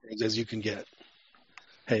striker as you can get.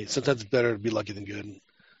 Hey, sometimes it's better to be lucky than good.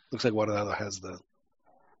 Looks like Guardado has the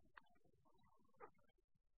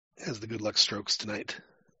good luck strokes tonight.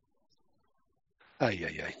 Ay,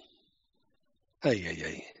 ay, ay. Ay, ay,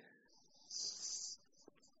 ay.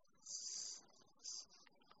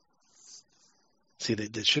 See,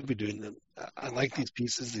 they should be doing them. I like these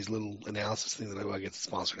pieces, these little analysis things that I get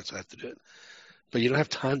sponsored, so I have to do it. But you don't have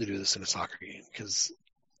time to do this in a soccer game because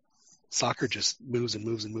soccer just moves and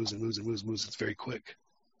moves and moves and moves and moves. It's very quick.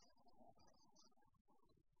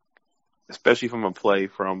 Especially from a play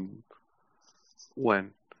from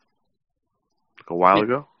when? Like a while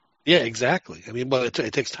ago? Yeah, exactly. I mean, well, it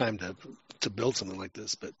takes time to build something like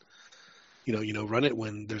this, but run it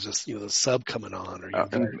when there's a sub coming on or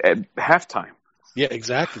at halftime. Yeah,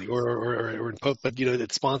 exactly. Or in post, but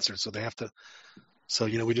it's sponsored, so they have to. So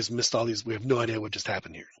we just missed all these. We have no idea what just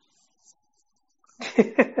happened here.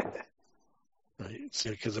 Right?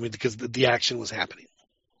 Because the action was happening.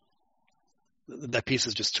 That piece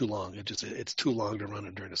is just too long. It's too long to run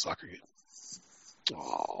it during a soccer game.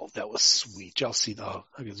 Oh, that was sweet. Y'all see I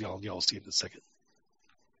guess y'all see it in a second.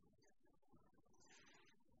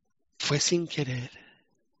 Fue sin querer.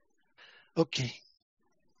 Okay.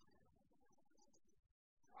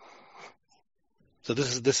 So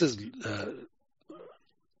this is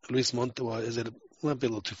Luis Montoya. Might be a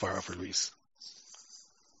little too far off for Luis.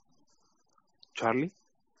 Charlie?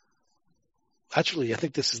 Actually, I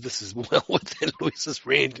think this is well within Luis's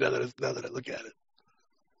range now that I look at it.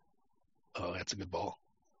 Oh, that's a good ball.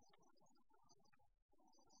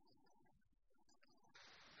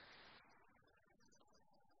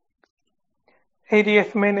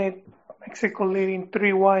 '80th minute, Mexico leading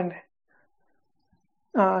 3-1.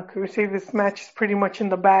 Could we say this match is pretty much in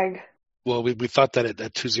the bag? Well, we thought that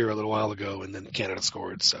at 2-0 a little while ago, and then Canada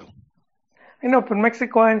scored. So I know, but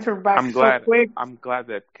Mexico answered back so quick. I'm glad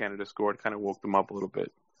that Canada scored. Kind of woke them up a little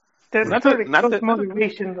bit. That's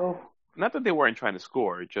motivation, though. Not that they weren't trying to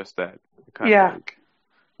score, just that it kind of like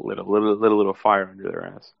lit a little fire under their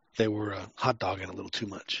ass. They were hot dogging a little too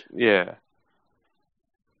much. Yeah.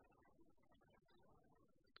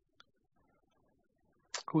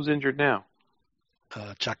 Who's injured now?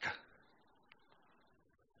 Chaka.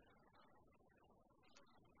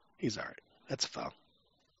 He's all right. That's a foul.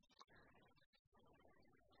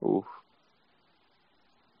 Ooh.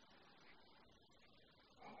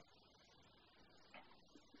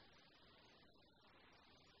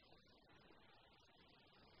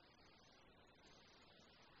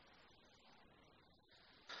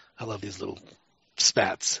 I love these little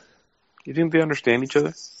spats. You think they understand each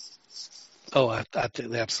other? Oh, I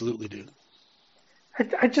think they absolutely do.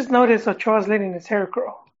 I just noticed Ochoa's letting his hair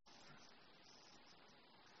grow.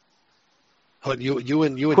 Oh, you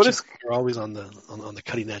and Who does- Chico are always on the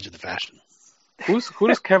cutting edge of the fashion. Who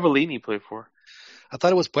does Cavallini play for? I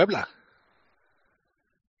thought it was Puebla.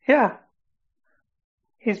 Yeah.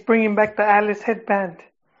 He's bringing back the Alice headband.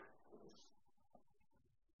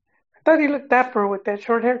 I thought he looked dapper with that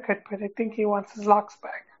short haircut, but I think he wants his locks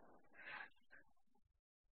back.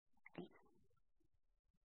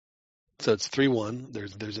 So it's 3-1.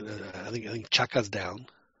 I think Chaka's down.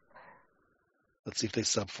 Let's see if they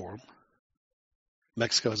sub for him.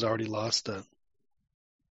 Mexico has already lost. It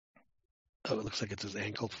looks like it's his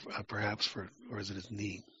ankle, perhaps, or is it his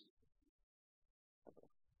knee?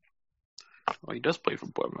 Well, he does play for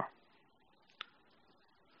Puebla.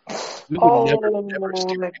 We would never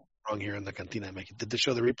steer wrong here in the Cantina. Did they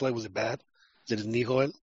show the replay? Was it bad? Is it his knee,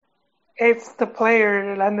 Joel? It's the player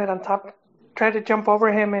that landed on top. Tried to jump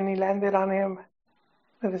over him, and he landed on him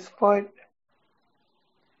with his foot.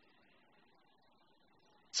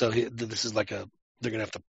 So this is like they're going to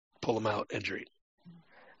have to pull him out injury.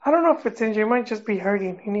 I don't know if it's injury. It might just be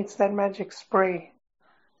hurting. He needs that magic spray.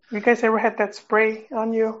 You guys ever had that spray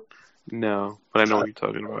on you? No, but I know what you're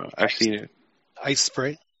talking about. I've seen it. Ice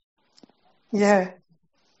spray? Yeah.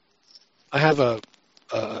 I have a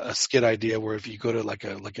skit idea where if you go to like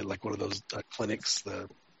one of those clinics, the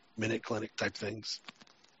minute clinic type things,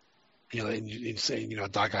 and you say,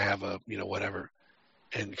 doc, I have a, whatever,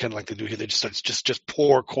 and kind of like they do here, they just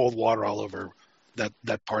pour cold water all over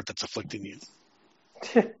that part that's afflicting you,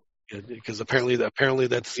 because apparently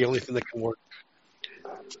that's the only thing that can work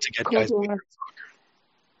to get guys.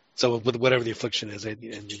 So with whatever the affliction is, and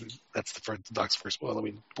that's the doc's first. Well, let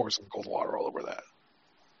me pour some cold water all over that.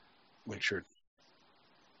 Make sure.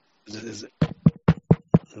 Is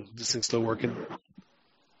this thing still working?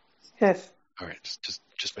 Yes. All right,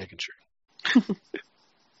 just making sure.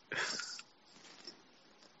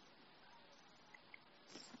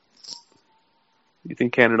 You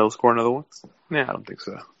think Canada will score another one? Nah, I don't think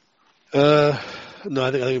so. No,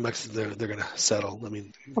 I think Mexico they're going to settle. I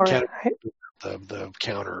mean, Canada the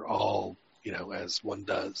counter all as one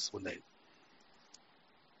does when they.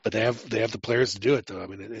 But they have the players to do it though. I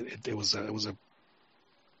mean, it was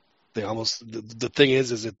they almost the thing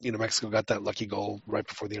is that Mexico got that lucky goal right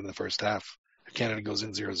before the end of the first half. If Canada goes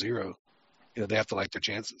in 0-0, they have to like their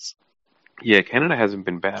chances. Yeah, Canada hasn't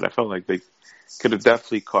been bad. I felt like they could have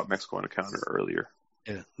definitely caught Mexico on a counter earlier.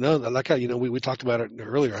 Yeah, no, I like how we talked about it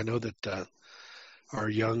earlier. I know that our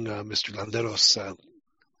young Mr. Landeros.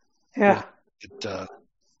 Yeah.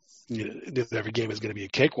 Every game is going to be a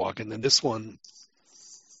cakewalk, and then this one.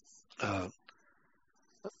 Has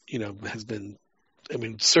been,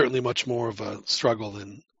 certainly much more of a struggle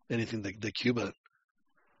than anything that Cuba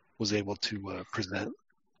was able to present.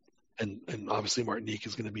 And obviously Martinique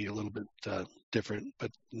is going to be a little bit different.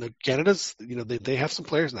 But Canada's, they have some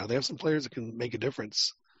players now. They have some players that can make a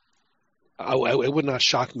difference. It would not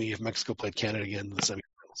shock me if Mexico played Canada again in the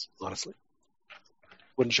semifinals, honestly.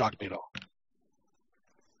 Wouldn't shock me at all.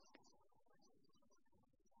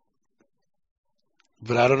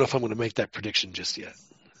 But I don't know if I'm going to make that prediction just yet.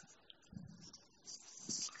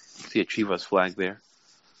 See a Chivas flag there.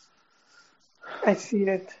 I see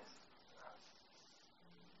it.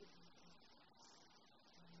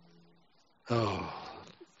 Oh,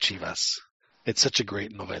 Chivas. It's such a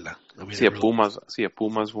great novela. I mean, See a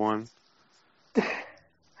Pumas one.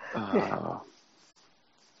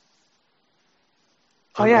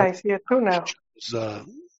 Oh yeah, I see it too now.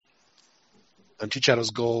 On Chicharo's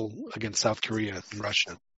goal against South Korea and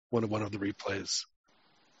Russia, one of the replays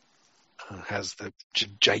has the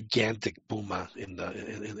gigantic Puma in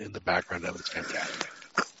the background of it. It's fantastic.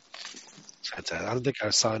 It's fantastic. I don't think I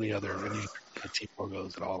saw any team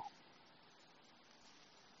logos at all.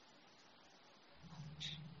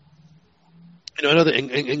 I know the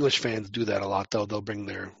English fans do that a lot, though. They'll bring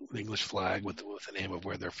their English flag with the name of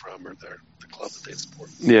where they're from or the club that they support.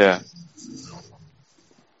 Yeah.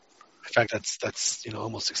 In fact, that's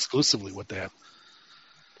almost exclusively what they have.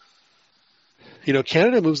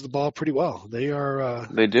 Canada moves the ball pretty well. They are.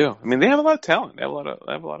 They do. I mean, they have a lot of talent. They have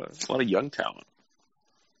a lot of young talent.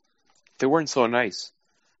 If they weren't so nice,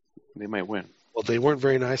 they might win. Well, they weren't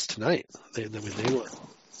very nice tonight. They were.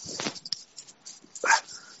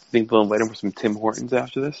 Think they'll invite him for some Tim Hortons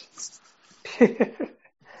after this?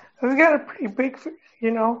 We've got a pretty big,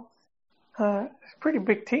 pretty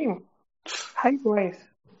big team. Height-wise.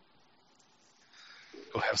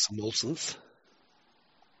 Go have some Molsons.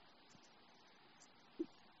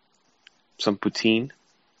 Some poutine.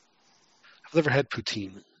 I've never had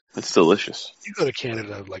poutine. It's delicious. You go to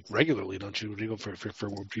Canada like regularly, don't you? Do you go for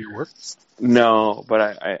your work? No,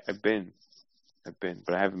 but I've been,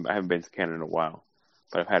 but I haven't been to Canada in a while.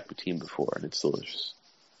 But I've had poutine before, and it's delicious.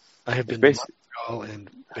 I have been to Montreal and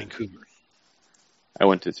Vancouver. I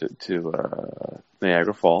went to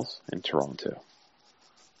Niagara Falls and Toronto.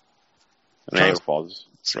 Niagara Falls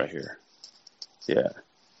is right here. Yeah.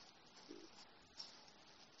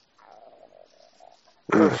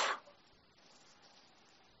 Oof.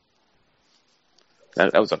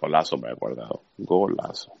 That was a golazo by Guardado.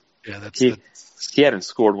 Golazo. Yeah, he hadn't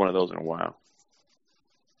scored one of those in a while.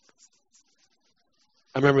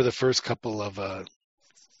 I remember the first couple of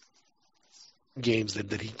games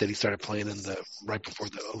that he started playing in right before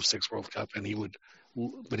the 2006 World Cup, and he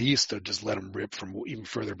used to just let them rip from even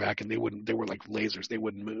further back, and they were like lasers. They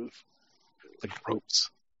wouldn't move, like ropes.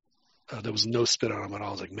 There was no spin on them at all.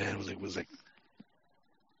 I was like, man, it was like,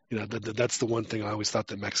 that's the one thing I always thought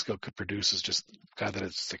that Mexico could produce is just a guy that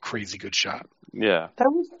is just a crazy good shot. Yeah.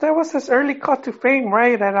 That was his early call to fame,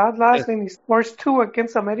 right? At Atlas, and he scores 2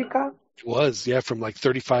 against America. It was, yeah, from like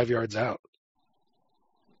 35 yards out.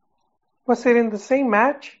 Was it in the same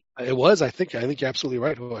match? It was, I think you're absolutely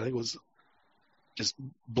right. I think it was just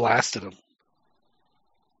blasted him.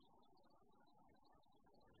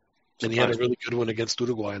 And he had a really good one against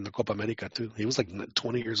Uruguay in the Copa America, too. He was like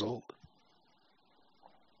 20 years old.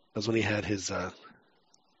 That's when he had his, what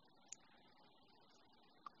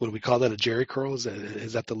do we call that, a Jerry curl? Is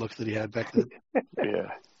that the look that he had back then?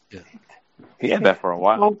 Yeah. He had that for a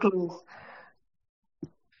while.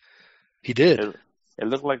 He did. It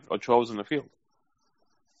looked like Ochoa was in the field.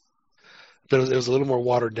 But it was a little more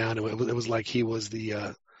watered down. It was like he was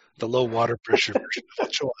the low water pressure version of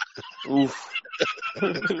Ochoa. Oof.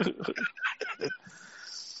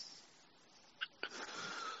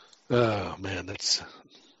 Oh man,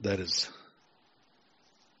 that is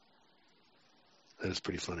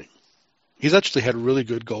pretty funny. He's actually had really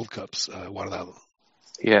good Gold Cups, Guardado.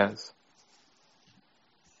 Yes.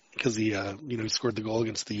 Because he scored the goal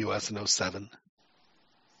against the U.S. in 2007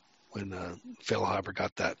 when Feilhaber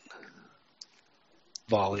got that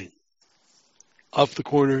volley off the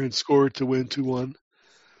corner and scored to win 2-1.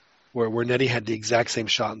 Where Nettie had the exact same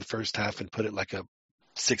shot in the first half and put it like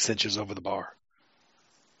 6 inches over the bar.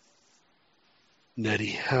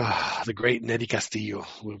 Nettie, the great Nettie Castillo.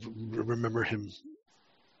 We remember him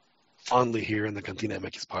fondly here in the Cantina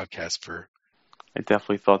MX podcast for. I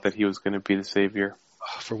definitely thought that he was going to be the savior.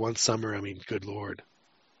 For one summer, I mean, good Lord,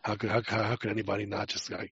 how could anybody not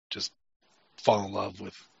just fall in love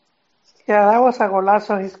with? Yeah, that was a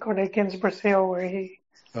golazo he scored against Brazil where he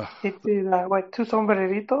did 2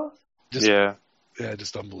 sombreritos.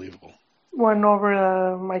 Just unbelievable. One over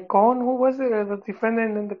Maicon, who was it? Or the defender,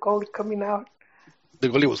 and then the goalie coming out. The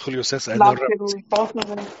goalie was Julio Cesar.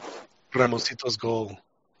 Ramosito's goal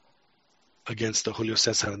against Julio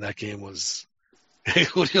Cesar in that game was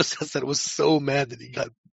Julio Cesar was so mad that he got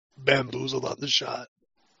bamboozled on the shot.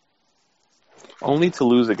 Only to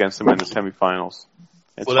lose against him in the semifinals.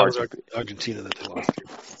 That was Argentina that they lost.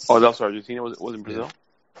 Oh, that was Argentina? Was it Brazil?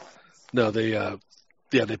 Yeah. No, they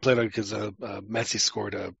played because Messi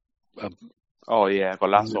scored a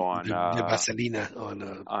golazo on Vaselina on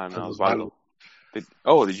Osvaldo.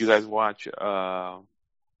 Did you guys watch the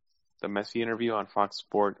Messi interview on Fox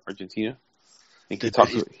Sport Argentina? He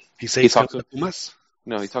talks about Pumas?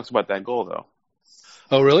 No, he talks about that goal though.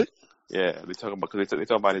 Oh, really? Yeah, they talk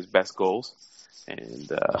about his best goals, and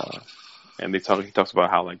he talks about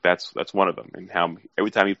how like that's one of them, and how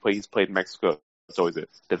every time he's played Mexico, it's always a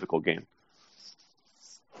difficult game.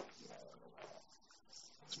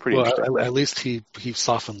 It's pretty interesting. At least he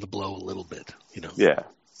softened the blow a little bit, Yeah.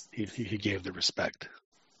 He gave the respect.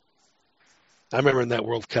 I remember in that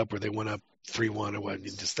World Cup where they went up 3-1 or what,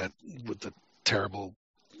 just that with the terrible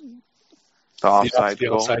the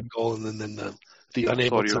offside goal, and then the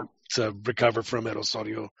unable to recover from it,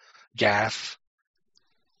 Osorio gaff.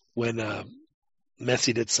 When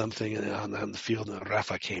Messi did something on the field and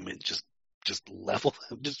Rafa came in, just leveled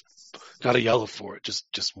him, just got a yellow for it,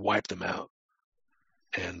 just wiped them out.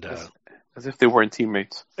 And as if they weren't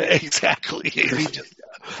teammates. Exactly.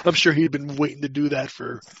 I'm sure he'd been waiting to do that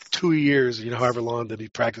for 2 years, however long that he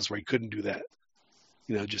practiced where he couldn't do that.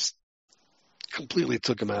 Just completely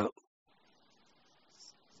took him out.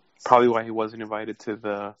 Probably why he wasn't invited to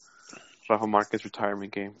the Rafa Marquez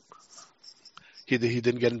retirement game. He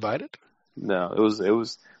didn't get invited? No, it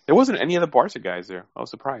was. There wasn't any other Barca guys there. I was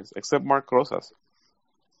surprised, except Marc Rosas.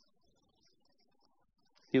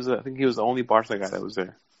 I think he was the only Barca guy that was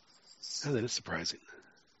there. Oh, that is surprising.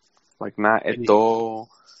 Like not Eto'o,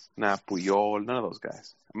 not Puyol, none of those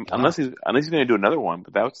guys. Wow. Unless he's going to do another one,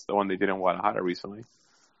 but that's the one they did in Guadalajara recently.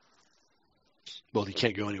 Well, he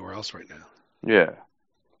can't go anywhere else right now. Yeah.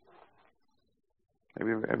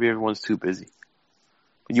 Maybe everyone's too busy.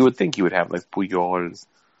 But you would think you would have like Puyol,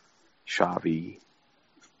 Xavi,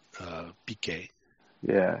 Piqué.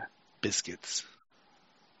 Yeah. Biscuits.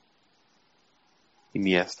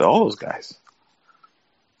 Iniesta, all those guys.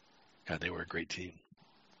 God, they were a great team.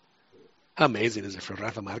 How amazing is it for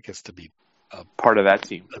Rafa Marquez to be part of that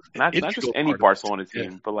team? Not just any Barcelona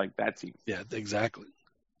team, but like that team. Yeah, exactly.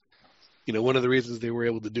 You know, one of the reasons they were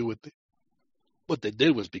able to do what they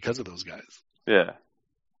did was because of those guys. Yeah.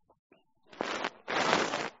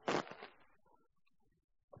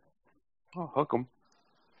 Oh, hook 'em.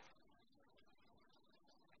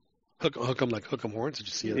 Hook 'em like hook 'em horns. Did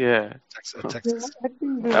you see it? Yeah. Texas.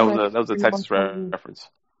 Yeah, that was a Texas reference.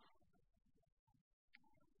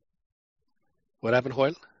 What happened,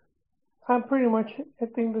 Hoyle? I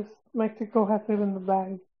think this Mexico has it in the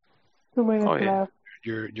bag. 2 minutes left.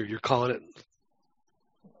 You're calling it.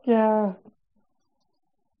 Yeah.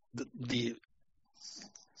 The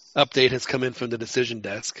update has come in from the decision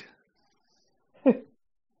desk.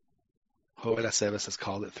 Joel Aceves has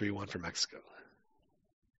called it 3-1 for Mexico.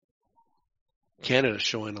 Canada's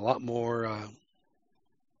showing a lot more, I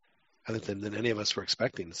think, than any of us were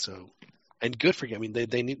expecting. So, and good for you. I mean,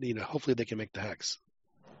 they need, you know, hopefully they can make the hex.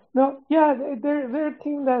 No, yeah, they're a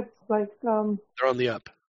team that's like they're on the up.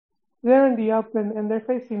 They're in the up, and they're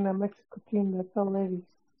facing a Mexico team that's already,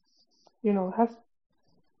 you know, has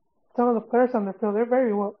some of the players on the field. They're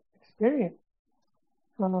very well experienced.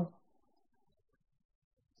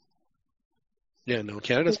 Yeah, no,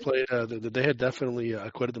 Canada's played. They had definitely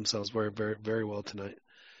acquitted themselves very, very, very well tonight.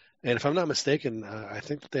 And if I'm not mistaken, I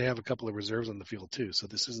think that they have a couple of reserves on the field too. So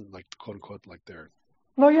this isn't like quote unquote like they're.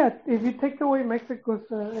 No, yeah. If you take away Mexico's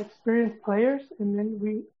experienced players, and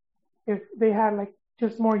then if they had like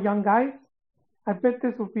just more young guys, I bet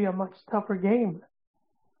this would be a much tougher game.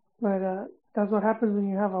 But that's what happens when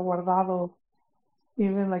you have a Guardado,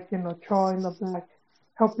 even like Ochoa in the back,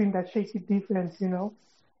 helping that shaky defense,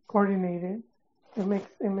 coordinated. It makes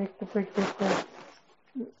a big difference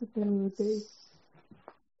at the end of the day.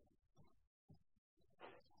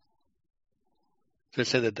 So I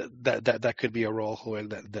said that could be a role, Joel,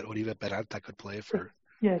 that Oribe Peralta could play for.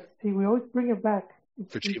 Yes, we always bring it back.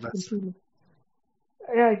 For Chivas.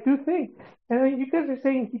 Yeah, I do think. And I mean, you guys are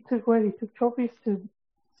saying he took trophies to.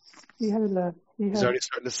 He's already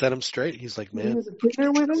starting to set him straight. He's like, man. With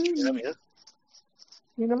him?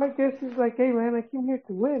 Yeah. I guess he's like, hey, man, I came here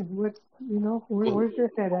to win. Where's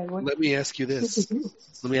your head at? Let me ask you this.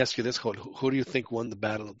 Joel. Who do you think won the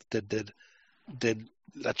battle? Did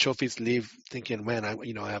La Chofis leave thinking, man, I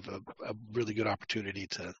have a really good opportunity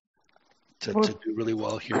to do really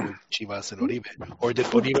well here with Chivas and Oribe? Or did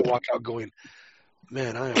Oribe walk out going,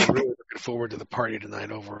 man, I am really looking forward to the party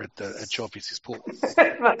tonight over at Chofis' pool?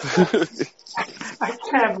 I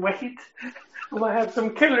can't wait. I'm going to have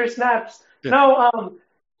some killer snaps. Yeah. No,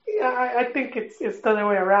 I think it's the other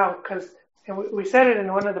way around because we said it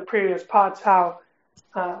in one of the previous pods how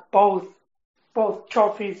both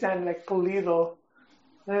Chofis and like Pulido,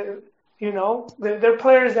 they're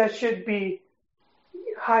players that should be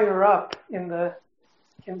higher up in the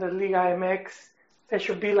Liga MX. They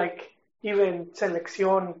should be like even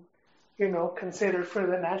selección, considered for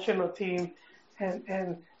the national team,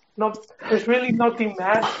 and there's really no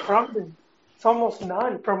demand from them. It's almost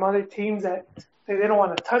none from other teams that they don't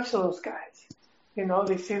want to touch those guys.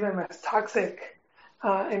 They see them as toxic,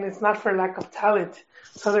 and it's not for lack of talent.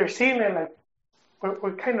 So they're seeing it like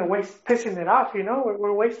we're kind of pissing it off.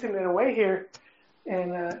 We're wasting it away here,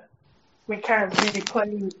 and we can't be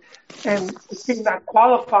playing and not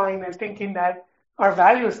qualifying and thinking that our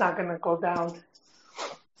value is not going to go down.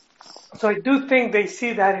 So I do think they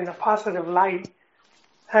see that in a positive light,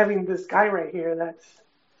 having this guy right here that's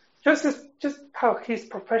just how he's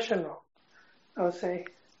professional, I would say.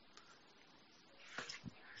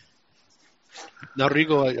 Now,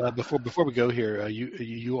 Rigo, before we go here,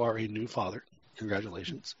 you are a new father.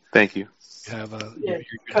 Congratulations. Thank you. You have your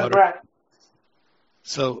daughter. Congrats.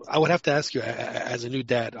 So I would have to ask you, as a new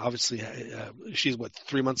dad, obviously, she's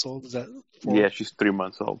 3 months old? Is that 4? Yeah, she's 3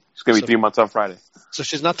 months old. She's going to be 3 months on Friday. So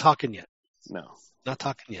she's not talking yet? No. Not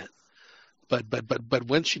talking yet. But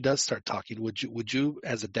when she does start talking, would you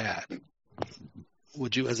as a dad,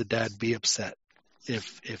 would you, as a dad, be upset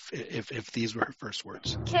if these were her first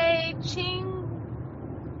words? Que chingüe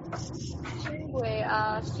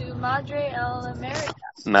a su madre en America.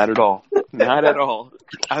 Not at all. Not at all.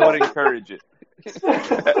 I would encourage it.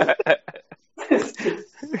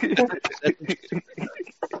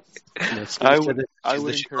 I would She's on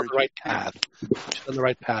encourage the right path. She's on the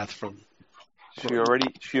right path from.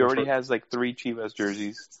 She already has like 3 Chivas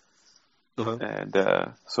jerseys, Uh-huh. and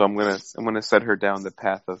so I'm gonna set her down the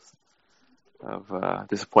path of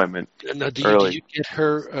disappointment. Now, do early. you get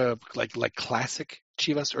her like classic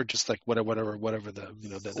Chivas or just like whatever the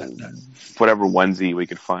that. Whatever onesie we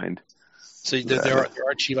could find. So there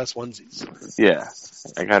are Chivas onesies. Yeah,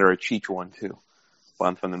 I got her a Cheech one too,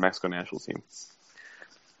 one from the Mexico national team.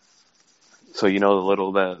 So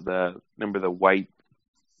the remember the white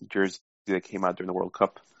jersey that came out during the World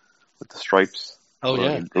Cup with the stripes? Oh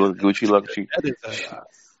yeah, the little Gucci look. that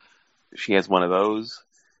She has one of those.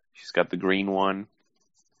 She's got the green one,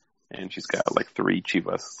 and she's got like 3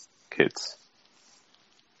 Chivas kits.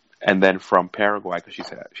 And then from Paraguay, because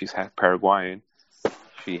she's half Paraguayan.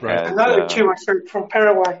 She Right. has Another Chivas shirt from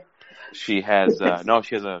Paraguay. she has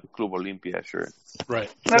she has a Club Olimpia shirt.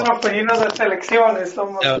 right. No, but you know the selecciones.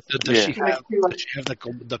 Somos, Now, does Yeah. she have the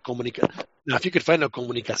comunica? Now, if you could find a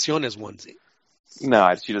comunicaciones onesie,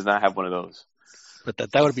 No, she does not have one of those. but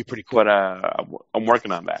that would be pretty cool. But I'm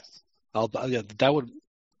working on that.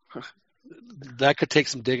 That could take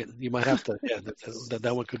some digging. You might have to. Yeah,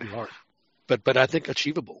 that one could be hard. But I think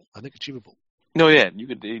achievable. No, yeah, you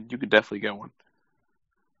could definitely get one.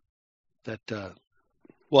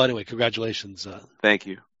 Well, anyway, congratulations Thank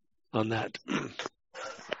you. on that. Well,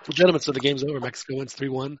 gentlemen, so the game's over. Mexico wins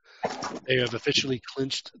 3-1. They have officially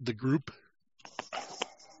clinched the group.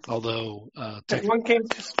 Although, there's one game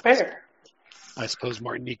to spare. I suppose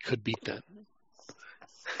Martinique could beat them.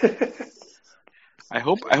 I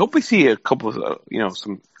hope we see a couple of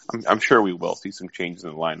some. I'm sure we will see some changes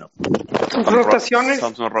in the lineup. Rotaciones.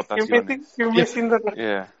 Some rotaciones. You're missing the.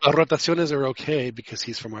 Yeah. Rotaciones are okay because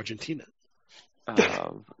he's from Argentina.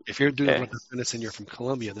 If you're doing rotaciones and you're from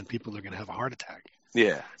Colombia, then people are going to have a heart attack.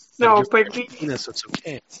 Yeah. No, You're but from Argentina, so it's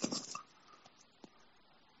okay.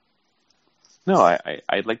 No,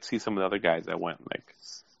 I'd like to see some of the other guys that went, like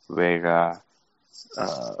Vega.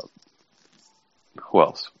 Who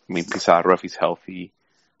else? I mean, Pizarro if he's healthy.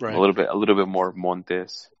 Right. A little bit more of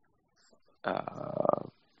Montes. I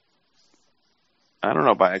don't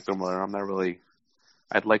know about Hector Miller. I'm not really.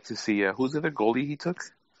 I'd like to see who's the other goalie he took.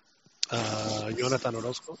 Jonathan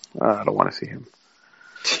Orozco. I don't want to see him.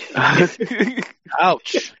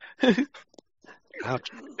 Ouch.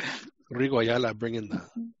 Ouch. Rigo Ayala bringing the.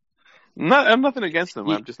 I'm nothing against him.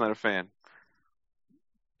 He- I'm just not a fan.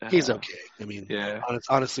 He's okay. I mean, Yeah.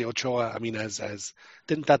 honestly, Ochoa. I mean, as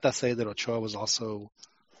didn't Tata say that Ochoa was also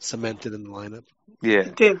cemented in the lineup? Yeah.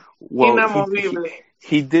 did. Well, Inamovible.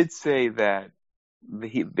 he did say that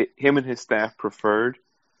him and his staff preferred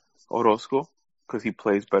Orozco because he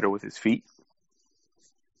plays better with his feet,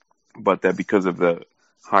 but that because of the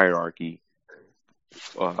hierarchy,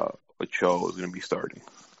 Ochoa was going to be starting.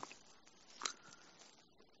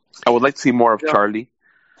 I would like to see more of Charlie.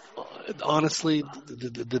 Honestly,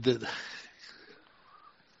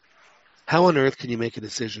 how on earth can you make a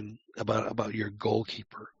decision about your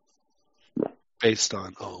goalkeeper based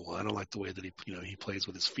on I don't like the way that he plays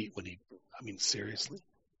with his feet when I mean, seriously.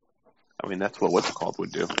 I mean, that's what what's it called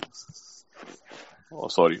would do.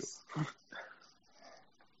 Osorio.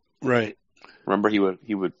 Right. Remember, he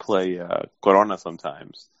would play Corona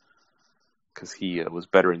sometimes because he was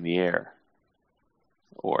better in the air.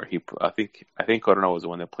 Or I think Corona was the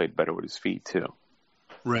one that played better with his feet too.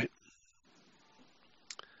 Right.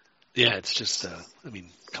 Yeah, it's just I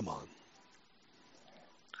mean, come on.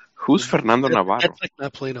 Who's Fernando Navarro? That's like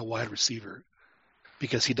not playing a wide receiver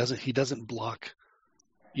because he doesn't block,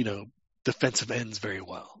 defensive ends very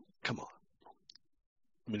well. Come on.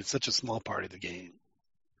 I mean, it's such a small part of the game.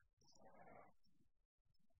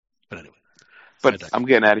 But anyway. But I'm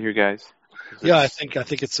getting out of here, guys. Yeah, I think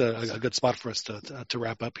it's a good spot for us to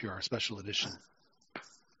wrap up here, our special edition.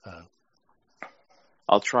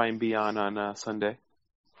 I'll try and be on Sunday.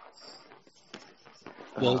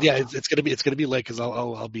 Well, yeah, it's gonna be late because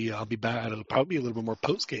I'll be back. It'll probably be a little bit more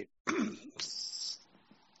post game.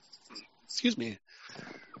 Excuse me,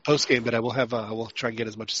 post game, but I will try and get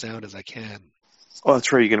as much sound as I can. Oh,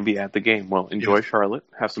 that's right. You're going to be at the game. Well, enjoy Charlotte.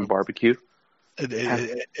 Have some barbecue.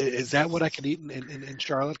 Is that what I can eat in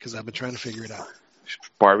Charlotte? Because I've been trying to figure it out.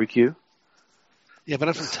 Barbecue. Yeah, but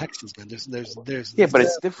I'm from Texas, man. There's Yeah, but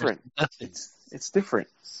it's different. Nothing. It's different.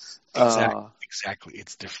 Exactly.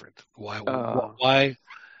 It's different. Why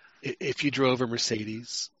if you drove a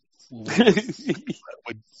Mercedes,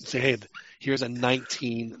 would say, hey, here's a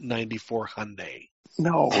 1994 Hyundai.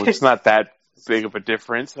 No, it's not that big of a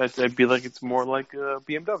difference. I'd be like, it's more like a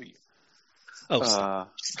BMW. Oh,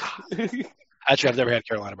 stop. Actually, I've never had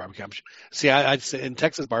Carolina barbecue. See, I'd say in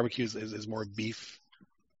Texas, barbecue is more beef.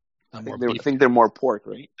 I think they're more pork,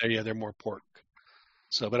 right? They're more pork.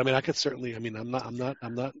 So, but I mean, I could certainly. I mean, I'm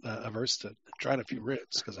not averse to trying a few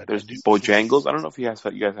ribs because There's Bojangles. I don't know if you guys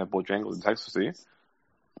have Bojangles in Texas, do you?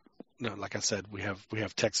 No, like I said, we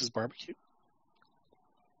have Texas barbecue.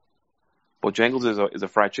 Bojangles is a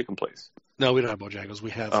fried chicken place. No, we don't have Bojangles.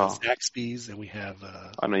 We have Zaxby's, and we have.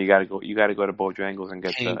 I know you got to go. You got to go to Bojangles and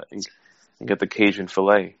get the Cajun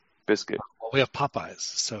filet biscuit. Well, we have Popeyes,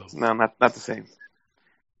 so no, not the same.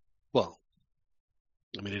 Well,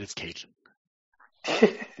 I mean, it is Cajun.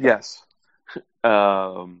 Yes.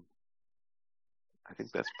 I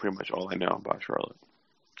think that's pretty much all I know about Charlotte.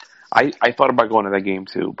 I thought about going to that game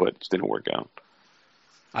too, but it just didn't work out.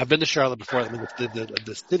 I've been to Charlotte before. I mean,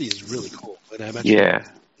 the city is really cool. And I'm actually in the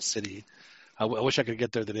city. I wish I could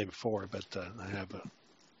get there the day before, but I have.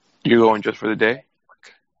 You're going just for the day?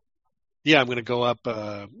 Yeah, I'm going to go up.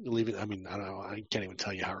 Leaving. I mean, I don't know. I can't even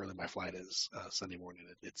tell you how early my flight is Sunday morning.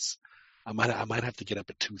 I might have to get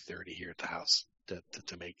up at 2:30 here at the house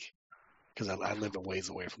to make, because I live a ways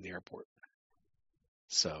away from the airport.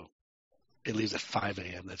 So it leaves at 5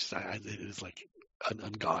 a.m. That's just, it is like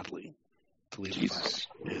ungodly to leave at 5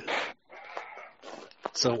 a.m. Yeah.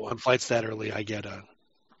 So on flights that early, I get a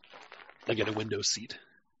window seat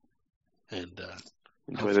and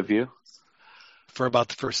enjoy the view for about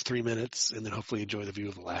the first 3 minutes, and then hopefully enjoy the view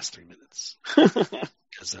of the last 3 minutes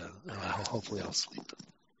because hopefully I'll sleep.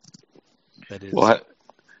 That is. Well,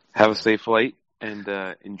 have a safe flight and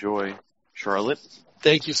enjoy Charlotte.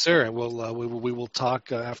 Thank you, sir. And we will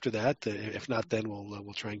talk after that. If not, then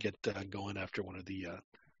we'll try and get going after one of the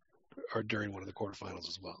or during one of the quarterfinals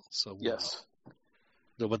as well. So yes.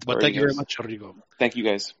 But thank you very much, Rodrigo. Thank you,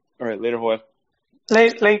 guys. All right, later, Joel.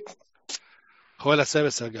 Late. Joel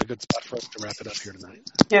Aceves, a good spot for us to wrap it up here tonight.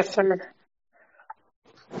 Yes, sir.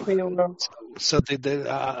 We will. So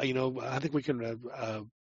I think we can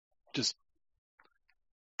just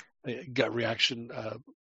gut reaction.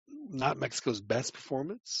 Not Mexico's best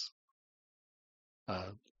performance.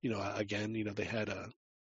 Again, they had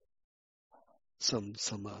some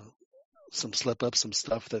slip ups, some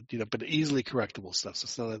stuff that but easily correctable stuff.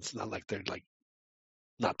 So it's not like they're like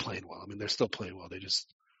not playing well. I mean, they're still playing well. They just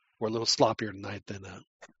were a little sloppier tonight than.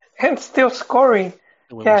 And still scoring.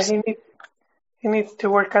 Yeah, he needs to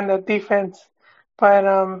work on the defense. But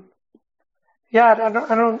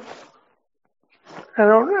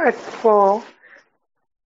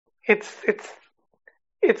it's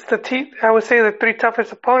I would say the three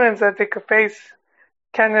toughest opponents that they could face: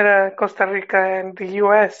 Canada, Costa Rica, and the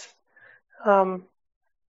U.S. Can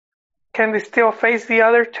they still face the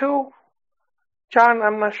other two? John,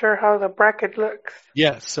 I'm not sure how the bracket looks.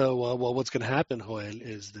 Yeah. So, what's going to happen, Joel,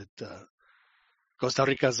 is that Costa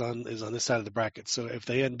Rica is on this side of the bracket. So, if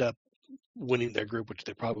they end up winning their group, which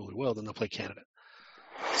they probably will, then they'll play Canada.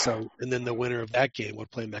 So, and then the winner of that game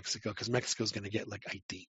would play Mexico, because Mexico's going to get like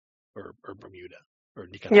Haiti or Bermuda or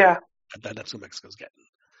Nicaragua. Yeah. That's what Mexico's getting.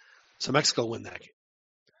 So Mexico will win that game.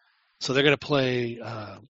 So they're going to play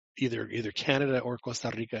either Canada or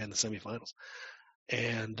Costa Rica in the semifinals.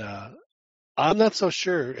 And I'm not so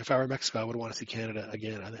sure if I were Mexico, I would want to see Canada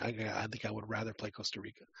again. I think I would rather play Costa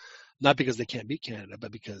Rica. Not because they can't beat Canada,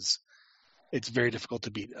 but because it's very difficult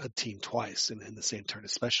to beat a team twice in the same turn,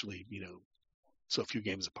 especially, so few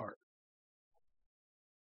games apart.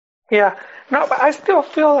 Yeah. No, but I still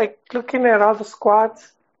feel like looking at all the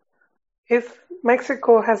squads,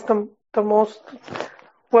 Mexico has the most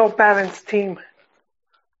well-balanced team.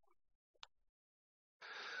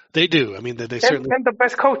 They do. I mean, they certainly... And the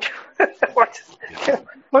best coach.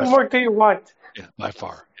 What more do you want? Yeah, by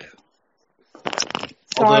far. Yeah.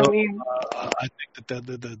 So, although, I think that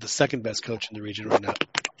the second best coach in the region right now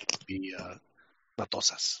would be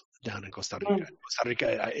Matosas down in Costa Rica. Costa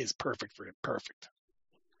Rica is perfect for him. Perfect.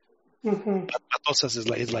 Mm-hmm. Matosas is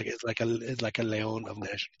like a Leon of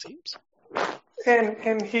national teams.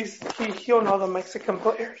 And he'll know the Mexican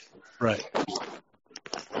players. Right.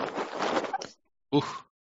 Oof.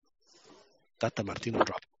 Tata Martino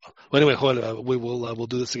dropped. Well, anyway, Joel, we'll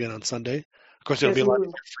do this again on Sunday. Of course, it'll be a lot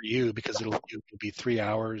easier for you because you'll be 3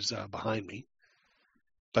 hours behind me.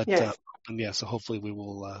 But so hopefully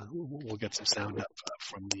we'll get some sound up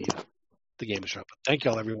from the game show. But thank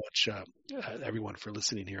you all everyone for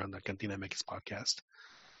listening here on the Cantina MX podcast.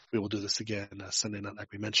 We will do this again Sunday night,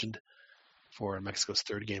 like we mentioned. for Mexico's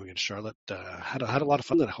third game against Charlotte. Had a lot of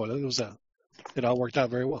fun that whole. It all worked out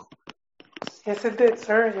very well. Yes, it did,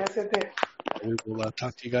 sir. Yes, it did. We will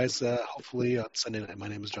talk to you guys hopefully on Sunday night. My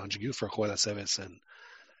name is John Jagu for Juega Seves and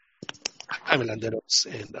Jaime Landeros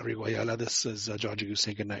and Arrigo Ayala. This is John Jagu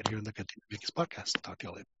saying good night here on the Cantina MX podcast. Talk to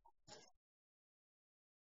you later.